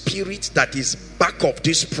every spirit that is back of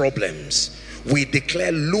these problems, we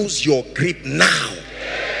declare, lose your grip now.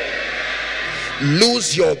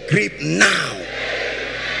 Lose your grip now.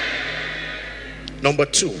 Number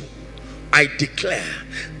two, I declare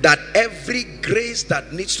that every grace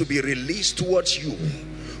that needs to be released towards you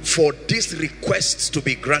for these requests to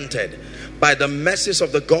be granted, by the mercies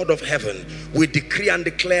of the God of heaven, we decree and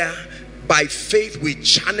declare, by faith we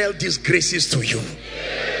channel these graces to you.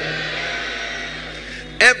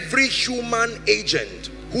 Every human agent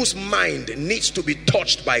whose mind needs to be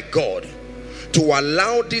touched by God to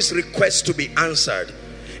allow these requests to be answered,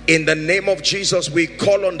 in the name of Jesus, we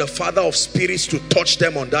call on the Father of spirits to touch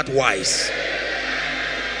them on that wise.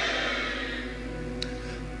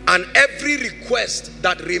 And every request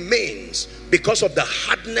that remains because of the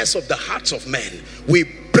hardness of the hearts of men, we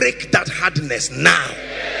break that hardness now.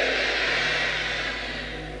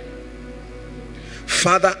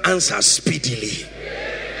 Father, answer speedily.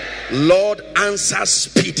 Lord, answer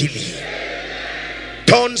speedily.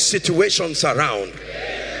 Turn situations around.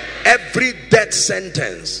 Every death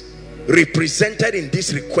sentence represented in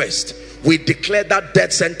this request, we declare that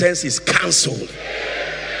death sentence is cancelled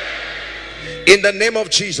in the name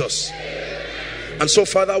of Jesus. And so,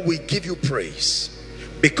 Father, we give you praise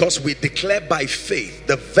because we declare by faith,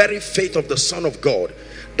 the very faith of the Son of God,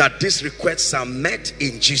 that these requests are met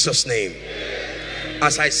in Jesus' name.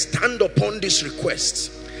 As I stand upon these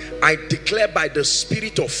requests, I declare by the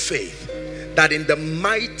spirit of faith that in the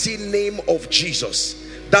mighty name of Jesus,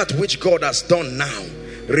 that which God has done now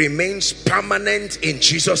remains permanent in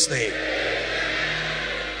Jesus' name.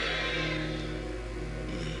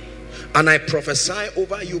 And I prophesy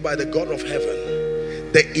over you by the God of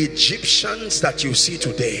heaven, the Egyptians that you see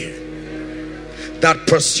today, that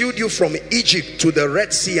pursued you from Egypt to the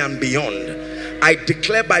Red Sea and beyond, I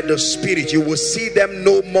declare by the Spirit, you will see them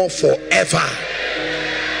no more forever.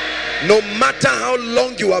 No matter how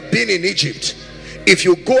long you have been in Egypt, if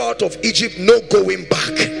you go out of Egypt, no going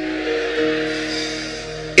back.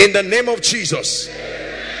 In the name of Jesus.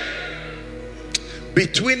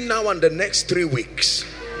 Between now and the next 3 weeks,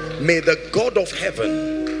 may the God of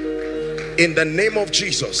heaven, in the name of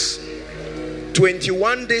Jesus,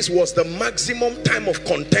 21 days was the maximum time of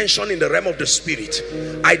contention in the realm of the spirit.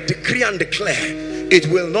 I decree and declare it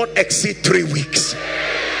will not exceed 3 weeks.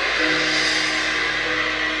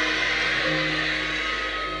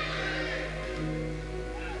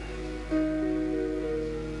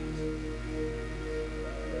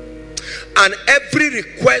 And every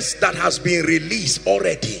request that has been released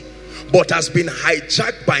already but has been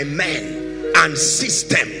hijacked by men and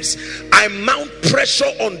systems, I mount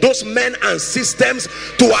pressure on those men and systems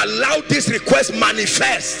to allow this request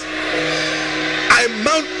manifest. I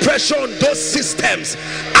mount pressure on those systems,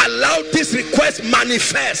 allow this request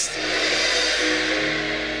manifest.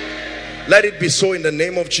 Let it be so in the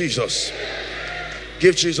name of Jesus.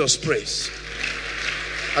 Give Jesus praise.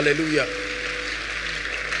 Hallelujah.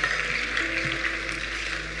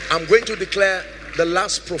 I'm going to declare the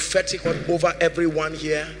last prophetic word over everyone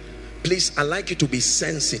here. Please, I'd like you to be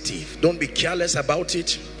sensitive. Don't be careless about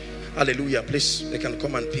it. Hallelujah. Please, they can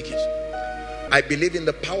come and pick it. I believe in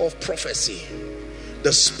the power of prophecy.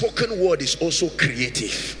 The spoken word is also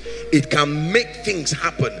creative. It can make things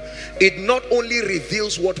happen. It not only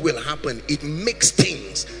reveals what will happen, it makes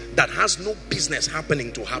things that has no business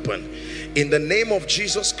happening to happen. In the name of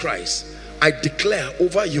Jesus Christ, I declare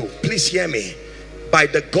over you, please hear me, by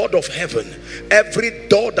the God of heaven, every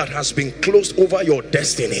door that has been closed over your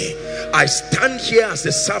destiny, I stand here as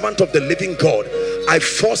the servant of the living God. I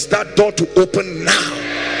force that door to open now.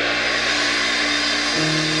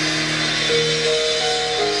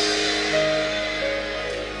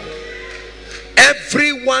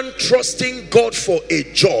 Everyone trusting God for a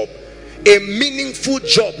job, a meaningful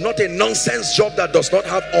job, not a nonsense job that does not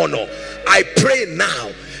have honor, I pray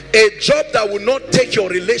now, a job that will not take your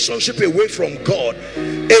relationship away from God,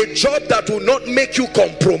 a job that will not make you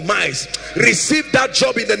compromise, receive that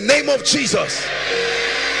job in the name of Jesus.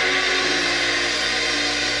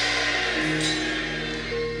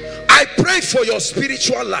 I pray for your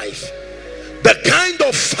spiritual life, the kind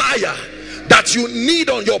of fire that you need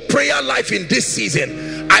on your prayer life in this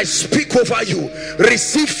season. I speak over you,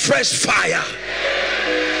 receive fresh fire,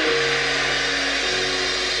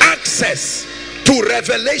 access to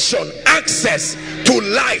revelation, access to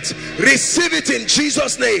light. Receive it in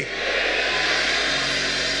Jesus' name.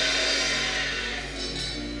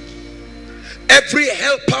 Every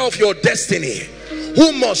helper of your destiny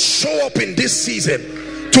who must show up in this season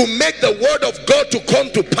to make the word of God to come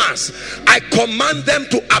to pass, I command them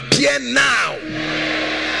to appear now.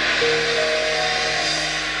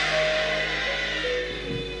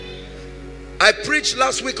 I preached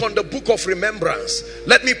last week on the book of remembrance.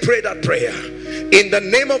 Let me pray that prayer. In the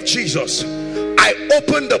name of Jesus, I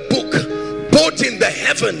open the book both in the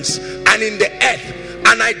heavens and in the earth,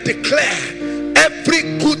 and I declare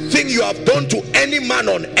every good thing you have done to any man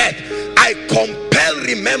on earth, I compel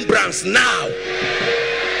remembrance now.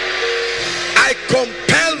 I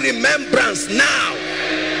compel remembrance now.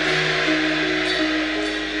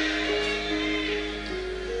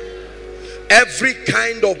 Every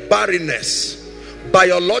kind of barrenness,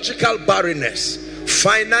 biological barrenness,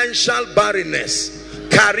 financial barrenness,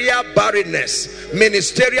 career barrenness,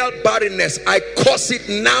 ministerial barrenness, I curse it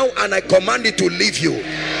now and I command it to leave you.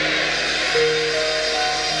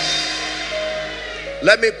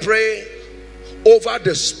 Let me pray over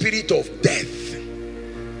the spirit of death.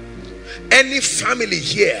 Any family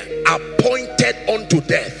here appointed unto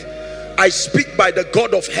death, I speak by the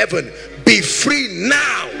God of heaven, be free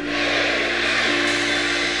now.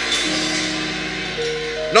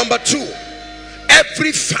 Number two,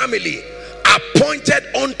 every family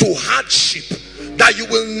appointed unto hardship, that you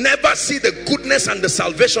will never see the goodness and the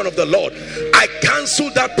salvation of the Lord, I cancel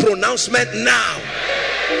that pronouncement now.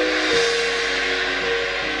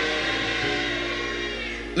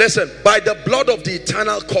 Listen, by the blood of the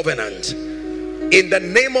eternal covenant, in the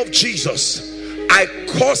name of Jesus, I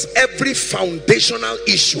cause every foundational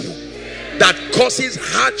issue that causes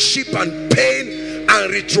hardship and pain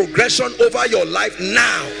and retrogression over your life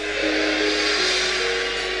now.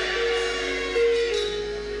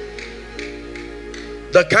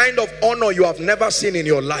 The kind of honor you have never seen in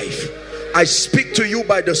your life, I speak to you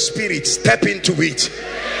by the Spirit. Step into it.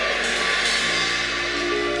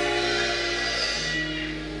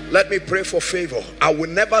 Let me pray for favor. I will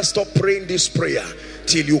never stop praying this prayer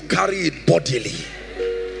till you carry it bodily.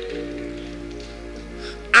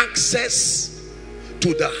 Access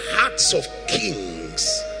to the hearts of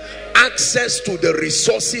kings, access to the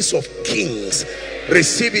resources of kings.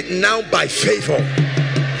 Receive it now by favor.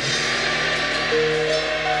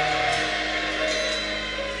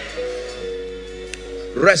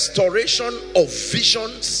 Restoration of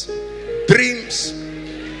visions, dreams.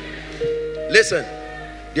 Listen,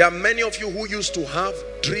 there are many of you who used to have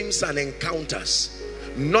dreams and encounters.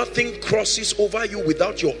 Nothing crosses over you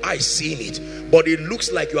without your eyes seeing it, but it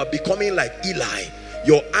looks like you are becoming like Eli.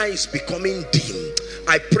 Your eyes becoming dim.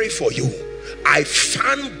 I pray for you. I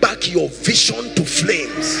fan back your vision to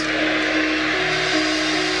flames.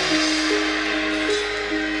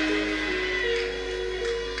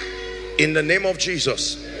 In the name of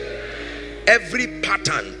Jesus. Every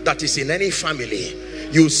pattern that is in any family,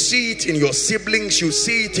 you see it in your siblings, you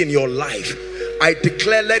see it in your life, I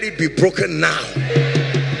declare, let it be broken now.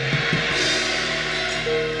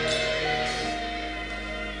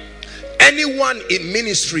 Anyone in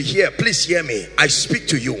ministry here, please hear me. I speak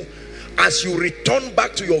to you. As you return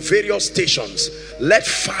back to your various stations, let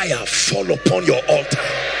fire fall upon your altar.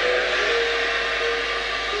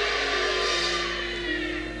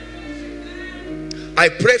 I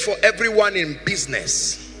pray for everyone in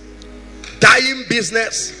business, dying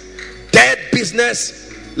business, dead business.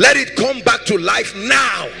 Let it come back to life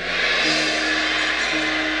now.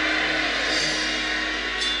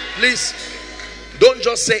 Please, don't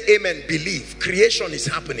just say amen, believe. Creation is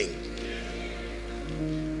happening.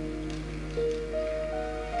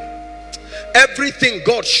 Everything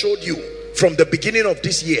God showed you from the beginning of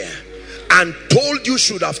this year and told you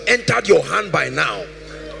should have entered your hand by now,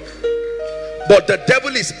 but the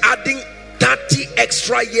devil is adding 30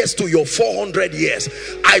 extra years to your 400 years.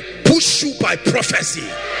 I push you by prophecy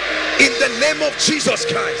in the name of Jesus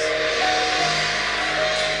Christ.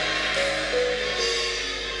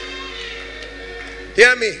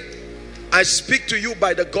 Hear me. I speak to you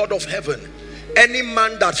by the God of heaven. Any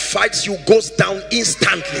man that fights you goes down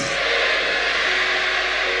instantly.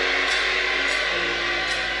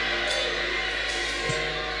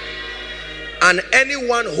 And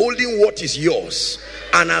anyone holding what is yours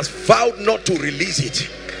and has vowed not to release it,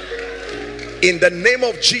 in the name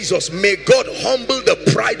of Jesus, may God humble the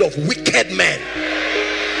pride of wicked men.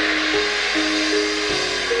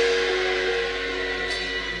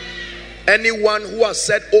 Anyone who has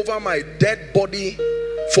said over my dead body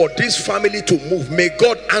for this family to move, may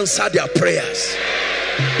God answer their prayers.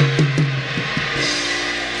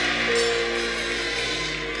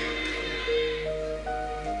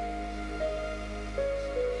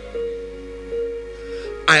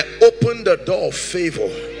 I open the door of favor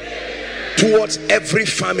towards every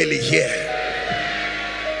family here.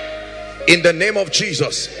 In the name of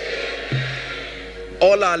Jesus.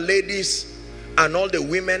 All our ladies and all the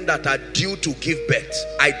women that are due to give birth,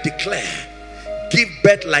 I declare, give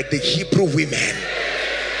birth like the Hebrew women.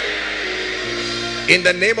 In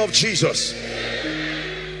the name of Jesus.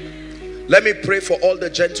 Let me pray for all the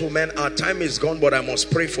gentlemen. Our time is gone, but I must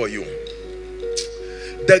pray for you.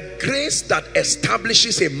 The grace that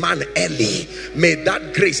establishes a man early, may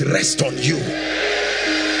that grace rest on you.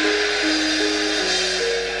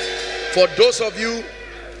 For those of you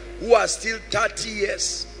who are still 30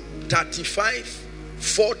 years, 35,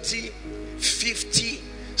 40, 50,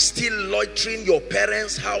 still loitering your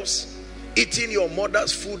parents' house, eating your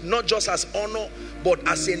mother's food, not just as honor, but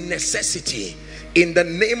as a necessity, in the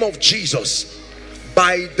name of Jesus,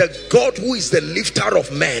 by the God who is the lifter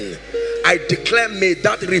of men, I declare, may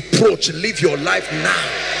that reproach leave your life now.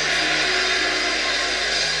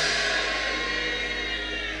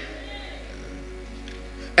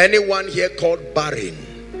 Anyone here called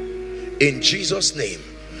barren, in Jesus' name,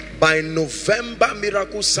 by November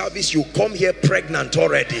miracle service, you come here pregnant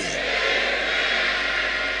already.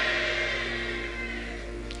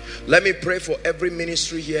 Let me pray for every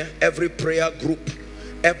ministry here, every prayer group,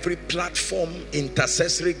 every platform,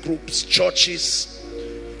 intercessory groups, churches.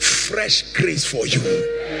 Fresh grace for you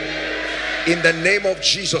in the name of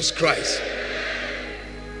Jesus Christ.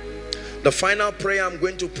 The final prayer I'm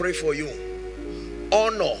going to pray for you.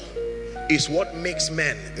 Honor is what makes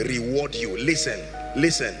men reward you. Listen,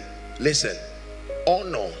 listen, listen.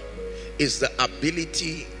 Honor is the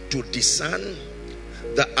ability to discern,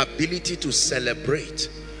 the ability to celebrate,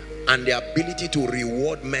 and the ability to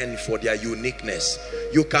reward men for their uniqueness.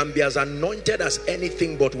 You can be as anointed as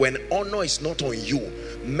anything, but when honor is not on you,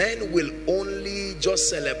 men will only just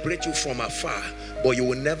celebrate you from afar, but you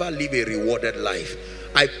will never live a rewarded life.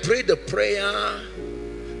 I pray the prayer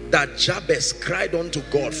that Jabez cried unto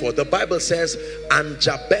God for. The Bible says, and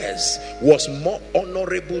Jabez was more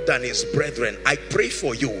honorable than his brethren. I pray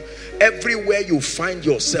for you, everywhere you find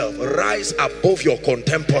yourself, rise above your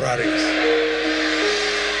contemporaries.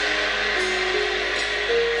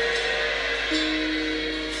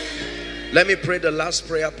 Let me pray the last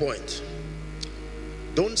prayer point.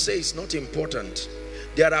 Don't say it's not important.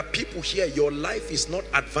 There are people here, your life is not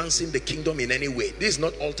advancing the kingdom in any way. This is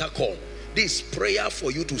not altar call. This is prayer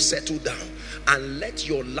for you to settle down and let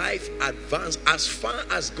your life advance. As far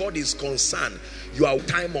as God is concerned, you are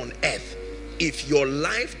time on earth. If your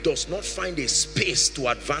life does not find a space to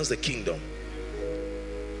advance the kingdom,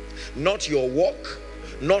 not your work,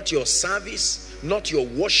 not your service, not your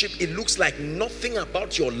worship, it looks like nothing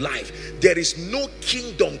about your life. There is no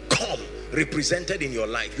kingdom come represented in your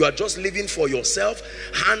life. You are just living for yourself,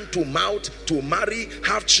 hand to mouth, to marry,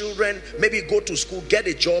 have children, maybe go to school, get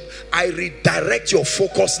a job. I redirect your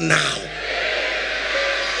focus now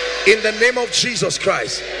in the name of Jesus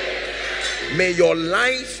Christ. May your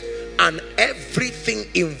life and everything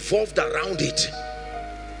involved around it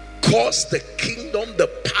cause the kingdom, the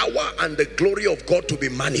power and the glory of God to be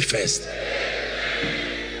manifest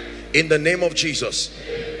in the name of Jesus.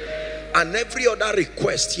 And every other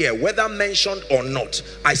request here, whether mentioned or not,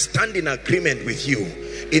 I stand in agreement with you.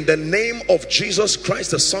 In the name of Jesus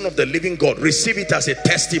Christ, the Son of the living God, receive it as a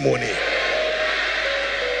testimony.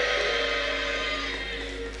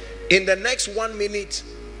 In the next 1 minute,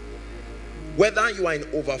 whether you are in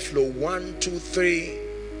overflow 1, 2, 3,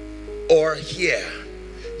 or here,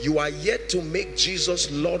 you are yet to make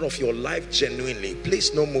Jesus Lord of your life genuinely.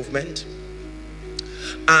 Please, no movement.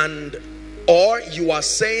 Or you are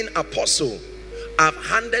saying, Apostle, I've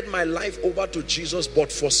handed my life over to Jesus,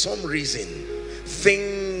 but for some reason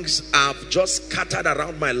things have just scattered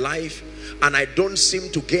around my life and I don't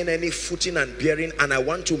seem to gain any footing and bearing, and I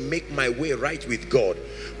want to make my way right with God.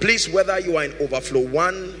 Please, whether you are in overflow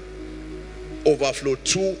 1, overflow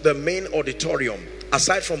 2, the main auditorium,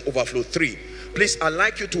 aside from overflow 3, please, I'd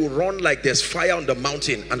like you to run like there's fire on the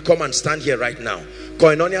mountain and come and stand here right now.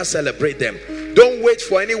 Koinonia, celebrate them. Don't wait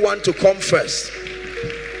for anyone to come first.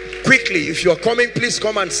 Quickly, if you're coming, please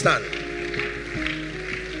come and stand.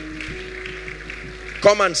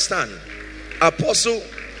 Come and stand. Apostle,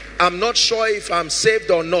 I'm not sure if I'm saved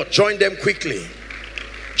or not. Join them quickly.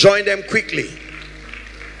 Join them quickly.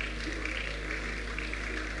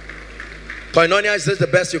 Koinonia, is this the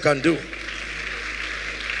best you can do?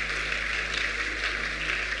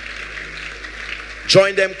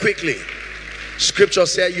 Join them quickly. Scripture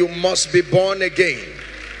says you must be born again.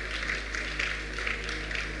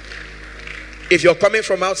 If you're coming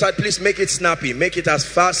from outside, please make it snappy. Make it as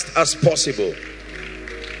fast as possible.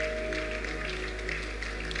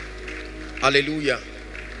 Hallelujah.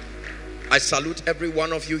 I salute every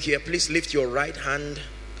one of you here. Please lift your right hand.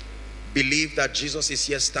 Believe that Jesus is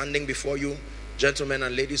here standing before you. Gentlemen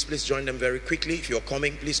and ladies, please join them very quickly. If you're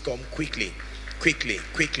coming, please come quickly. Quickly,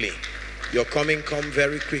 quickly. You're coming, come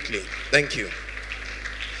very quickly. Thank you.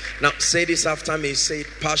 Now say this after me. Say it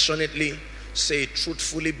passionately. Say it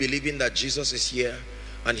truthfully, believing that Jesus is here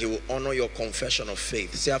and he will honor your confession of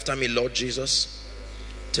faith. Say after me, Lord Jesus,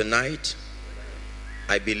 tonight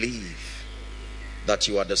I believe that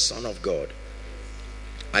you are the Son of God.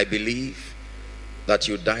 I believe that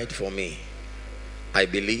you died for me. I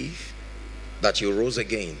believe that you rose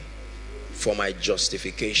again for my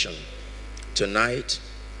justification. Tonight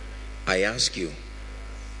I ask you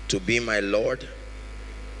to be my Lord,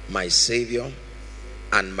 my Savior,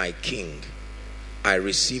 and my King. I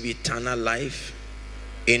receive eternal life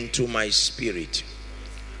into my spirit.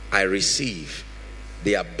 I receive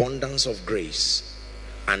the abundance of grace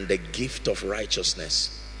and the gift of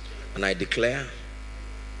righteousness. And I declare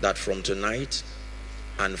that from tonight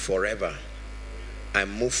and forever, I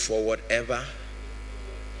move forward ever,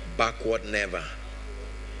 backward never.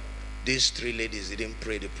 These three ladies didn't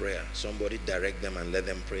pray the prayer. Somebody direct them and let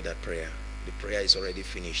them pray that prayer. The prayer is already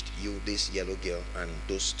finished. You, this yellow girl, and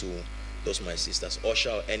those two, those my sisters. Usher,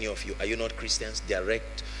 or any of you, are you not Christians?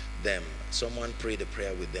 Direct them. Someone pray the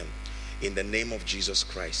prayer with them. In the name of Jesus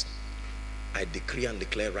Christ, I decree and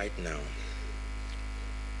declare right now,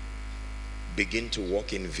 begin to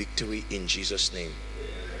walk in victory in Jesus' name.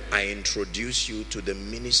 I introduce you to the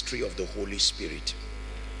ministry of the Holy Spirit.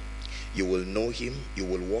 You will know him, you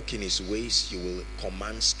will walk in his ways, you will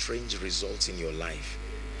command strange results in your life.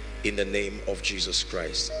 In the name of Jesus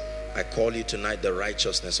Christ, I call you tonight the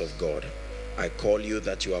righteousness of God. I call you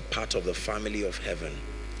that you are part of the family of heaven.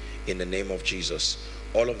 In the name of Jesus.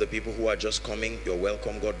 All of the people who are just coming, you're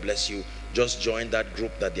welcome. God bless you. Just join that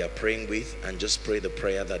group that they are praying with and just pray the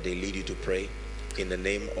prayer that they lead you to pray in the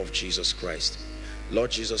name of Jesus Christ.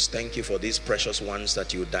 Lord Jesus, thank you for these precious ones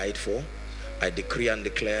that you died for. I decree and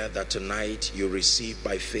declare that tonight you receive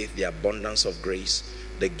by faith the abundance of grace,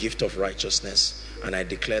 the gift of righteousness, and I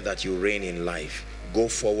declare that you reign in life. Go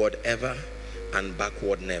forward ever and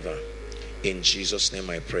backward never. In Jesus' name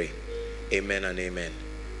I pray. Amen and amen.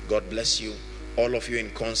 God bless you. All of you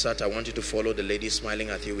in concert, I want you to follow the lady smiling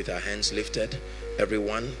at you with her hands lifted.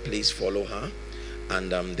 Everyone, please follow her.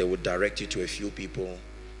 And they will direct you to a few people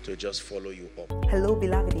to just follow you up. Hello,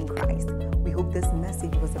 beloved in Christ. We hope this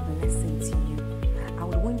message was a blessing to you. I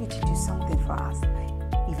would want you to do something for us.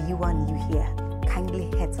 If you are new here, kindly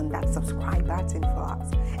hit on that subscribe button for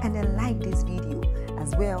us. And then like this video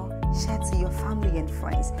as well. Share to your family and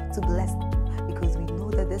friends to bless them, because we know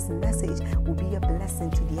that this message will be a blessing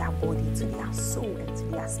to their body, to their soul, and to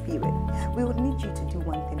their spirit. We would need you to do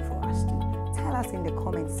one thing for us too. Tell us in the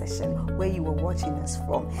comment section where you were watching us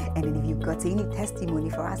from. And then if you've got any testimony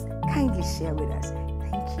for us, kindly share with us.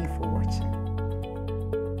 Thank you for watching.